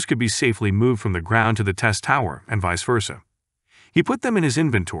 items could be safely moved from the ground to the test tower and vice versa. He put them in his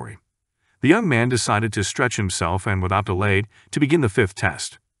inventory. The young man decided to stretch himself and, without delay, to begin the 5th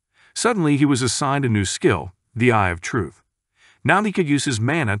test. Suddenly, he was assigned a new skill, the Eye of Truth. Now he could use his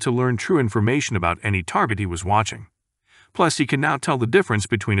mana to learn true information about any target he was watching. Plus, he can now tell the difference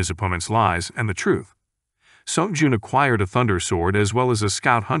between his opponent's lies and the truth. Sung Joon acquired a thunder sword as well as a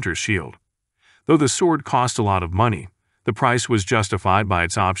scout hunter's shield. Though the sword cost a lot of money, the price was justified by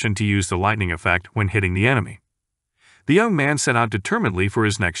its option to use the lightning effect when hitting the enemy. The young man set out determinedly for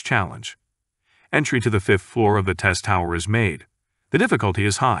his next challenge. Entry to the 5th floor of the test tower is made. The difficulty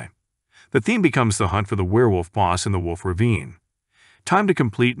is high. The theme becomes the hunt for the werewolf boss in the Wolf Ravine. Time to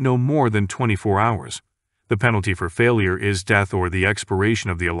complete no more than 24 hours. The penalty for failure is death or the expiration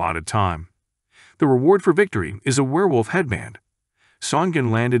of the allotted time. The reward for victory is a werewolf headband.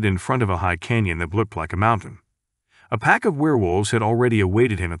 Songun landed in front of a high canyon that looked like a mountain. A pack of werewolves had already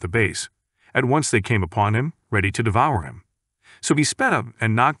awaited him at the base. At once they came upon him, ready to devour him. So he sped up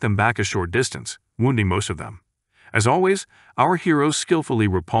and knocked them back a short distance, wounding most of them. As always, our hero skillfully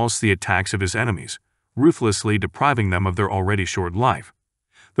repulsed the attacks of his enemies, ruthlessly depriving them of their already short life.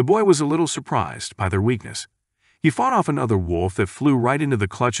 The boy was a little surprised by their weakness. He fought off another wolf that flew right into the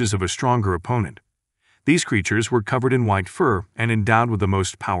clutches of a stronger opponent. These creatures were covered in white fur and endowed with the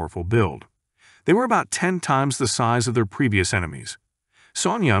most powerful build. They were about 10 times the size of their previous enemies.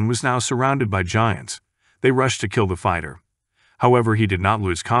 Song Yoon was now surrounded by giants. They rushed to kill the fighter. However, he did not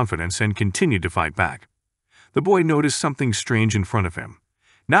lose confidence and continued to fight back. The boy noticed something strange in front of him.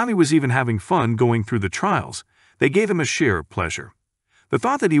 Now he was even having fun going through the trials. They gave him a share of pleasure. The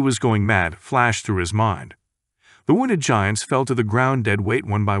thought that he was going mad flashed through his mind. The wounded giants fell to the ground dead weight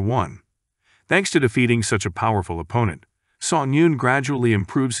one by one. Thanks to defeating such a powerful opponent, Song Yoon gradually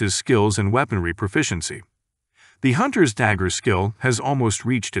improves his skills and weaponry proficiency. The hunter's dagger skill has almost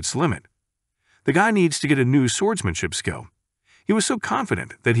reached its limit. The guy needs to get a new swordsmanship skill. He was so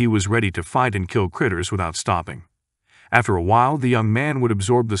confident that he was ready to fight and kill critters without stopping. After a while, the young man would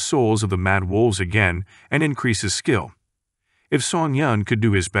absorb the souls of the mad wolves again and increase his skill. If Song Yoon could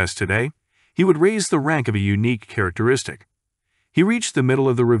do his best today, he would raise the rank of a unique characteristic. He reached the middle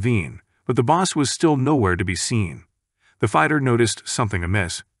of the ravine, but the boss was still nowhere to be seen. The fighter noticed something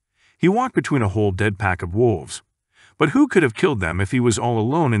amiss. He walked between a whole dead pack of wolves. But who could have killed them if he was all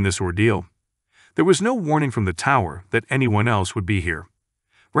alone in this ordeal? There was no warning from the tower that anyone else would be here.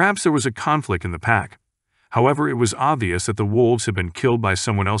 Perhaps there was a conflict in the pack. However, it was obvious that the wolves had been killed by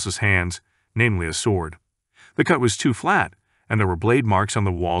someone else's hands, namely a sword. The cut was too flat, and there were blade marks on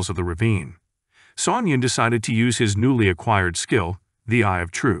the walls of the ravine. Song Yun decided to use his newly acquired skill, the Eye of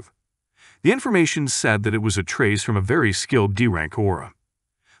Truth. The information said that it was a trace from a very skilled D-rank aura.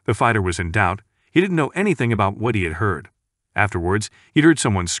 The fighter was in doubt. He didn't know anything about what he had heard. Afterwards, he'd heard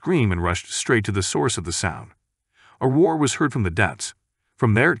someone scream and rushed straight to the source of the sound. A roar was heard from the depths.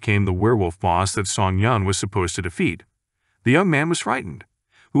 From there it came the werewolf boss that Song Yun was supposed to defeat. The young man was frightened.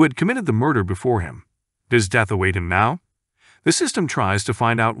 Who had committed the murder before him? Does death await him now? The system tries to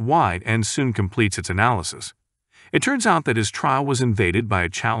find out why and soon completes its analysis. It turns out that his trial was invaded by a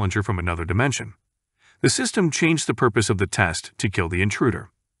challenger from another dimension. The system changed the purpose of the test to kill the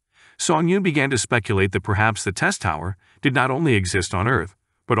intruder. Song Yun began to speculate that perhaps the test tower did not only exist on Earth,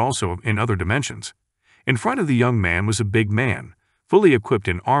 but also in other dimensions. In front of the young man was a big man, fully equipped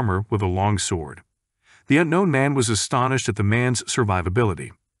in armor with a long sword. The unknown man was astonished at the man's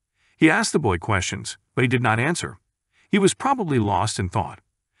survivability. He asked the boy questions, but he did not answer. He was probably lost in thought.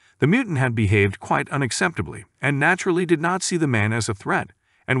 The mutant had behaved quite unacceptably and naturally did not see the man as a threat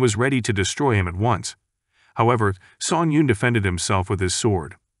and was ready to destroy him at once. However, Song Yun defended himself with his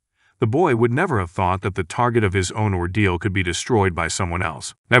sword. The boy would never have thought that the target of his own ordeal could be destroyed by someone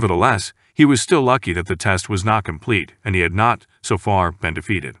else. Nevertheless, he was still lucky that the test was not complete and he had not, so far, been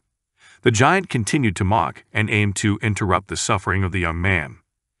defeated. The giant continued to mock and aimed to interrupt the suffering of the young man.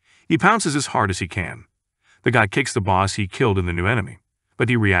 He pounces as hard as he can. The guy kicks the boss he killed in the new enemy, but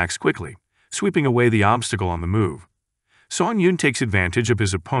he reacts quickly, sweeping away the obstacle on the move. Song Yun takes advantage of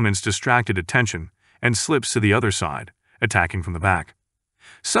his opponent's distracted attention and slips to the other side, attacking from the back.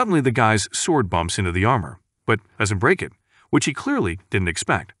 Suddenly the guy's sword bumps into the armor, but doesn't break it, which he clearly didn't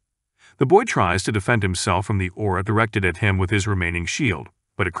expect. The boy tries to defend himself from the aura directed at him with his remaining shield,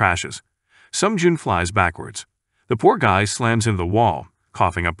 but it crashes. Sung Jun flies backwards. The poor guy slams into the wall,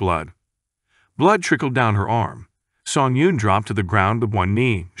 coughing up blood. Blood trickled down her arm. Song Yun dropped to the ground with one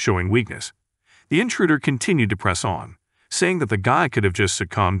knee, showing weakness. The intruder continued to press on, saying that the guy could have just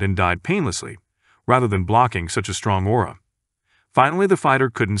succumbed and died painlessly, rather than blocking such a strong aura. Finally, the fighter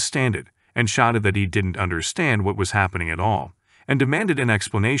couldn't stand it and shouted that he didn't understand what was happening at all, and demanded an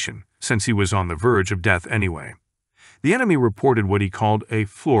explanation since he was on the verge of death anyway. The enemy reported what he called a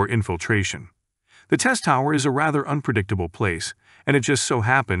floor infiltration. The test tower is a rather unpredictable place, and it just so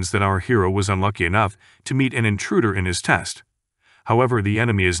happens that our hero was unlucky enough to meet an intruder in his test. However, the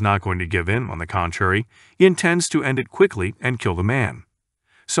enemy is not going to give in. On the contrary, he intends to end it quickly and kill the man.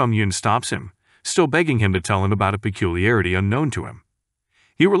 Sung Yun stops him, still begging him to tell him about a peculiarity unknown to him.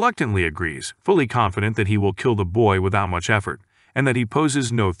 He reluctantly agrees, fully confident that he will kill the boy without much effort, and that he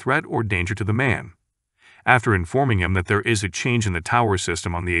poses no threat or danger to the man. After informing him that there is a change in the tower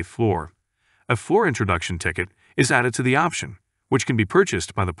system on the 8th floor, a floor introduction ticket is added to the option, which can be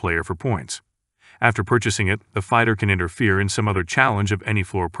purchased by the player for points. After purchasing it, the fighter can interfere in some other challenge of any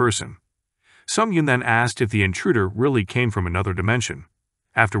floor person. Sung Yun then asked if the intruder really came from another dimension.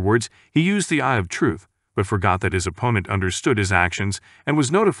 Afterwards, he used the Eye of Truth, but forgot that his opponent understood his actions and was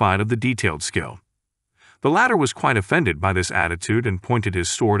notified of the detailed skill. The latter was quite offended by this attitude and pointed his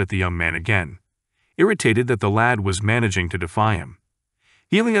sword at the young man again, irritated that the lad was managing to defy him.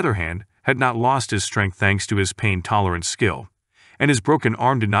 He, on the other hand, had not lost his strength thanks to his pain-tolerant skill, and his broken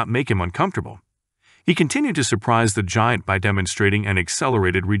arm did not make him uncomfortable. He continued to surprise the giant by demonstrating an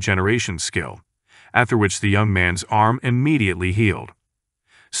accelerated regeneration skill, after which the young man's arm immediately healed.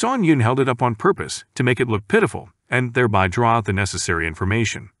 Song Yun held it up on purpose to make it look pitiful and thereby draw out the necessary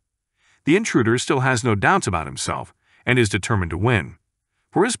information. The intruder still has no doubts about himself and is determined to win.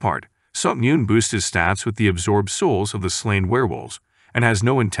 For his part, Sung Yun boosts his stats with the absorbed souls of the slain werewolves and has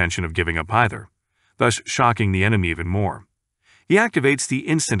no intention of giving up either, thus shocking the enemy even more. He activates the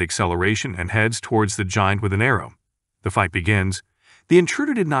instant acceleration and heads towards the giant with an arrow. The fight begins. The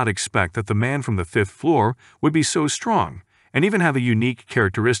intruder did not expect that the man from the 5th floor would be so strong and even have a unique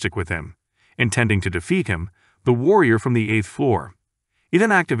characteristic with him. Intending to defeat him, the warrior from the 8th floor. He then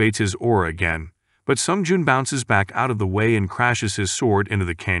activates his aura again, but Sung Jun bounces back out of the way and crashes his sword into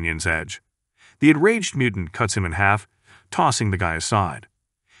the canyon's edge. The enraged mutant cuts him in half, tossing the guy aside.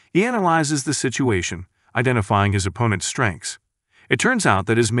 He analyzes the situation, identifying his opponent's strengths. It turns out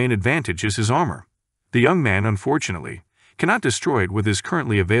that his main advantage is his armor. The young man, unfortunately, cannot destroy it with his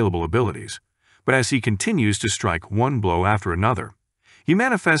currently available abilities, but as he continues to strike one blow after another, He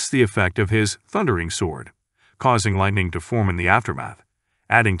manifests the effect of his thundering sword, causing lightning to form in the aftermath,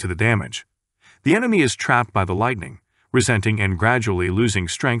 adding to the damage. The enemy is trapped by the lightning, resenting and gradually losing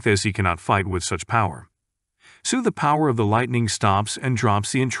strength as he cannot fight with such power. Soon the power of the lightning stops and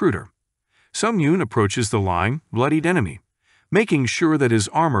drops the intruder. Sung Yoon approaches the lying, bloodied enemy, making sure that his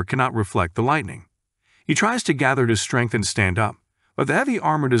armor cannot reflect the lightning. He tries to gather his strength and stand up, but the heavy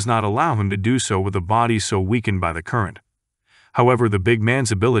armor does not allow him to do so with a body so weakened by the current. However, the big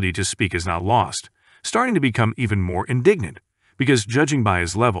man's ability to speak is not lost, starting to become even more indignant, because judging by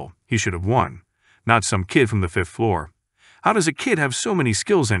his level, he should have won, not some kid from the 5th floor. How does a kid have so many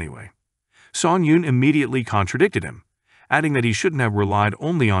skills anyway? Sung Yoon immediately contradicted him, adding that he shouldn't have relied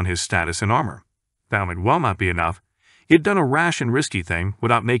only on his status and armor. That might well not be enough. He had done a rash and risky thing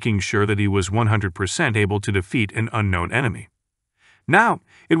without making sure that he was 100% able to defeat an unknown enemy. Now,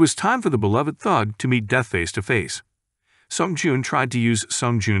 it was time for the beloved thug to meet death face to face. Sung Joon tried to use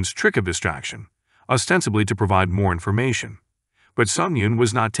Sung Joon's trick of distraction, ostensibly to provide more information. But Sung Yoon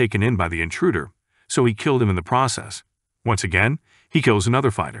was not taken in by the intruder, so he killed him in the process. Once again, he kills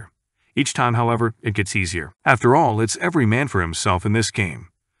another fighter. Each time, however, it gets easier. After all, it's every man for himself in this game.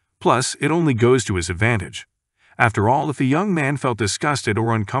 Plus, it only goes to his advantage. After all, if a young man felt disgusted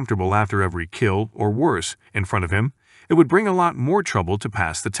or uncomfortable after every kill, or worse, in front of him, it would bring a lot more trouble to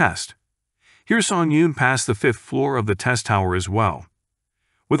pass the test. Here Sung Yoon passed the 5th floor of the test tower as well.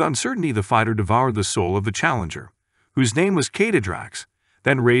 With uncertainty, the fighter devoured the soul of the challenger, whose name was Katadrax,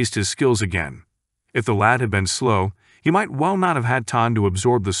 then raised his skills again. If the lad had been slow, he might well not have had time to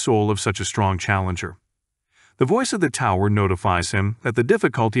absorb the soul of such a strong challenger. The voice of the tower notifies him that the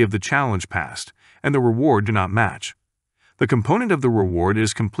difficulty of the challenge passed, and the reward do not match. The component of the reward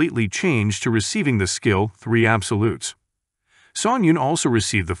is completely changed to receiving the skill 3 absolutes. Sung Yoon also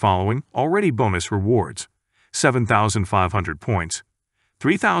received the following already bonus rewards: 7,500 points,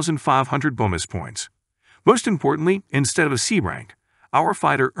 3,500 bonus points. Most importantly, instead of a C rank, our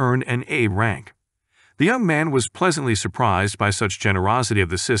fighter earned an A rank. The young man was pleasantly surprised by such generosity of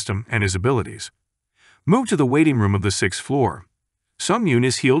the system and his abilities. Moved to the waiting room of the 6th floor. Sung Yoon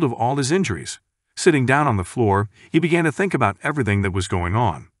is healed of all his injuries. Sitting down on the floor, he began to think about everything that was going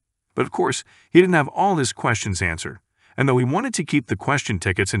on. But of course, he didn't have all his questions answered, and though he wanted to keep the question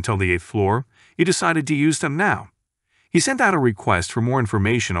tickets until the 8th floor, he decided to use them now. He sent out a request for more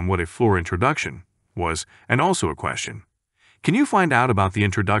information on what a floor introduction was, and also a question. Can you find out about the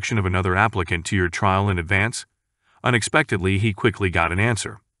introduction of another applicant to your trial in advance? Unexpectedly, he quickly got an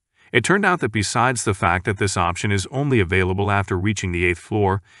answer. It turned out that besides the fact that this option is only available after reaching the 8th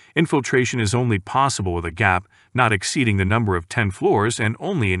floor, infiltration is only possible with a gap not exceeding the number of 10 floors and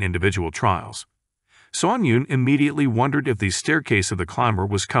only in individual trials. Sung Yoon immediately wondered if the staircase of the climber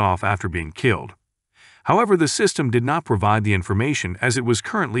was cut off after being killed. However, the system did not provide the information as it was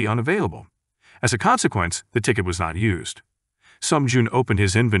currently unavailable. As a consequence, the ticket was not used. Sung Joon opened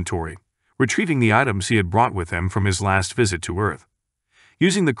his inventory, retrieving the items he had brought with him from his last visit to Earth.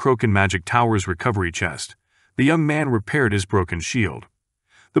 Using the Croken Magic Tower's recovery chest, the young man repaired his broken shield.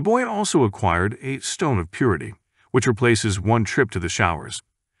 The boy also acquired a Stone of Purity, which replaces 1 trip to the showers.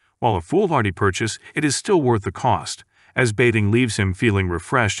 While a foolhardy purchase, it is still worth the cost, as bathing leaves him feeling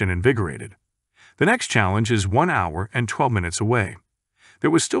refreshed and invigorated. The next challenge is 1 hour and 12 minutes away.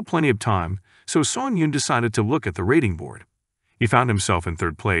 There was still plenty of time, so Sung Yoon decided to look at the rating board. He found himself in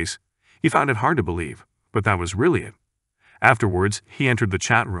 3rd place. He found it hard to believe, but that was really it. Afterwards, he entered the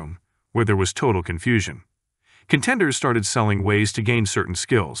chat room, where there was total confusion. Contenders started selling ways to gain certain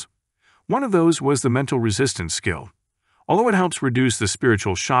skills. One of those was the mental resistance skill. Although it helps reduce the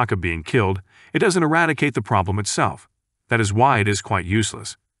spiritual shock of being killed, it doesn't eradicate the problem itself. That is why it is quite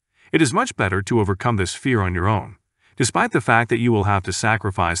useless. It is much better to overcome this fear on your own, despite the fact that you will have to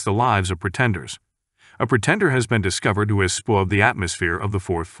sacrifice the lives of pretenders. A pretender has been discovered who has spoiled the atmosphere of the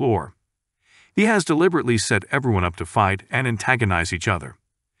 4th floor. He has deliberately set everyone up to fight and antagonize each other.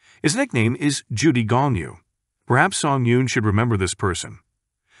 His nickname is Judy Gongyu. Perhaps Sung Yoon should remember this person.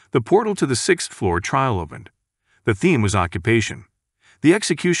 The portal to the 6th floor trial opened. The theme was occupation. The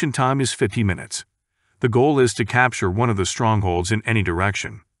execution time is 50 minutes. The goal is to capture one of the strongholds in any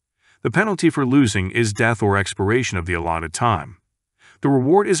direction. The penalty for losing is death or expiration of the allotted time. The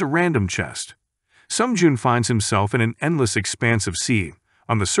reward is a random chest. Sung Joon finds himself in an endless expanse of sea,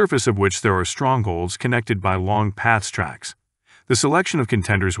 on the surface of which there are strongholds connected by long paths tracks. The selection of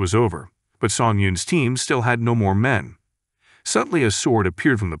contenders was over, but Sung Yoon's team still had no more men. Suddenly a sword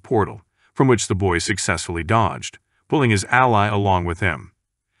appeared from the portal, from which the boy successfully dodged, pulling his ally along with him.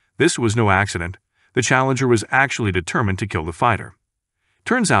 This was no accident. The challenger was actually determined to kill the fighter.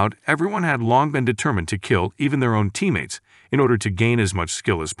 Turns out, everyone had long been determined to kill even their own teammates in order to gain as much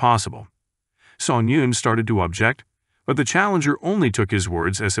skill as possible. Song Yoon started to object, but the challenger only took his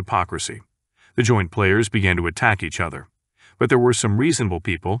words as hypocrisy. The joint players began to attack each other. But there were some reasonable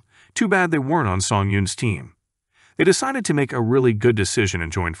people, too bad they weren't on Song Yoon's team. They decided to make a really good decision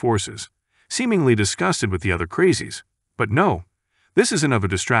and join forces, seemingly disgusted with the other crazies. But no, this is another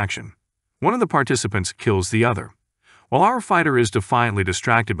distraction. One of the participants kills the other. While our fighter is defiantly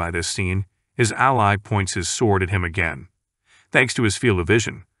distracted by this scene, his ally points his sword at him again. Thanks to his field of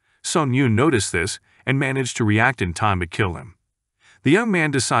vision, Song Yoon noticed this and managed to react in time to kill him. The young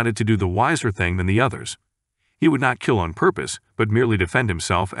man decided to do the wiser thing than the others. He would not kill on purpose, but merely defend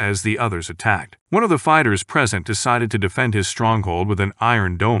himself as the others attacked. One of the fighters present decided to defend his stronghold with an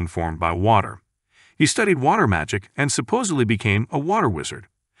iron dome formed by water. He studied water magic and supposedly became a water wizard,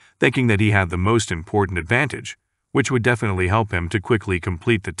 thinking that he had the most important advantage, which would definitely help him to quickly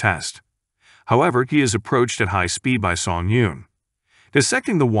complete the test. However, he is approached at high speed by Song Yoon.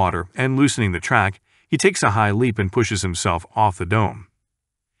 Dissecting the water and loosening the track, he takes a high leap and pushes himself off the dome.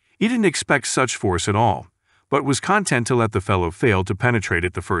 He didn't expect such force at all, but was content to let the fellow fail to penetrate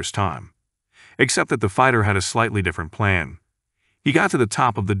it the first time. Except that the fighter had a slightly different plan. He got to the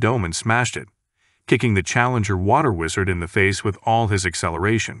top of the dome and smashed it, kicking the challenger water wizard in the face with all his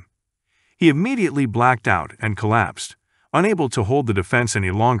acceleration. He immediately blacked out and collapsed, unable to hold the defense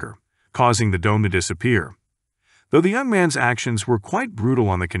any longer, causing the dome to disappear. Though the young man's actions were quite brutal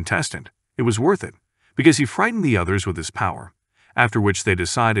on the contestant, it was worth it, because he frightened the others with his power, after which they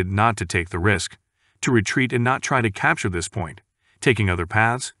decided not to take the risk, to retreat and not try to capture this point, taking other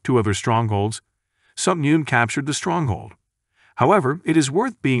paths to other strongholds. Song Yoon captured the stronghold. However, it is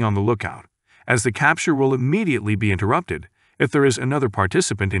worth being on the lookout, as the capture will immediately be interrupted if there is another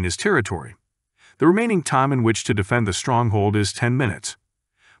participant in his territory. The remaining time in which to defend the stronghold is 10 minutes.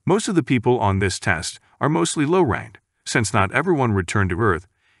 Most of the people on this test are mostly low-ranked, since not everyone returned to Earth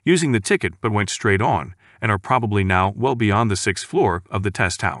using the ticket but went straight on and are probably now well beyond the 6th floor of the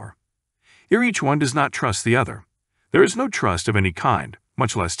test tower. Here each one does not trust the other. There is no trust of any kind,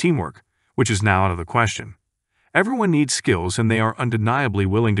 much less teamwork, which is now out of the question. Everyone needs skills and they are undeniably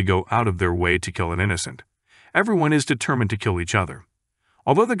willing to go out of their way to kill an innocent. Everyone is determined to kill each other.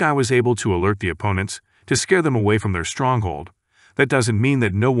 Although the guy was able to alert the opponents, to scare them away from their stronghold, that doesn't mean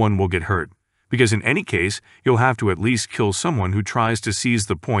that no one will get hurt, because in any case, you'll have to at least kill someone who tries to seize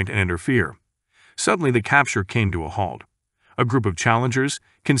the point and interfere. Suddenly the capture came to a halt. A group of challengers,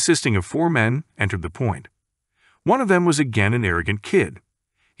 consisting of 4 men, entered the point. One of them was again an arrogant kid.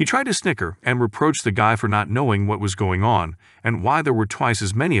 He tried to snicker and reproach the guy for not knowing what was going on and why there were twice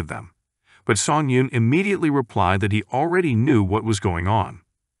as many of them. But Song Yoon immediately replied that he already knew what was going on.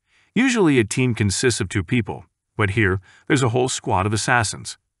 Usually a team consists of 2 people, but here there's a whole squad of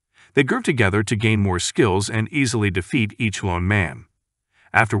assassins. They group together to gain more skills and easily defeat each lone man.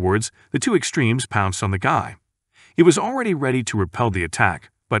 Afterwards, the 2 extremes pounced on the guy. He was already ready to repel the attack,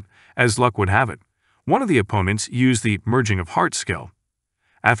 but, as luck would have it, one of the opponents used the merging of hearts skill.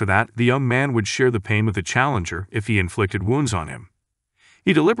 After that, the young man would share the pain with the challenger if he inflicted wounds on him.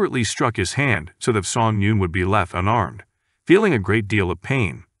 He deliberately struck his hand so that Song Yoon would be left unarmed, feeling a great deal of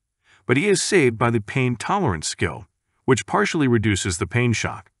pain. But he is saved by the pain tolerance skill, which partially reduces the pain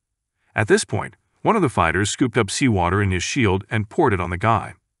shock. At this point, one of the fighters scooped up seawater in his shield and poured it on the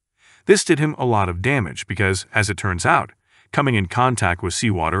guy. This did him a lot of damage because, as it turns out, coming in contact with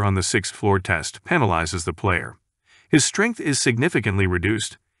seawater on the 6th floor test penalizes the player. His strength is significantly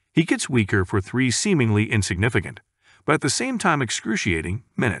reduced. He gets weaker for 3 seemingly insignificant, but at the same time excruciating,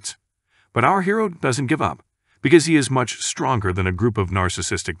 minutes. But our hero doesn't give up, because he is much stronger than a group of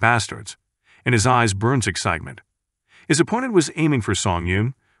narcissistic bastards. In his eyes burns excitement. His opponent was aiming for Song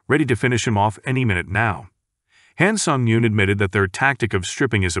Yoon, ready to finish him off any minute now. Song Yoon admitted that their tactic of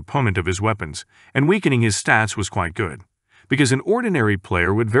stripping his opponent of his weapons and weakening his stats was quite good, because an ordinary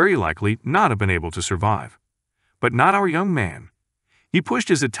player would very likely not have been able to survive. But not our young man. He pushed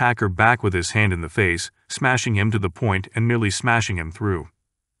his attacker back with his hand in the face, smashing him to the point and nearly smashing him through.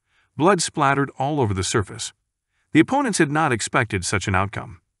 Blood splattered all over the surface. The opponents had not expected such an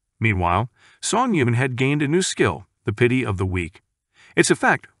outcome. Meanwhile, Song Yoon had gained a new skill, the pity of the weak. Its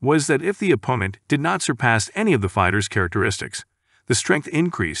effect was that if the opponent did not surpass any of the fighter's characteristics, the strength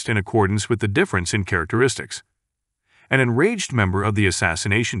increased in accordance with the difference in characteristics. An enraged member of the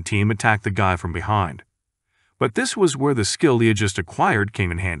assassination team attacked the guy from behind. But this was where the skill he had just acquired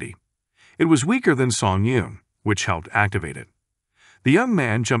came in handy. It was weaker than Song Yoon, which helped activate it. The young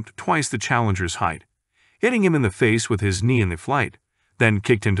man jumped twice the challenger's height, hitting him in the face with his knee in the flight, then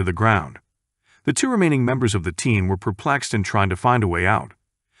kicked him to the ground. The two remaining members of the team were perplexed and trying to find a way out.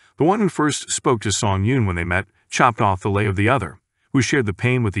 The one who first spoke to Song Yun when they met chopped off the leg of the other, who shared the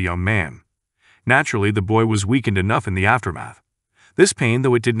pain with the young man. Naturally, the boy was weakened enough in the aftermath. This pain,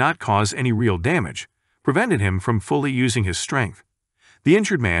 though it did not cause any real damage, prevented him from fully using his strength. The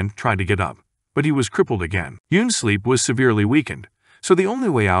injured man tried to get up, but he was crippled again. Yun's sleep was severely weakened, so the only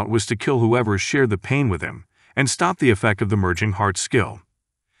way out was to kill whoever shared the pain with him and stop the effect of the merging heart skill.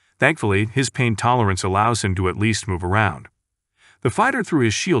 Thankfully, his pain tolerance allows him to at least move around. The fighter threw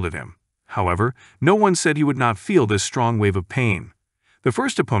his shield at him. However, no one said he would not feel this strong wave of pain. The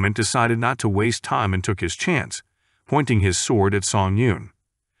first opponent decided not to waste time and took his chance, pointing his sword at Song Yun.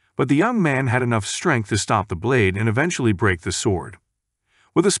 But the young man had enough strength to stop the blade and eventually break the sword.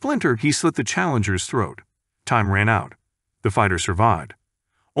 With a splinter, he slit the challenger's throat. Time ran out. The fighter survived.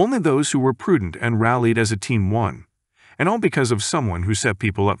 Only those who were prudent and rallied as a team won, and all because of someone who set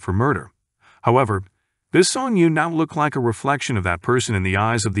people up for murder. However, this Song Yun now looked like a reflection of that person in the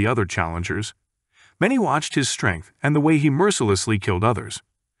eyes of the other challengers. Many watched his strength and the way he mercilessly killed others.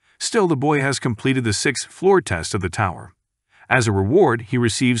 Still, the boy has completed the 6th floor test of the tower. As a reward, he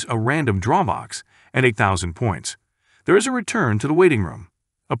receives a random draw box and 8,000 points. There is a return to the waiting room.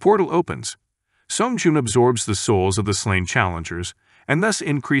 A portal opens. Song Yun absorbs the souls of the slain challengers and thus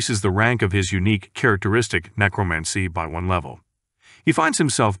increases the rank of his unique characteristic necromancy by 1 level. He finds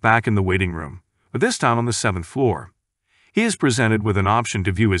himself back in the waiting room, but this time on the 7th floor. He is presented with an option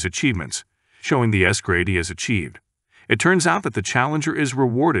to view his achievements, showing the S grade he has achieved. It turns out that the challenger is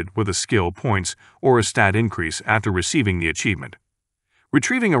rewarded with a skill points or a stat increase after receiving the achievement.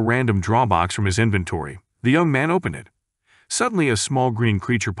 Retrieving a random draw box from his inventory, the young man opened it. Suddenly, a small green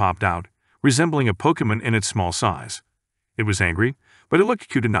creature popped out, resembling a Pokemon in its small size. It was angry, but it looked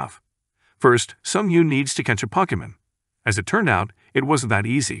cute enough. First, Song Yun needs to catch a Pokemon. As it turned out, it wasn't that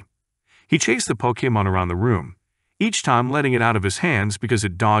easy. He chased the Pokemon around the room, each time letting it out of his hands because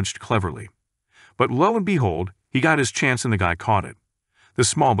it dodged cleverly. But lo and behold, he got his chance and the guy caught it. The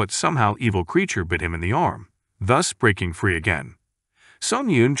small but somehow evil creature bit him in the arm, thus breaking free again. Song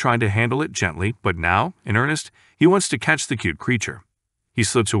Yun tried to handle it gently, but now, in earnest, he wants to catch the cute creature. He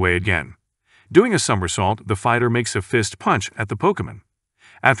slips away again. Doing a somersault, the fighter makes a fist punch at the Pokemon.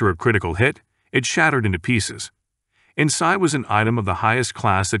 After a critical hit, it shattered into pieces. Inside was an item of the highest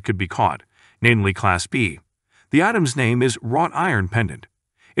class that could be caught, namely Class B. The item's name is Wrought Iron Pendant.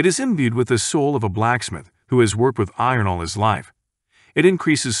 It is imbued with the soul of a blacksmith who has worked with iron all his life. It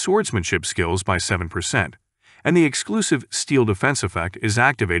increases swordsmanship skills by 7%, and the exclusive steel defense effect is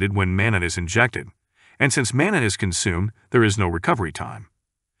activated when mana is injected, and since mana is consumed, there is no recovery time.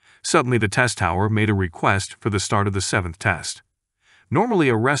 Suddenly, the test tower made a request for the start of the 7th test. Normally,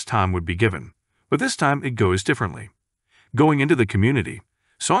 a rest time would be given, but this time it goes differently. Going into the community,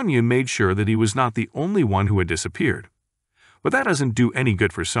 Song Yun made sure that he was not the only one who had disappeared. But that doesn't do any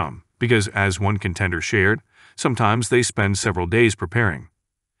good for some, because as one contender shared, sometimes they spend several days preparing.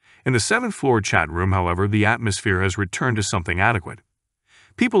 In the 7th floor chat room, however, the atmosphere has returned to something adequate.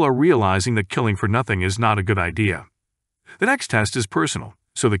 People are realizing that killing for nothing is not a good idea. The next test is personal,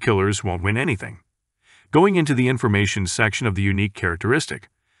 so the killers won't win anything. Going into the information section of the unique characteristic,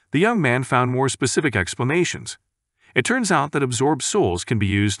 the young man found more specific explanations. It turns out that absorbed souls can be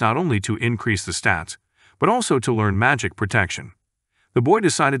used not only to increase the stats, but also to learn magic protection. The boy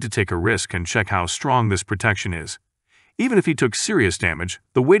decided to take a risk and check how strong this protection is. Even if he took serious damage,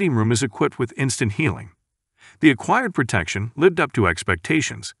 the waiting room is equipped with instant healing. The acquired protection lived up to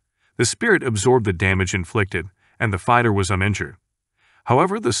expectations. The spirit absorbed the damage inflicted, and the fighter was uninjured.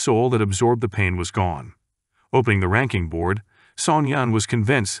 However, the soul that absorbed the pain was gone. Opening the ranking board, Song Yun was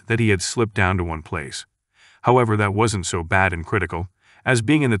convinced that he had slipped down to 1 place. However, that wasn't so bad and critical, as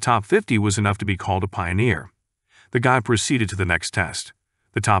being in the top 50 was enough to be called a pioneer. The guy proceeded to the next test.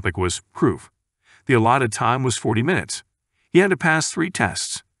 The topic was proof. The allotted time was 40 minutes. He had to pass 3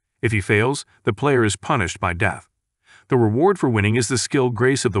 tests. If he fails, the player is punished by death. The reward for winning is the skill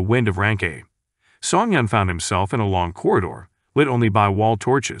Grace of the Wind of rank A. Song Yun found himself in a long corridor, lit only by wall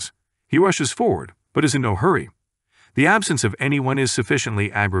torches. He rushes forward, but is in no hurry. The absence of anyone is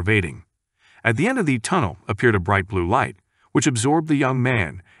sufficiently aggravating. At the end of the tunnel appeared a bright blue light, which absorbed the young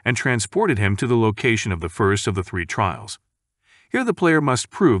man and transported him to the location of the first of the 3 trials. Here the player must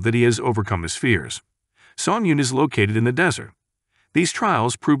prove that he has overcome his fears. Song Yun is located in the desert. These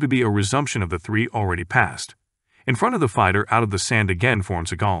trials prove to be a resumption of the 3 already passed. In front of the fighter, out of the sand again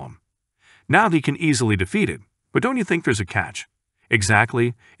forms a golem. Now he can easily defeat it, but don't you think there's a catch?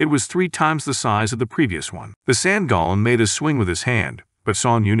 Exactly, it was 3 times the size of the previous one. The sand golem made a swing with his hand, but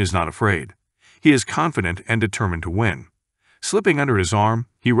Song Yun is not afraid. He is confident and determined to win. Slipping under his arm,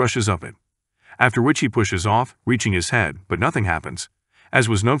 he rushes up it. after which he pushes off, reaching his head, but nothing happens. As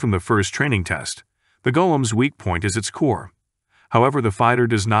was known from the first training test, the golem's weak point is its core. However, the fighter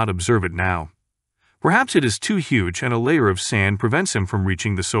does not observe it now. Perhaps it is too huge and a layer of sand prevents him from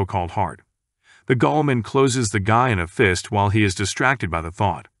reaching the so-called heart. The golem encloses the guy in a fist while he is distracted by the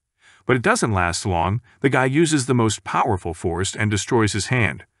thought. But it doesn't last long. The guy uses the most powerful force and destroys his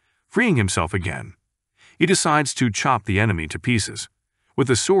hand, freeing himself again. He decides to chop the enemy to pieces. With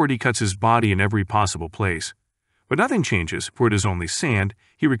the sword he cuts his body in every possible place. But nothing changes, for it is only sand.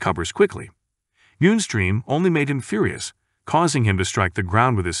 He recovers quickly. Yoon's dream only made him furious, causing him to strike the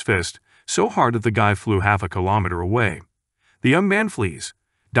ground with his fist so hard that the guy flew half a kilometer away. The young man flees,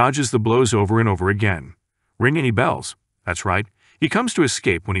 dodges the blows over and over again. Ring any bells? That's right, he comes to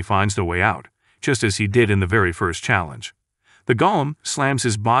escape when he finds the way out, just as he did in the very first challenge. The golem slams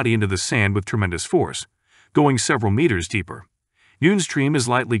his body into the sand with tremendous force, going several meters deeper. Yoon's dream is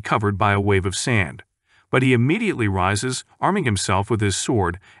lightly covered by a wave of sand, but he immediately rises, arming himself with his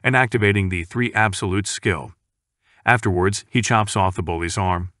sword and activating the 3 absolute skill. Afterwards, he chops off the bully's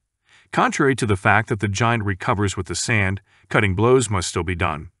arm. Contrary to the fact that the giant recovers with the sand, cutting blows must still be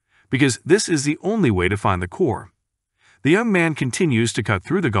done, because this is the only way to find the core. The young man continues to cut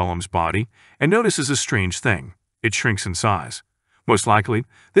through the golem's body and notices a strange thing. It shrinks in size. Most likely,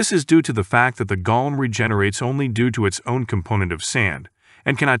 this is due to the fact that the golem regenerates only due to its own component of sand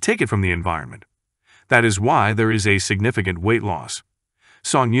and cannot take it from the environment. That is why there is a significant weight loss.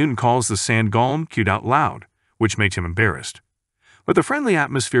 Song Yoon calls the sand golem cute out loud, which makes him embarrassed. But the friendly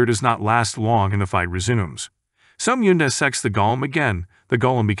atmosphere does not last long and the fight resumes. Song Yoon dissects the golem again, the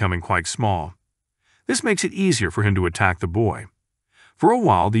golem becoming quite small. This makes it easier for him to attack the boy. For a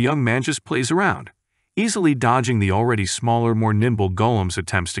while, the young man just plays around, easily dodging the already smaller, more nimble golem's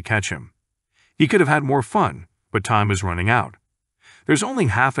attempts to catch him. He could have had more fun, but time is running out. There's only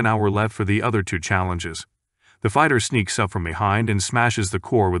half an hour left for the other 2 challenges. The fighter sneaks up from behind and smashes the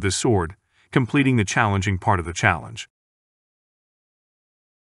core with his sword, completing the challenging part of the challenge.